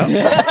 Yeah.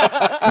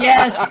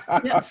 Yes.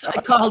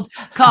 Called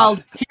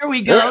Here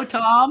We Go,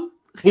 Tom.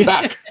 He's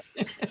back.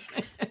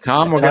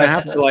 Tom, we're gonna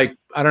have to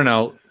I don't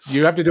know.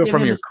 You have to do it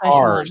from your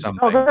car or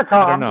something.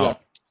 I don't know.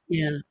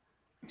 Yeah.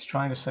 He's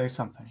trying to say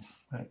something.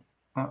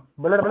 That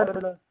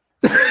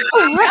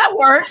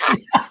works.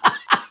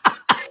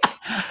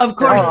 Of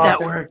course that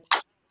works.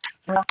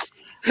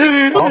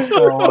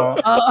 Also,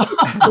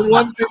 the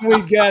one thing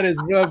we get is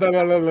blah, blah,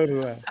 blah, blah,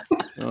 blah.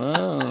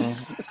 Oh.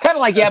 It's kind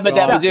of like Yabba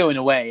Dabba Do in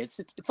a way. It's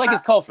like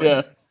his call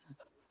for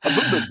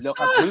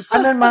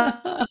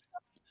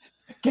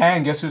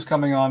Gang, guess who's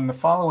coming on the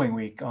following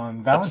week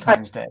on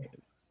Valentine's Day?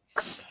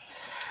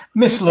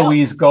 Miss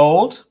Louise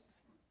Gold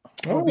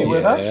will be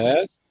with us.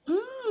 Yes,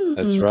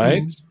 that's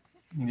right.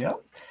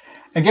 Yep.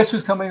 And guess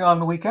who's coming on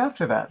the week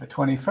after that, the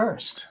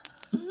 21st?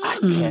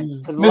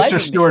 Mr.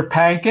 Stuart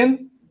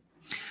Pankin.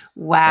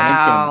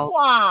 Wow.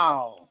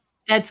 Wow.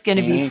 That's going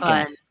to be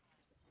fun.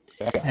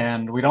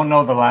 And we don't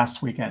know the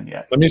last weekend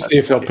yet. Let me see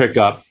if he'll pick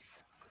up.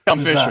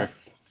 Tom Fisher.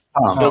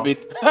 It'll be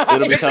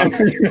Tom.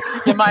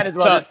 You might as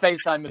well just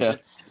FaceTime with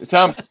it.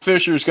 Tom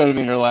Fisher is going to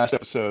be in your last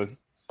episode.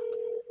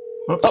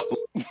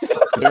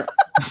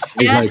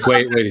 He's like,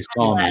 wait, he's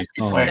calling me.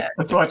 Wait,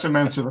 let's watch him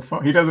answer the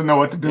phone. He doesn't know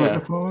what to do with the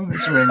phone.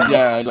 It's ringing.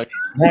 Yeah, like,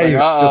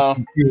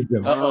 Tom,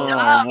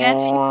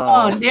 answer your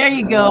phone. There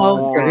you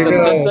go.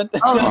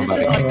 Oh, this is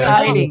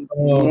exciting.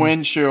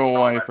 Windshield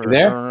wiper. You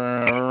there?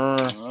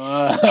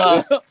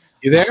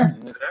 You there?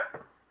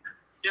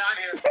 Yeah, I'm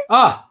here.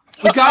 Ah,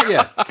 we got you.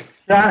 Yeah,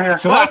 I'm here.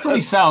 So that's what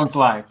he sounds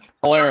like.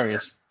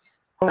 Hilarious.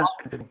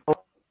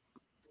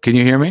 Can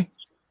you hear me?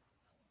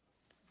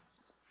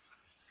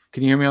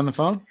 Can you hear me on the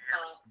phone?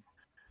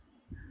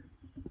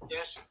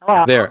 Yes.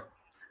 There.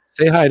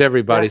 Say hi to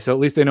everybody, so at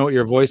least they know what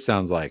your voice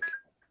sounds like.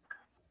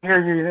 I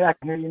can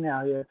hear you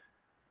now, yes.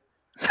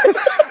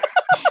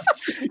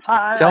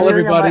 Tell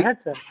everybody.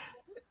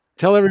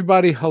 Tell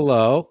everybody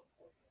hello.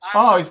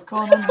 Oh, he's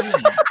calling on me.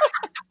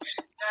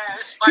 Yeah,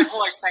 this is my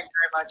voice. Thank you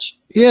very much.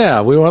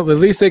 Yeah, we want at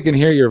least they can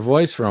hear your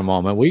voice for a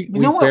moment. We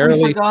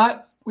barely. We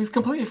forgot? We've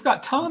completely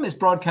forgot. Tom is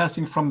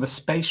broadcasting from the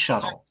space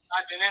shuttle.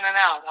 I've been in and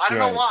out. I don't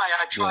know why.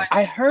 I tried.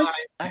 I heard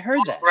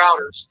that.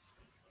 Routers.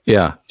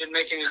 Yeah. Didn't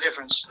make any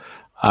difference.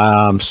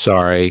 I'm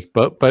sorry,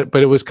 but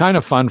it was kind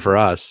of fun for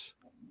us.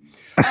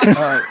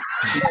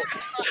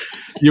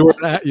 You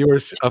were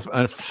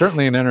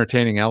certainly an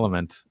entertaining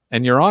element,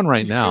 and you're on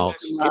right now.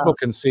 People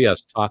can see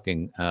us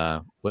talking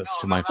to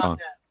my phone.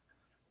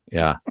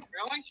 Yeah.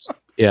 Really?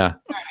 Yeah.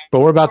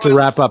 But we're about to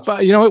wrap up.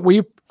 You know what?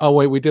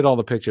 We did all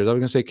the pictures. I was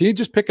going to say, can you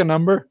just pick a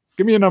number?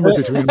 Give me a number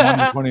between 1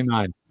 and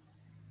 29.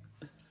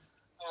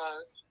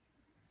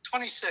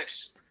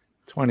 26.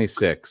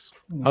 26.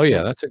 Oh,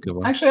 yeah, that's a good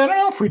one. Actually, I don't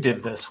know if we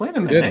did this. Wait a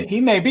minute.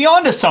 He may be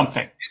onto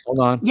something. Hold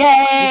on.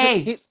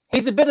 Yay!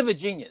 He's a bit of a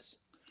genius.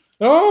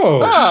 No,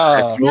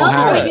 we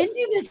didn't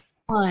do this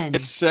one.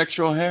 It's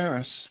Sexual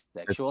Harris.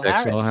 Sexual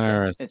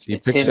Harris. You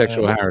picked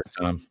Sexual Harris,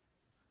 Tom.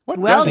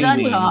 Well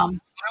done, Tom.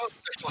 I know what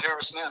Sexual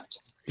Harris meant.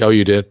 Oh,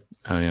 you did?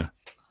 Oh, yeah.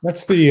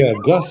 That's the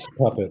Gus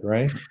puppet,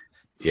 right?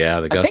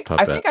 Yeah, the Gus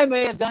puppet. I think I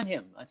may have done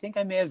him.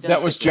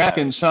 That was Jack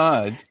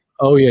inside.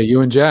 Oh, yeah, you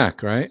and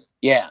Jack, right?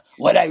 Yeah.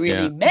 What I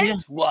really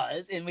meant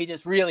was, and we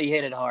just really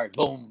hit it hard.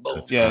 Boom, boom.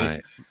 That's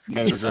right. You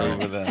guys are great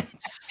with that.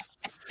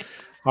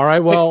 All right.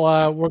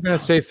 Well, we're going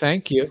to say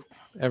thank you,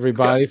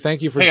 everybody.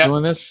 Thank you for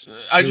doing this.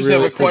 I just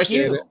have a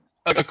question.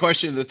 A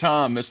question to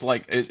Tom. It's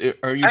like,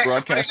 are you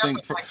broadcasting?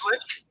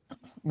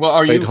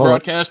 Are you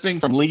broadcasting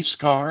from Leaf's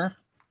car?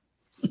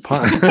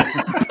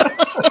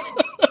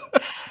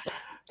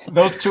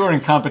 Those two are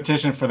in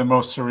competition for the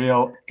most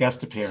surreal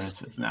guest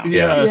appearances now.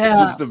 Yeah, it's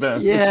just the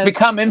best. It's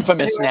become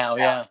infamous now.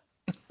 Yeah.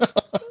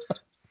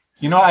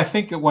 You know, I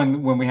think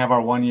when we have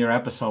our 1 year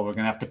episode, we're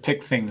going to have to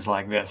pick things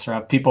like this or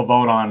have people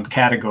vote on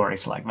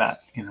categories like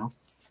that, you know?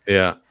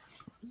 Yeah.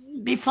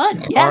 Be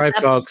fun. Yes, all right,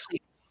 folks.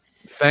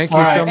 Thank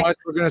you so much.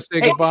 We're going to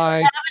say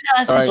goodbye.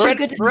 Us. All right.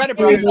 Beretta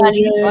Brothers,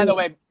 by the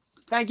way,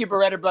 thank you,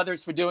 Beretta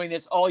Brothers, for doing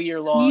this all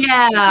year long.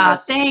 Yeah,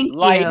 thank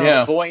light you.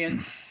 And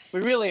buoyant. We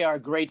really are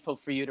grateful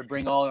for you to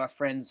bring all our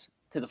friends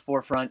to the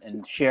forefront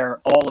and share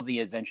all of the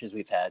adventures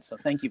we've had. So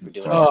thank you for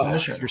doing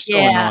that. You're so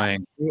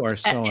annoying. You are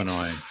so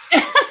annoying.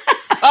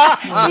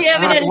 We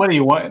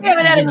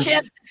haven't had a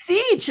chance to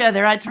see each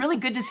other. It's really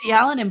good to see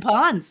Alan and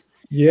Pons.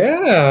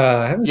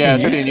 Yeah.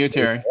 Good seeing you,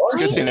 Terry.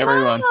 Good seeing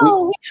everyone.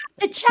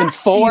 It's been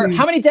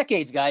how many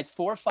decades, guys?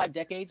 4 or 5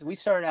 decades? We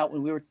started out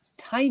when we were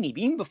tiny,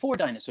 even before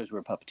Dinosaurs, we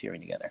were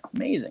puppeteering together.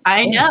 Amazing.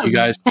 I know. You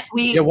guys.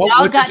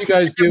 What did you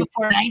guys do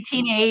before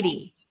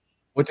 1980?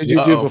 What did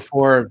you do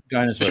before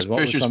Dinosaurs?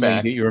 What was something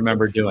that you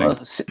remember doing?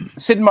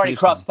 Sid and Marty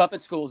Croft's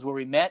Puppet School is where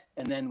we met,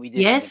 and then we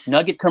did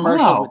Nugget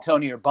commercials with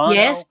Tony Urbano.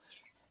 Yes.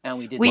 And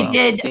we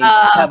did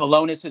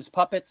Avalonis's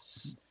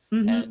puppets.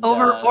 And,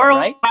 over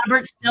Oral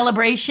Robert's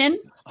celebration.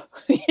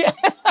 Yeah.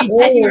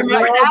 You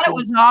remember that? It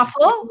was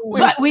awful,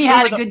 but we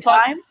had a good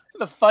time.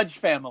 The Fudge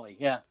Family,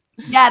 yeah.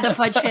 Yeah, the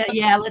Fudge Family.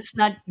 Yeah, let's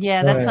not.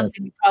 Yeah, that's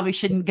something we probably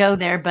shouldn't go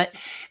there. But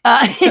we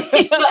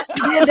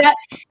did that,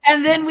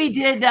 and then we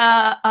did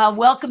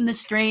Welcome the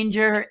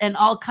Stranger and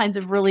all kinds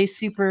of really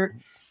super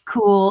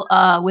cool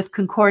with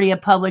Concordia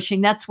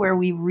Publishing. That's where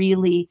we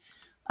really,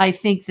 I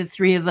think, the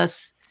three of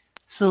us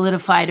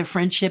solidified a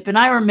friendship. And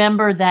I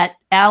remember that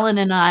Alan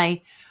and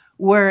I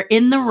were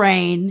in the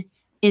rain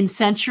in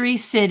Century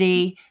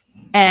City,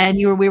 and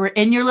we were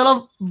in your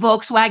little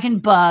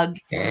Volkswagen Bug,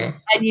 and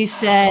you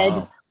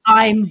said,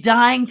 I'm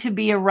dying to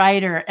be a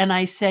writer. And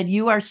I said,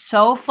 you are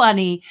so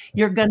funny.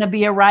 You're going to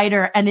be a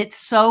writer. And it's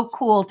so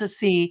cool to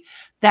see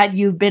that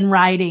you've been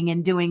writing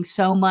and doing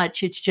so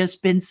much. It's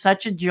just been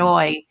such a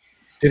joy.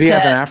 Did he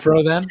have an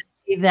afro then?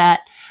 That.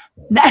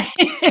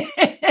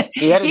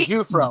 He had a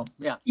Jufro.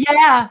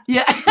 Yeah.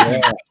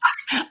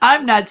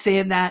 I'm not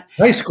saying that.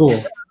 High school.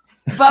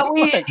 But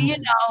we were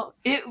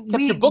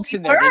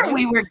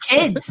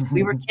kids.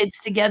 We were kids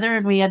together,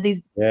 and we had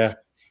these. Yeah.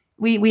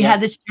 we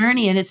had this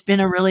journey, and it's been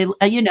a really,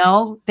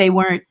 they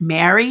weren't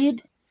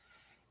married,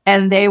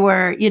 and they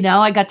were,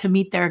 I got to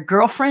meet their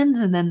girlfriends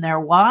and then their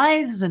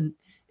wives, and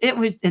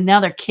now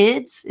their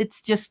kids.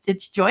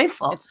 It's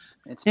joyful.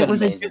 It's been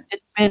amazing.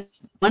 It's been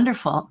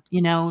wonderful,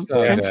 friends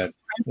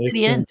to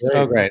the end.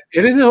 So great.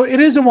 It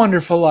is a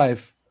wonderful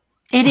life.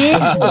 It is.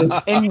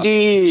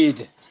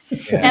 Indeed.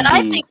 Yeah. And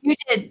I think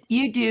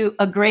you do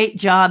a great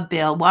job,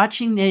 Bill,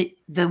 watching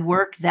the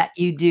work that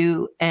you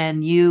do,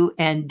 and you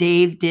and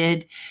Dave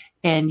did,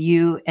 and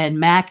you and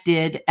Mac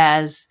did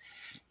as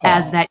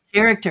that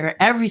character.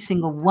 Every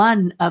single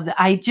one of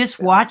I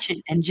just watch it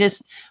and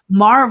just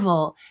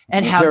marvel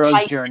at how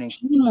tight the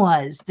team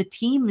was. The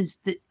team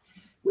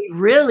we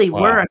really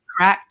were a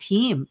crack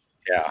team.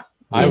 Yeah.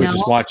 I was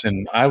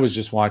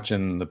just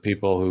watching the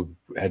people who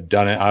had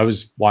done it. I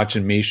was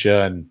watching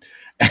Misha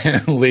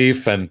and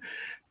Leaf and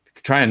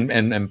trying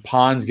and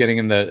Pons getting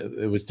in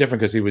it was different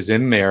because he was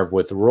in there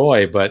with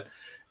Roy, but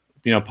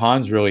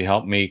Pons really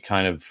helped me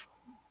kind of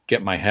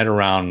get my head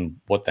around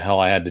what the hell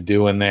I had to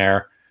do in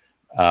there.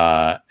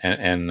 But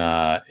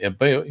I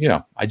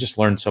just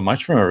learned so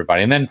much from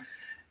everybody. And then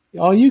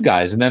all you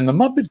guys, and then the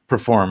Muppet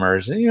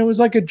performers, it was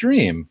like a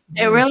dream.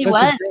 It really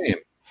was.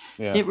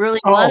 Yeah. It really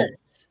was.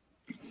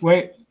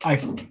 Wait,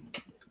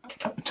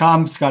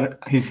 Tom's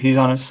got he's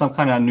on some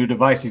kind of new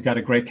device. He's got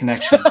a great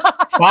connection.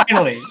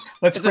 Finally,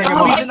 let's bring him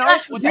on.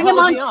 Bring him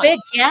on quick,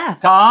 yeah.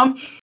 Tom.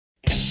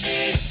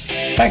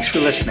 Thanks for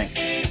listening.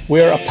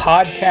 We're a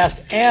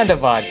podcast and a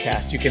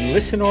vodcast. You can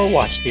listen or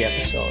watch the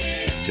episode.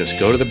 Just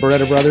go to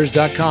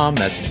theberettabrothers.com.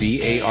 That's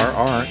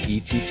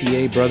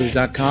BARRETTA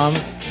brothers.com.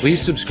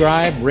 Please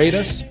subscribe, rate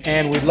us.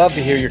 And we'd love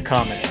to hear your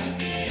comments.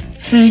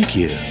 Thank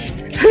you.